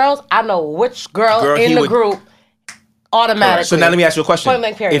sea of girls. I know which girl in the group automatically. Correct. So now let me ask you a question. Point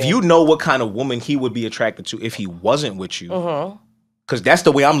blank, period. If you know what kind of woman he would be attracted to if he wasn't with you, because that's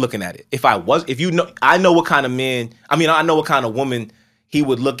the way I'm looking at it. I know what kind of man. I mean, I know what kind of woman he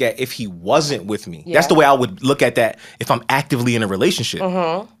would look at if he wasn't with me. Yeah. That's the way I would look at that if I'm actively in a relationship.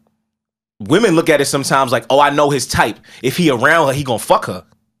 Women look at it sometimes like, oh, I know his type. If he around her, he gonna fuck her.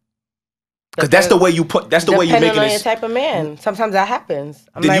 Because that's the way you put. That's the way you make it. Depending on your type of man, sometimes that happens.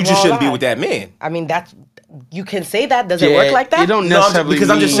 Then you just shouldn't be with that man. I mean, you can say that. Does it work like that? You don't necessarily because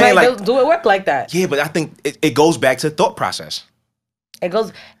I'm just saying like, do it work like that? Yeah, but I think it goes back to thought process. It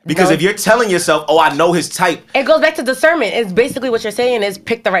goes because if you're telling yourself, "Oh, I know his type," it goes back to discernment. It's basically what you're saying is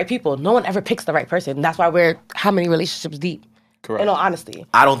pick the right people. No one ever picks the right person. That's why we're how many relationships deep. Correct. In all honesty,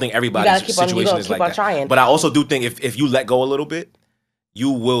 I don't think everybody's situation is like that. Trying. But I also do think if you let go a little bit, you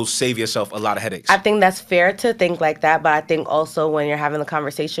will save yourself a lot of headaches. I think that's fair to think like that, but I think also when you're having the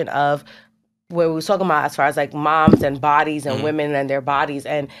conversation of where we were talking about as far as like moms and bodies and women and their bodies,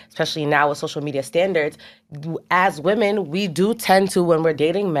 and especially now with social media standards, as women, we do tend to, when we're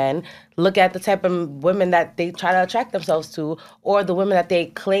dating men, look at the type of women that they try to attract themselves to, or the women that they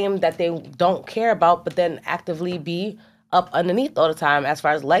claim that they don't care about, but then actively be up underneath all the time as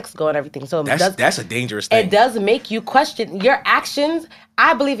far as likes go and everything. So that's a dangerous thing. It does make you question your actions.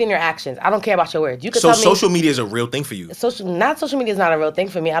 I believe in your actions. I don't care about your words. You could so tell me, social media is a real thing for you. Social media is not a real thing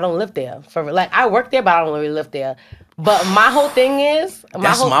for me. I don't live there. I work there, but I don't really live there. But my whole thing is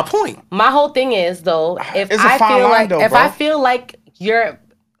my point. My whole thing is though, if I feel like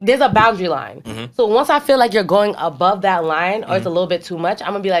there's a boundary line. So once I feel like you're going above that line or it's a little bit too much, I'm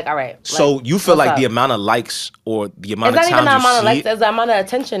gonna be like, all right. So you feel like the amount of likes or the amount of time you see, it's not even the amount of likes, it's the amount of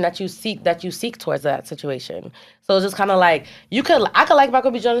attention that you seek towards that situation. So it's just kind of like I could like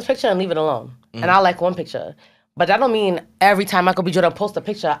Michael B. Jordan's picture and leave it alone, and I like one picture. But that don't mean every time Michael B. Jordan posts a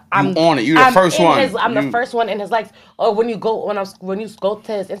picture, I'm on it. You're the first one. I'm the first one in his likes. Or when you go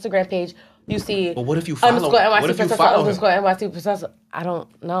to his Instagram page, you see. But what if you follow? NYC Princess? I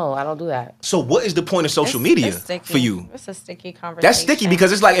don't know. I don't do that. So what is the point of social media for you? It's a sticky conversation. That's sticky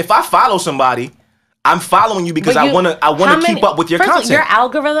because it's like if I follow somebody, I'm following you because I wanna keep up with your content. Your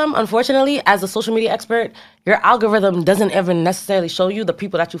algorithm, unfortunately, as a social media expert, your algorithm doesn't ever necessarily show you the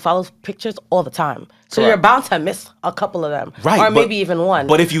people that you follow pictures all the time. So you're bound to miss a couple of them, right? Or maybe even one.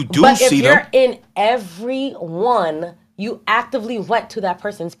 But if you do if see them, you're in every one, You actively went to that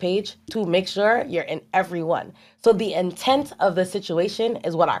person's page to make sure you're in every one. So the intent of the situation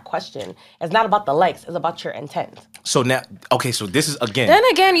is what I question. It's not about the likes. It's about your intent. So now, okay, so this is again. Then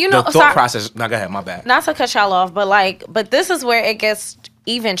again, you know, the thought process. Now, go ahead. My bad. Not to cut y'all off, but this is where it gets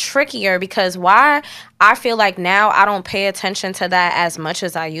even trickier, because why I feel like now I don't pay attention to that as much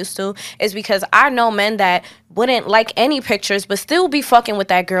as I used to is because I know men that wouldn't like any pictures but still be fucking with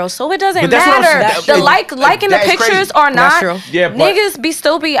that girl, so it doesn't matter the liking the pictures or not. Yeah, but niggas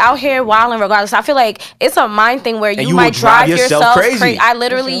still be out here wilding regardless. I feel like it's a mind thing where you might drive yourself crazy. I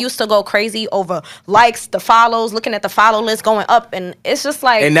literally used to go crazy over likes, the follows, looking at the follow list going up, and it's just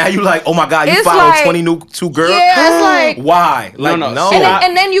like, and now you like, oh my god, you follow like, 22 girls. Yeah, it's like, why? Like no.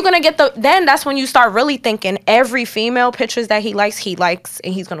 And then you're gonna get then that's when you start really thinking every female pictures that he likes,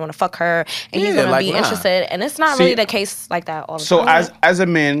 and he's gonna want to fuck her, and he's gonna be interested. And it's not really the case like that all the time. So as a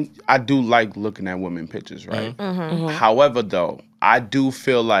man, I do like looking at women pictures, right? However, though, I do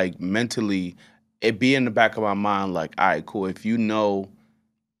feel like mentally, it be in the back of my mind, like, all right, cool. If you know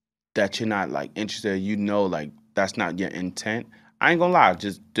that you're not like interested, you know, like that's not your intent. I ain't gonna lie,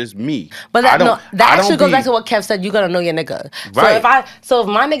 just me. But that actually goes back to what Kev said. You gotta know your nigga. Right. So if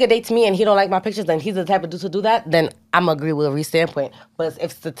my nigga dates me and he don't like my pictures, then he's the type of dude to do that. Then I'm agree with Reese's standpoint. But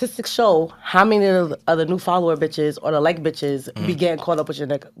if statistics show how many of the new follower bitches or the like bitches be getting caught up with your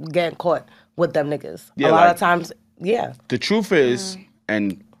nigga, getting caught with them niggas, a lot of times, yeah. The truth is,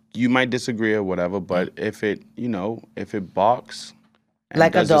 and you might disagree or whatever, but if it barks and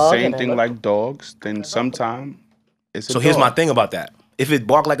like does a dog, the same thing like dogs, then sometime. So here's my thing about that. If it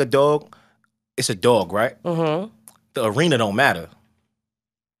bark like a dog, it's a dog, right? The arena don't matter.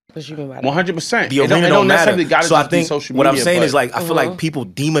 What you mean by that? 100%. The arena don't matter. So I think social media, what I'm saying is like I feel like people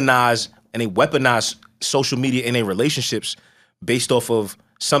demonize and they weaponize social media in their relationships based off of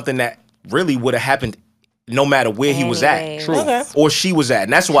something that really would have happened no matter where he was at. True. Or she was at.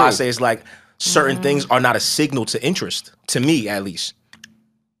 And that's why I say it's like certain things are not a signal to interest, to me at least.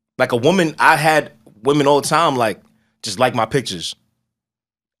 Like a woman, I had women all the time like, just like my pictures.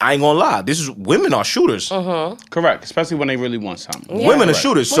 I ain't gonna lie. Women are shooters. Correct. Especially when they really want something. Yeah, women are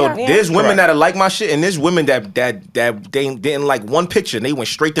shooters. So there's women that like my shit, and there's women that they didn't like one picture and they went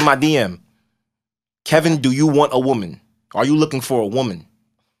straight to my DM. Kevin, do you want a woman? Are you looking for a woman?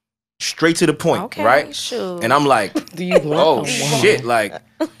 Straight to the point, right? Shoot. And I'm like, do you want shit, like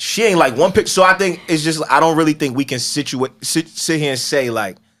she ain't like one picture. So I think it's just I don't really think we can sit here and say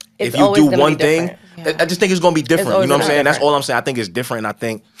like if you do one thing. I just think it's going to be different. You know what I'm saying? That's all I'm saying. I think it's different. And I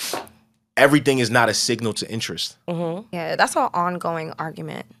think everything is not a signal to interest. Yeah, that's an ongoing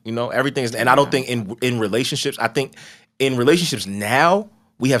argument. You know, everything is, and I don't think in relationships, I think in relationships now,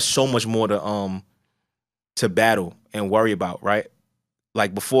 we have so much more to battle and worry about, right?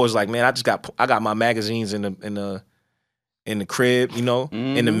 Like before it's like, man, I got my magazines in the crib, you know,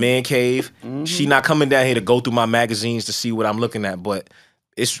 in the man cave. She not coming down here to go through my magazines to see what I'm looking at, but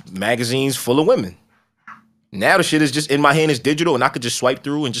it's magazines full of women. Now the shit is just in my hand, it's digital, and I could just swipe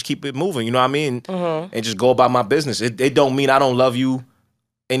through and just keep it moving, you know what I mean? And just go about my business. It don't mean I don't love you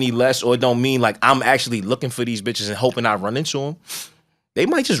any less, or it don't mean like I'm actually looking for these bitches and hoping I run into them. They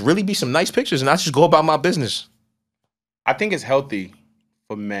might just really be some nice pictures, and I just go about my business. I think it's healthy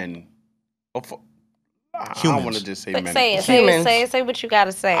for men. Or for, I don't want to just say men. Say what you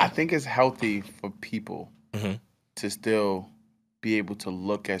gotta say. I think it's healthy for people to still be able to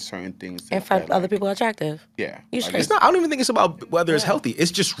look at certain things and find other people attractive. Yeah, like it's not. I don't even think it's about whether it's healthy. It's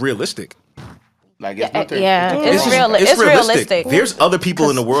just realistic. Like it's nothing. It's realistic. There's other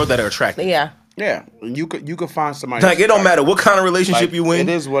people in the world that are attractive. Yeah, you could find somebody. Like it don't matter what kind of relationship you in.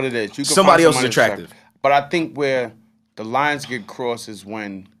 It is what it is. You could somebody else is attractive. But I think where the lines get crossed is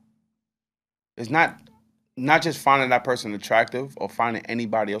when it's not just finding that person attractive or finding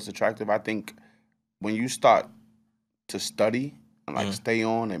anybody else attractive. I think when you start to study. Like stay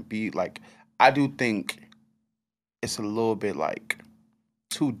on and be like, I do think it's a little bit like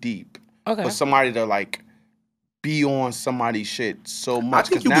too deep for somebody to like be on somebody's shit so much. I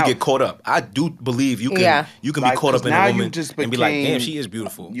think you can get caught up. I do believe you can. You can be caught up in a woman and be like, damn, she is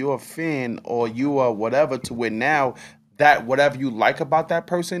beautiful. You're a fan or you are whatever to where now that whatever you like about that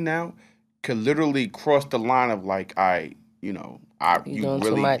person now could literally cross the line of like, you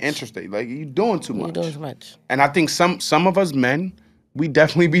really interested. Like you doing too much. You're doing too much. And I think some of us men, we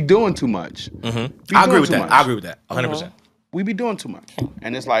definitely be doing too much. I agree with that. I agree with that. 100%. We be doing too much.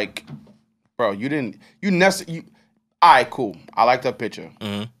 And it's like, bro, all right, cool. I like that picture.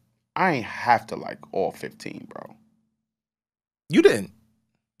 I ain't have to like all 15, bro. You didn't.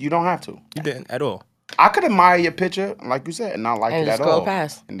 You don't have to. You didn't at all. I could admire your picture, like you said, and not like it at all. Scroll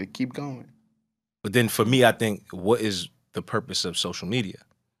past. And to keep going. But then for me, I think, what is the purpose of social media?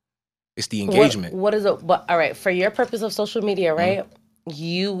 It's the engagement. What is it? But all right, for your purpose of social media, right?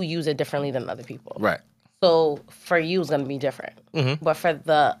 You use it differently than other people. Right. So for you, it's gonna be different. But for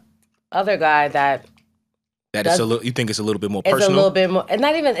the other guy that it's a little, you think it's a little bit more personal? It's a little bit more. It's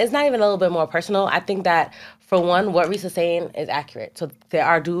not even a little bit more personal. I think that for one, what Reese's saying is accurate. So there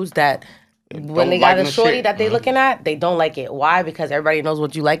are dudes that when they got a shorty that they looking at, they don't like it. Why? Because everybody knows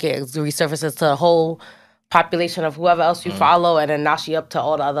what you like. It resurfaces to the whole population of whoever else you follow, and then now she up to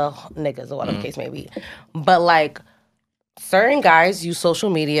all the other niggas or whatever the case may be. But like certain guys use social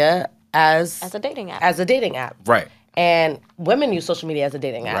media as a dating app. Right. And women use social media as a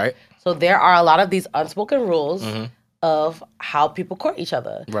dating app. Right. So there are a lot of these unspoken rules of how people court each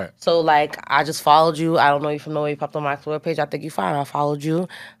other. Right. So like, I just followed you. I don't know you from nowhere. You popped on my Explore page. I think you fine. I followed you.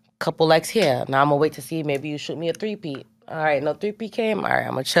 Couple likes here. Now I'm gonna wait to see. Maybe you shoot me a 3-peat. All right, no 3P came. All right,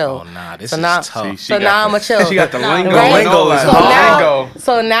 I'm gonna chill. Oh nah, this is tough. So now I'm gonna chill. She got the lingo. Right? Lingo.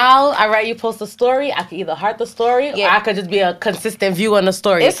 So now, all right, you post a story. I can either heart the story, or I could just be a consistent view on the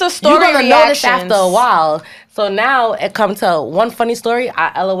story. It's a story. You're gonna notice after a while. So now it comes to one funny story.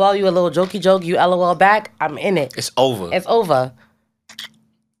 I LOL you a little jokey joke. You LOL back. I'm in it. It's over. It's over.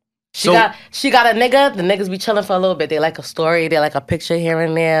 She got a nigga. The niggas be chilling for a little bit. They like a story. They like a picture here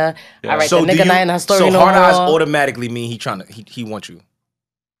and there. Yeah. All right, so the nigga not in her story no more. So hard eyes automatically mean he wants you.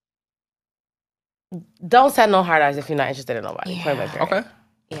 Don't set no hard eyes if you're not interested in nobody. Yeah. Okay.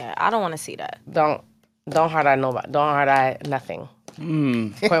 Yeah, I don't want to see that. Don't hard eye nobody. Don't hard eye nothing.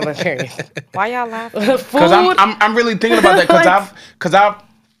 Point blank period. Why y'all laughing? Because I'm really thinking about that because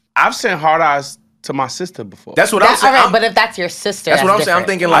I've sent hard eyes to my sister before. That's what I'm saying. All right, but if that's your sister, that's what I'm different. saying. I'm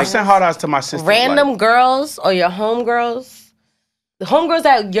thinking like I've sent hard eyes to my sister. Random girls or your homegirls, the homegirls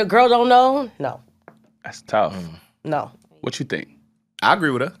that your girl don't know. No, that's tough. No. What you think? I agree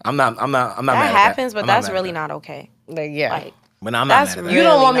with her. I'm not that mad at happens, that. but that's really not okay. Like, yeah. Like, but I'm not that's mad at that. You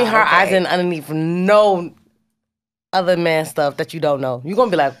don't want me really her not eyes okay. in underneath no other man stuff that you don't know. You're gonna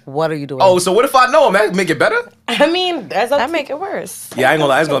be like, what are you doing? Oh, so what if I know him? That make it better? I mean, that make it worse. Yeah, I ain't gonna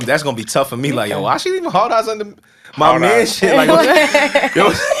lie. That's gonna be tough for me. Like, yo, why she leaving hard eyes under my Hard man eyes. shit? Like,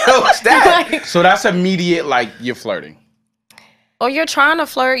 what's that? Like, So that's immediate, like you're flirting. Or you're trying to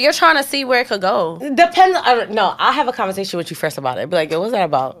flirt. You're trying to see where it could go. depends. No, I'll have a conversation with you first about it. Be like, yo, what's that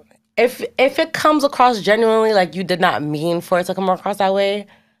about? If it comes across genuinely like you did not mean for it to come across that way,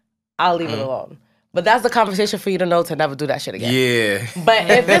 I'll leave it alone. But that's the conversation for you to know to never do that shit again. Yeah. But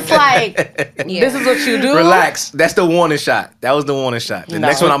if it's like, this is what you do. Relax. That's the warning shot. That was the warning shot. The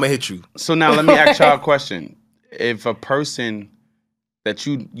next one, I'm gonna hit you. So now let me ask y'all a question. If a person that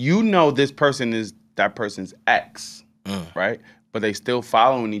you know this person is that person's ex, right? But they still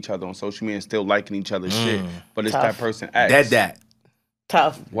following each other on social media and still liking each other's shit, but it's that person ex. Dead.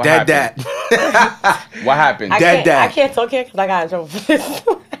 Tough. What happened? What happened? I can't talk here because I got in trouble for this.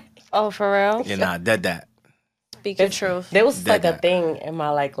 Oh, for real? Yeah, nah, dead. Speak your truth. There was like a thing in my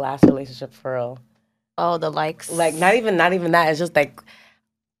like last relationship for real. Oh, the likes. Like not even that. It's just like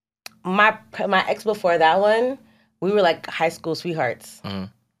my ex before that one, we were like high school sweethearts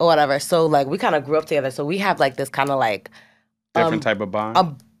or whatever. So like we kind of grew up together. So we have like this kind of like Different type of bond.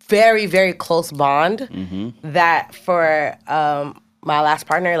 a very very close bond that for my last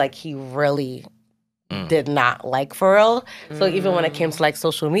partner, like he really did not like for real. So even when it came to like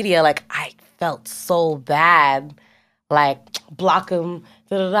social media, like I felt so bad, like block him,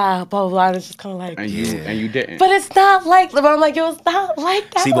 blah blah blah. And it's just kind of like, and you didn't. but it's not like. But I'm like, yo, it's not like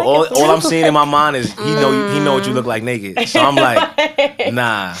that. See, but like, all I'm seeing in my mind is he know what you look like naked. So I'm like,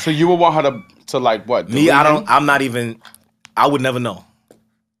 nah. So you would want her to like what? Me, I'm not even. I would never know.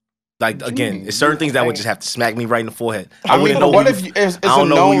 Like again, it's certain things that would just have to smack me right in the forehead. I mean, but what if it's a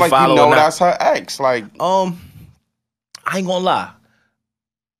known like you know that's her ex? Like, I ain't gonna lie.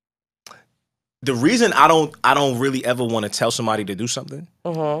 The reason I don't really ever want to tell somebody to do something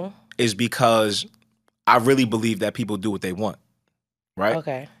is because I really believe that people do what they want, right?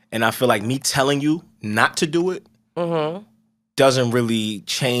 Okay. And I feel like me telling you not to do it doesn't really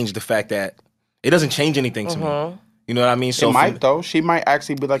change the fact that it doesn't change anything to me. You know what I mean? So it might though. She might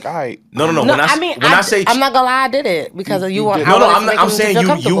actually be like, all right. No. I say I'm not gonna lie, I did it because you want. No, I'm saying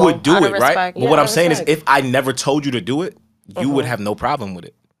you would do it, right? But what I'm saying is, if I never told you to do it, you would have no problem with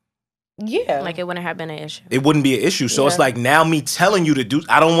it. Yeah, like it wouldn't have been an issue. It wouldn't be an issue. So it's like now me telling you to do.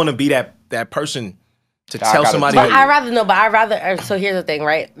 I don't want to be that person to tell somebody. But I rather. So here's the thing,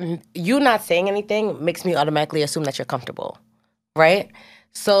 right? You not saying anything makes me automatically assume that you're comfortable, right?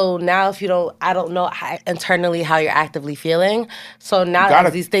 So now I don't know internally how you're actively feeling. So now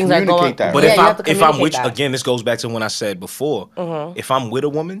as these things are going, that. But if I'm with, again, this goes back to when I said before, if I'm with a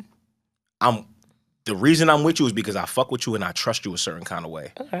woman, the reason I'm with you is because I fuck with you and I trust you a certain kind of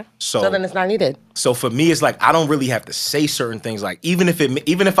way. Okay. So then it's not needed. So for me, it's like I don't really have to say certain things. Like even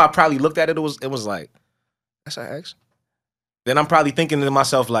if I probably looked at it, it was like, that's an ex. Then I'm probably thinking to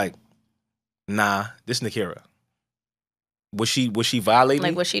myself like, nah, this Nakira. Was she violating?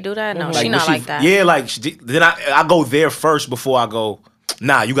 Like, would she do that? No, like, she not like that. Yeah, like then I go there first before I go.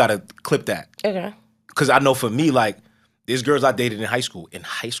 Nah, you gotta clip that. Okay. Because I know for me, like, there's girls I dated in high school.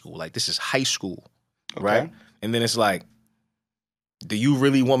 Like this is high school, right? And then it's like, do you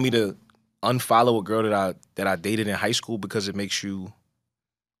really want me to unfollow a girl that I dated in high school because it makes you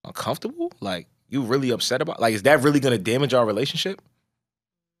uncomfortable? Like, you really upset about? Like, is that really gonna damage our relationship?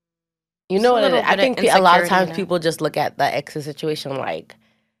 You know what? I think a lot of times now. people just look at the ex's situation like,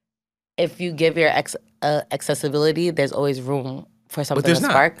 if you give your ex accessibility, there's always room for something to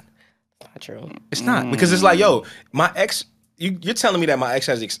spark. It's not true. It's not, because it's like, yo, my ex. You're telling me that my ex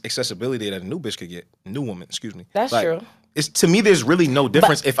has accessibility that a new bitch could get, new woman. Excuse me. That's like, true. It's, to me, there's really no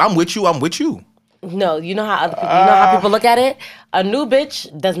difference. If I'm with you, I'm with you. No, you know how other people, you know how people look at it. A new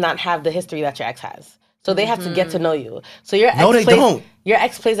bitch does not have the history that your ex has, so they have to get to know you. So your ex don't. Your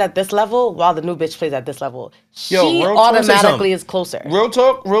ex plays at this level while the new bitch plays at this level. Yo, She real talk, automatically is closer. Real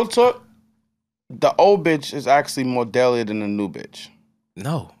talk. The old bitch is actually more deadly than the new bitch.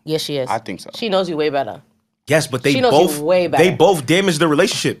 No. Yes, she is. I think so. She knows you way better. Yes, but they She knows both you way better. they both damage the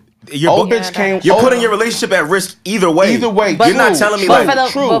relationship. You're putting your relationship at risk either way. Either way, you're not telling me but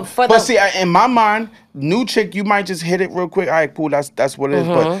like true. But see, in my mind, new chick, you might just hit it real quick. All right, cool. That's what it is.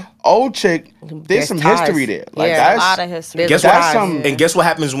 But old chick, there's some ties. history there. Like Yeah. that's a lot of history. Guess that's what? And guess what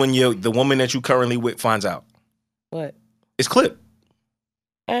happens when the woman that you currently with finds out? What? It's clip.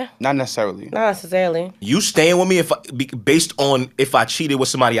 Not necessarily. Not necessarily. You staying with me based on if I cheated with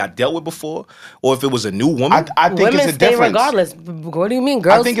somebody I dealt with before, or if it was a new woman? I think Women it's a stay difference. regardless. What do you mean,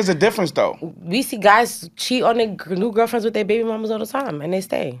 girls? I think it's a difference though. We see guys cheat on their new girlfriends with their baby mamas all the time, and they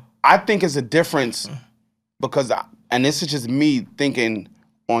stay. I think it's a difference because, and this is just me thinking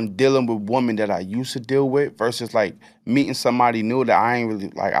on dealing with women that I used to deal with versus like meeting somebody new that I ain't really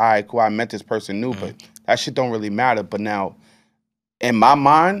like. All right, cool. I met this person new, but that shit don't really matter. But now, in my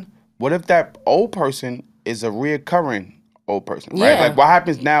mind, what if that old person is a reoccurring old person, right? Yeah. Like, what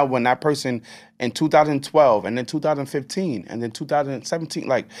happens now when that person in 2012 and then 2015 and then 2017,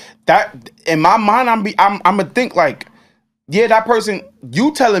 like that? In my mind, I'm gonna think like, yeah, that person.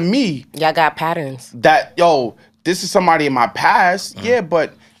 You telling me Y'all got patterns. that this is somebody in my past, yeah,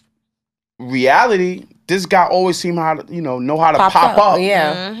 but reality. This guy always seem how to, know how to pop up.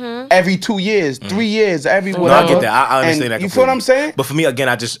 Yeah. Every 2 years, 3 years, every No, whatever. I get that. I understand And that. you feel what I'm saying? But for me, again,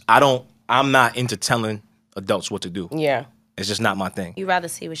 I'm not into telling adults what to do. Yeah. It's just not my thing. You rather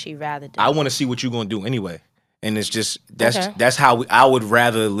see what she rather do. I want to see what you're gonna do anyway, and it's just that's how I would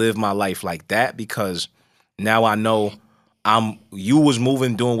rather live my life like that, because now I know you was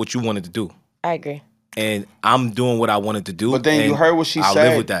moving, doing what you wanted to do, I agree. and I'm doing what I wanted to do. But then you heard what she I'll said.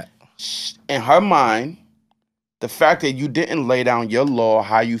 live with that. In her mind, the fact that you didn't lay down your law,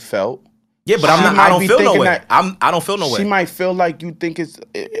 how you felt. Yeah, but I don't feel no way. I don't feel no way. She might feel like you think it's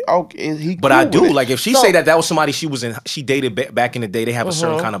okay. But I do. Like, if she say that was somebody she dated back in the day, they have a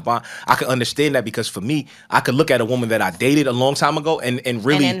certain kind of bond. I can understand that, because for me, I could look at a woman that I dated a long time ago and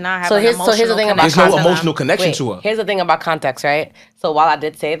really. And then not have So an here's the thing about there's no emotional connection Wait, to her. Here's the thing about context, right? So while I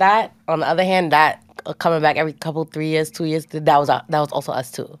did say that, on the other hand, that coming back every couple 3 years, 2 years, that was also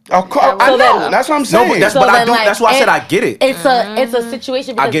us too. Of course, I know. That's what I'm saying. No, but that's why I said I get it. It's a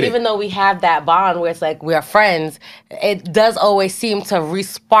situation, because even though we have that bond where it's like we're friends, it does always seem to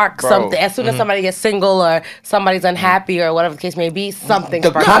re-spark something. As soon as somebody gets single or somebody's unhappy or whatever the case may be, something the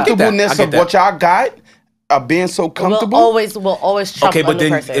sparks. comfortableness of what y'all got, being so comfortable. We'll always trump Okay, but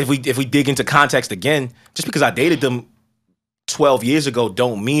then person. if we dig into context again, just because I dated them 12 years ago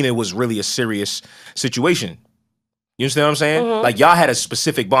don't mean it was really a serious situation. You understand what I'm saying? Like, y'all had a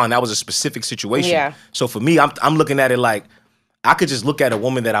specific bond. That was a specific situation. Yeah. So for me, I'm looking at it like I could just look at a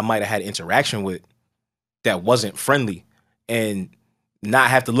woman that I might have had interaction with that wasn't friendly and not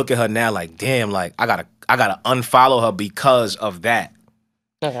have to look at her now like, damn, like I gotta unfollow her because of that.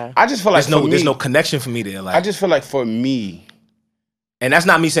 Okay. I just feel like There's no connection for me there. Like, I just feel like for me, and that's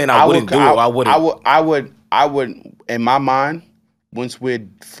not me saying I wouldn't do it. Or I wouldn't. I would, in my mind, once we're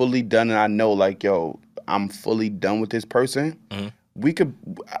fully done and I know, like, yo, I'm fully done with this person,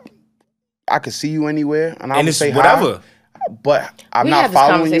 I could see you anywhere and I would say whatever. Hi, but I'm we not had this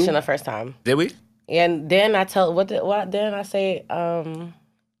following conversation you. the first time. Did we? And then I tell what then I say,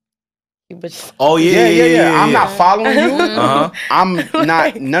 you bitch. Oh yeah. I'm not following you. Uh-huh. I'm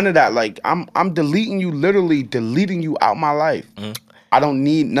not none of that. Like I'm deleting you, literally deleting you out my life. I don't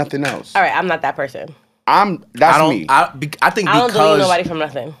need nothing else. All right, I'm not that person. That's me. I think I don't because delete nobody from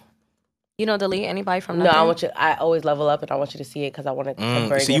nothing. You don't delete anybody from No, nothing? I always level up, and I want you to see it because I want it to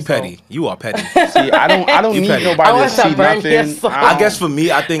burn see, your you soul. petty. You are petty. See, I don't need petty. I nobody to want to see burn your nothing. soul. I guess for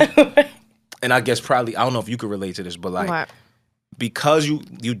me, I think, and I guess probably I don't know if you could relate to this, but like What? because you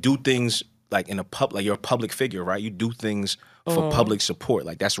do things like in a like you're a public figure, right? You do things for public support.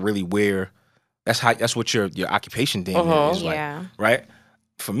 Like that's really where that's what your occupation damn near is like, Yeah. right?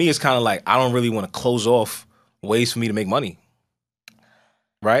 For me, it's kind of like I don't really want to close off ways for me to make money,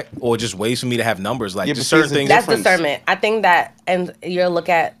 right? Or just ways for me to have numbers. Like Yeah, just but certain see, things. That's difference. discernment. I think that, and you'll look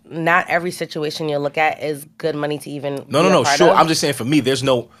at not every situation you look at is good money to even. No, sure. I'm just saying for me, there's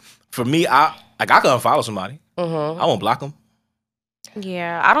no. For me, I can unfollow somebody. I won't block them.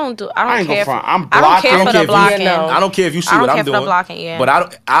 Yeah, I don't I ain't care. gonna front. I'm I don't care blocking. for the blocking. I don't care if you see I don't what care I'm for doing. the blocking, yeah.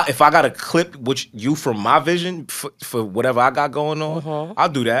 But if I got to clip you from my vision for whatever I got going on, I'll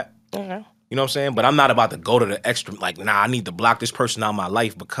do that. Okay. You know what I'm saying? But I'm not about to go to the extreme. Like, nah, I need to block this person out of my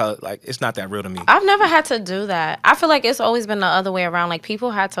life because, like, it's not that real to me. I've never had to do that. I feel like it's always been the other way around. Like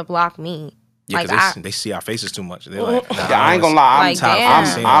people had to block me. Yeah, like because they see our faces too much. They're like, nah, Yeah, I ain't gonna lie. Like,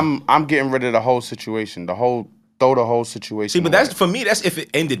 damn. I'm getting rid of the whole situation. Throw the whole situation. See, but away. that's for me. That's if it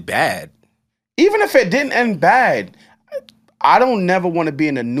ended bad. Even if it didn't end bad, I don't never want to be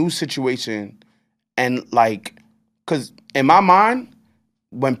in a new situation and like, cause in my mind,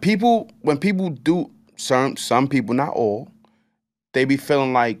 when people do some people, not all, they be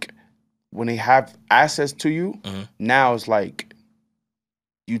feeling like when they have access to you, now it's like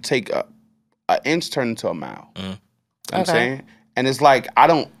you take a inch turn into a mile. You know what I'm saying? And it's like I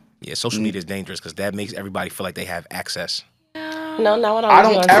don't. Yeah, social media is dangerous because that makes everybody feel like they have access. No, not when I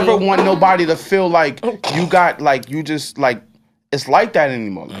don't ever want nobody to feel like you got like you just like it's like that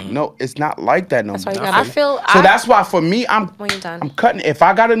anymore. Like no, it's not like that no more. why you I feel. So that's why for me, when you're done. I'm cutting. If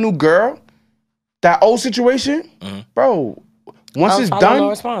I got a new girl, that old situation, bro. Once it's no done,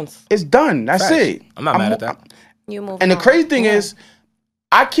 response. it's done. That's Facts. it. I'm not mad at that. You move. And the on. crazy thing is,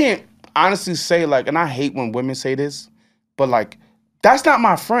 I can't honestly say like, and I hate when women say this, but like, that's not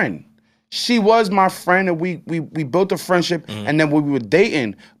my friend. She was my friend, and we built a friendship, and then we were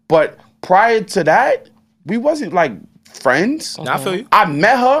dating. But prior to that, we wasn't like friends. Nah, I feel you. I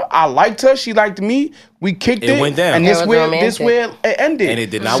met her. I liked her. She liked me. We kicked it. It went down. And It this was where romantic. it ended. And it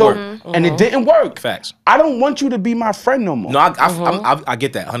did not work. And it didn't work. Facts. I don't want you to be my friend no more. No, I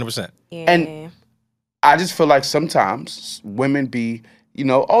get that 100%. Yeah. And I just feel like sometimes women be, you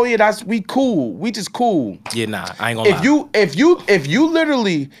know, oh yeah, we cool. We just cool. Yeah, nah, I ain't gonna lie. If you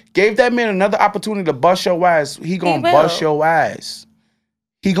literally gave that man another opportunity to bust your ass, he gonna bust your ass.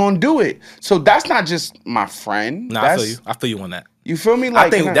 He gonna do it. So that's not just my friend. Nah, I feel you. I feel you on that. You feel me? Like I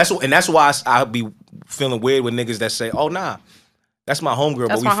think that's why I be feeling weird with niggas that say, "Oh nah, that's my homegirl,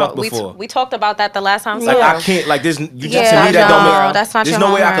 but we fucked before." We talked about that the last time. Like so- I can't like this. You just Yeah, to me that don't make. that's not There's your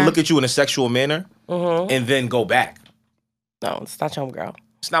no way I homegirl. can look at you in a sexual manner and then go back. No, it's not your girl.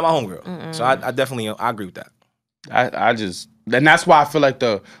 It's not my homegirl. So I definitely I agree with that. I just, and that's why I feel like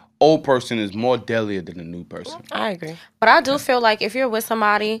the old person is more deadlier than the new person. I agree. But I do feel like if you're with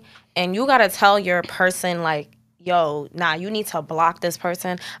somebody and you gotta tell your person like, yo, nah, you need to block this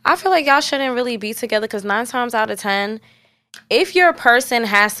person. I feel like y'all shouldn't really be together because 9 times out of 10, if your person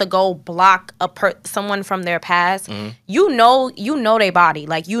has to go block someone from their past, you know their body.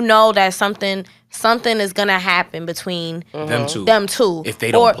 Like you know that something is gonna happen between Them two. If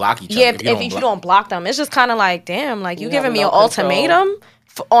they don't block each other. Yeah, if you don't block them, it's just kind of like, damn, like you giving me an ultimatum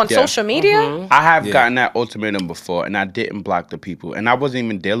on social media. I have gotten that ultimatum before, and I didn't block the people, and I wasn't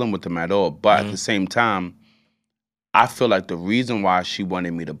even dealing with them at all. But at the same time, I feel like the reason why she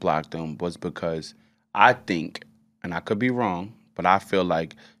wanted me to block them was because I think, and I could be wrong, but I feel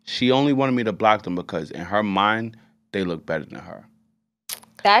like she only wanted me to block them because in her mind, they look better than her.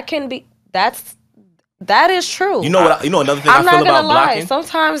 That is true. You know what? You know another thing I'm I feel not gonna about lie. blocking.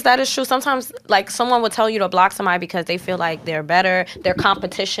 Sometimes that is true. Sometimes like someone would tell you to block somebody because they feel like they're better, they're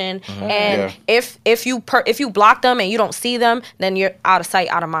competition, and if you block them and you don't see them, then you're out of sight,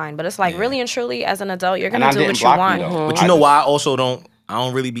 out of mind. But it's like really and truly, as an adult, you're gonna do what you want. But you know why I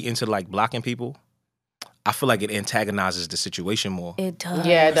don't really be into like blocking people. I feel like it antagonizes the situation more. It does.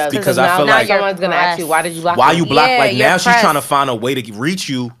 Yeah, it does. Because I feel now like someone's gonna ask you, why did you block why me? you block? Yeah, like you're now she's pressed. trying to find a way to reach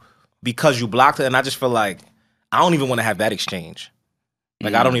you because you blocked her, and I just feel like I don't even want to have that exchange.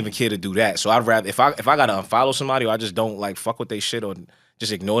 Like I don't even care to do that. So I'd rather if I gotta unfollow somebody or I just don't like fuck with they shit or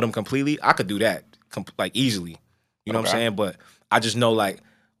just ignore them completely, I could do that like easily. You know what I'm saying? But I just know like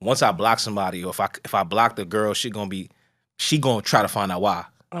once I block somebody or if I block the girl, she gonna try to find out why.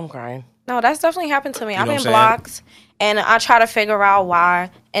 I'm crying. No, that's definitely happened to me. I've know been what I'm saying? blocked, and I try to figure out why.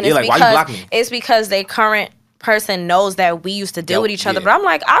 And Yeah, it's like, why you because block me? it's because their current person knows that we used to deal Yo, with each other. yeah. But I'm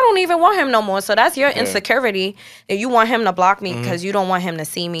like, I don't even want him no more. So that's your insecurity that you want him to block me because you don't want him to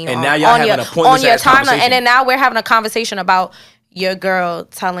see me And on, now y'all on having your a pointless ass timeline. conversation. And then now we're having a conversation about your girl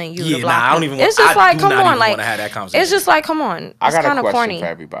telling you to block I don't me. even want, It's just I like, do come not on, even like want to have that conversation. it's just like, come on. I It's got a kind of question corny. for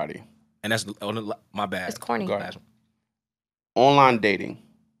everybody. and that's my bad. It's corny. Go ahead. Online dating,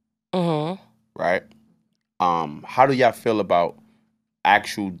 right? How do y'all feel about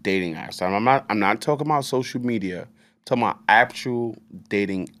actual dating apps? I'm not talking about social media. I'm talking about actual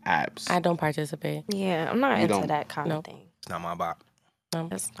dating apps. I don't participate. Yeah, I'm not You into don't? that kind No. of thing. It's not my vibe.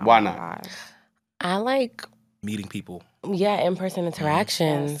 It's not Why my not? vibe. I like Meeting people. in-person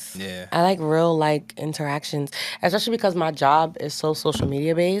interactions. Yeah. I like real interactions, especially because my job is so social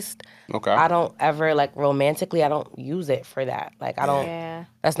media based. Okay. I don't ever romantically. I don't use it for that. Like I don't. Yeah.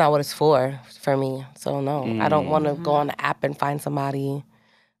 That's not what it's for me. So no, I don't want to go on the app and find somebody.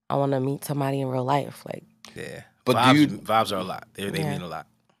 I want to meet somebody in real life. Like Yeah. But vibes are a lot. They mean a lot.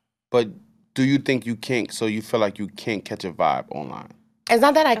 But do you think you can't? So you feel like you can't catch a vibe online? it's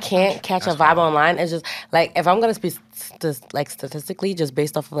not that I can't catch a vibe online. It's just like if I'm gonna speak statistically, just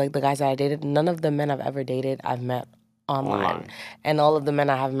based off of the guys that I dated, none of the men I've ever dated I've met online. And all of the men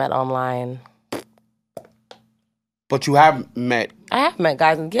I have met online. But you have met, I have met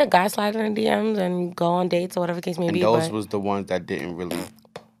guys, and guys slide in the DMs and go on dates or whatever the case may and be. those But was the ones that didn't really.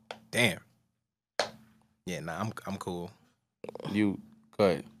 Damn. Yeah, nah, I'm cool. You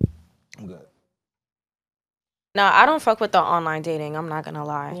good? I'm good. No, I don't fuck with the online dating. I'm not gonna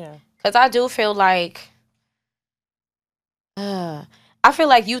lie. yeah, Cause I do feel like, I feel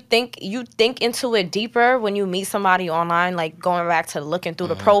like you think into it deeper when you meet somebody online. Like going back to looking through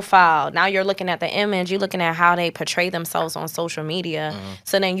the profile. Now you're looking at the image. You're looking at how they portray themselves on social media.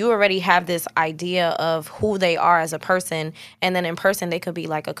 So then you already have this idea of who they are as a person, and then in person they could be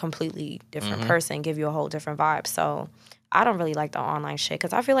like a completely different person, give you a whole different vibe. So I don't really like the online shit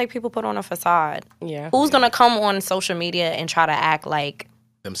because I feel like people put on a facade. yeah. Who's gonna come on social media and try to act like?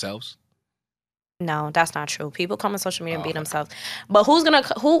 Themselves? No, that's not true. People come on social media and be themselves. But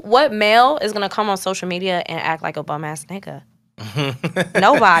what male is gonna come on social media and act like a bum ass nigga?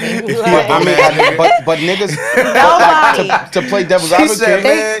 Nobody. But niggas. Nobody. To play devil's She advocate. said,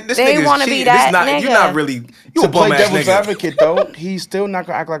 man, this they nigga's wanna be cheating. that You're nigga. not really. You a to play bum ass devil's nigga. advocate though, he's still not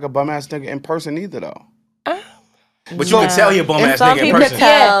gonna act like a bum ass nigga in person either though. But you can tell he a bum ass Some nigga in people person.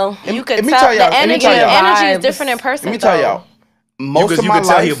 tell. Yeah, you Let could me tell. tell y'all- The let me energy, tell y'all. energy is Vibes. different in person. Let me tell though. y'all. Most of You my can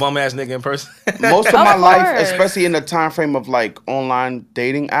tell he a life, bum ass nigga in person. most of Of my life, course. especially in the time frame of online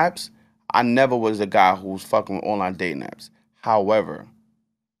dating apps, I never was a guy who was fucking with online dating apps. However,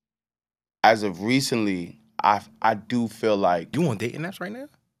 as of recently, I do feel like You on dating apps right now?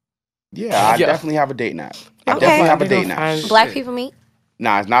 I definitely have a dating app. I Okay. definitely have a They gonna dating app. find- Black Shit. people meet.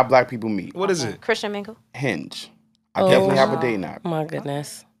 Nah, it's not black people meet. What is it? Christian mingle. Hinge. I definitely have a dating app. My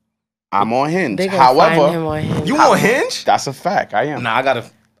goodness. I'm on Hinge. They gonna find him However, on Hinge. You on Hinge? that's a fact. I am. Nah, I gotta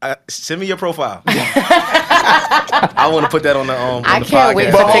send me your profile. I want to put that on the I the can't wait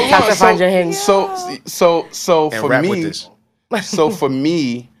podcast. for But hold TikTok on, to find your Hinge. So and for rap with me, this. so for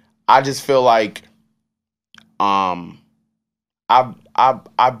me, I just feel like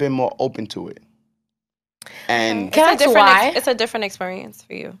I've been more open to it. And Can I ask why? It's a different experience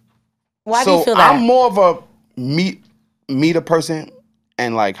for you. Why so do you feel that? I'm more of a meet a person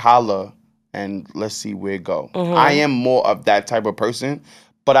and holla and let's see where it go. I am more of that type of person,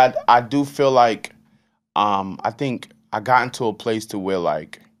 but I do feel like I think I got into a place to where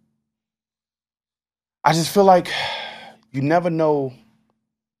I just feel like you never know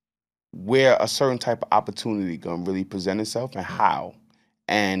where a certain type of opportunity gonna really present itself and how.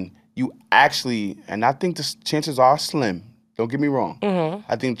 And you actually, and I think the chances are slim. Don't get me wrong.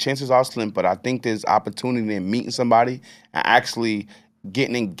 I think chances are slim, but I think there's opportunity in meeting somebody and actually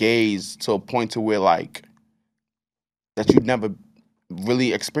getting engaged to a point to where that you've never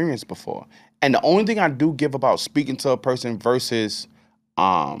really experienced before. And the only thing I do give about speaking to a person versus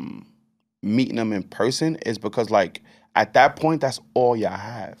meeting them in person is because at that point that's all y'all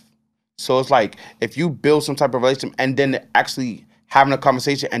have. So it's if you build some type of relationship and then actually having a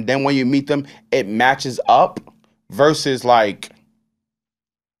conversation and then when you meet them it matches up versus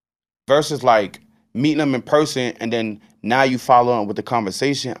meeting them in person and then now you follow on with the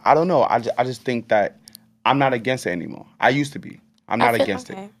conversation. I don't know. I just think that I'm not against it anymore. I used to be. I'm not against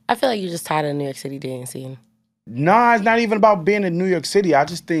it. I feel like you're just tired of the New York City dating scene. Nah, it's not even about being in New York City. I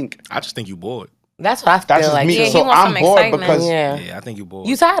just think you bored. That's what I that's feel just like. me. Yeah, he So wants I'm some bored excitement. because Yeah, I think you bored.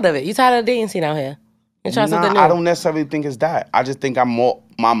 You tired of it. You tired of the dating scene out here. You trying something new. I don't necessarily think it's that. I just think I'm more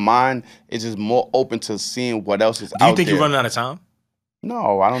my mind is just more open to seeing what else is out there. Do you think you're running out of time?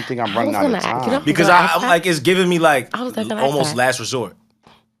 No, I don't think I'm running out of time. Because I'm like, it's giving me like almost last resort.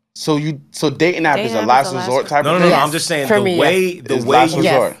 So dating app is a last resort type of thing? No. I'm just saying the way last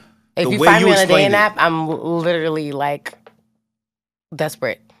resort. If you find me on a dating app, I'm literally like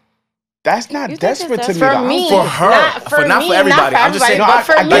desperate. That's not desperate to me. For me. For her. Not for everybody. I'm just saying,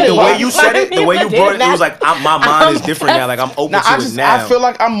 like the way you said it, the way you brought it, it was like, my mind is different now. Like, I'm open to it now. I feel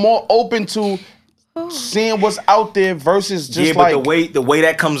like I'm more open to seeing what's out there versus just like... Yeah, but the way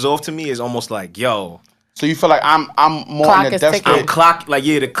that comes off to me is almost like, yo... So you feel like I'm more in the desperate... I'm you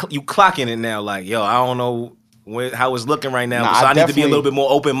clocking it now. Like, yo, I don't know how it's looking right now. So I need to be a little bit more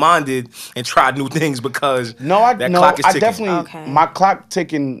open-minded and try new things because clock is ticking. Definitely, my clock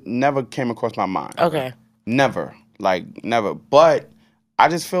ticking never came across my mind. Okay. Never. Like, never. But I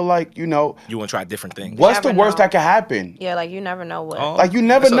just feel like, you want to try different things. What's the worst that could happen? Yeah, like, you never know what. Like, you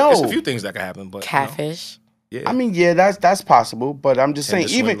never know. There's a few things that could happen. But catfish. Yeah. I mean, yeah, that's possible, but I'm just saying,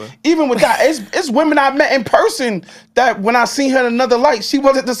 even with that, it's women I met in person that when I seen her in another light, she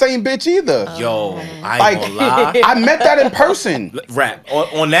wasn't the same bitch either. Yo, I ain't gonna lie. I met that in person. Rap.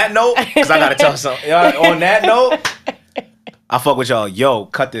 On that note, because I gotta tell something. On that note, I fuck with y'all. Yo,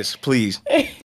 cut this, please.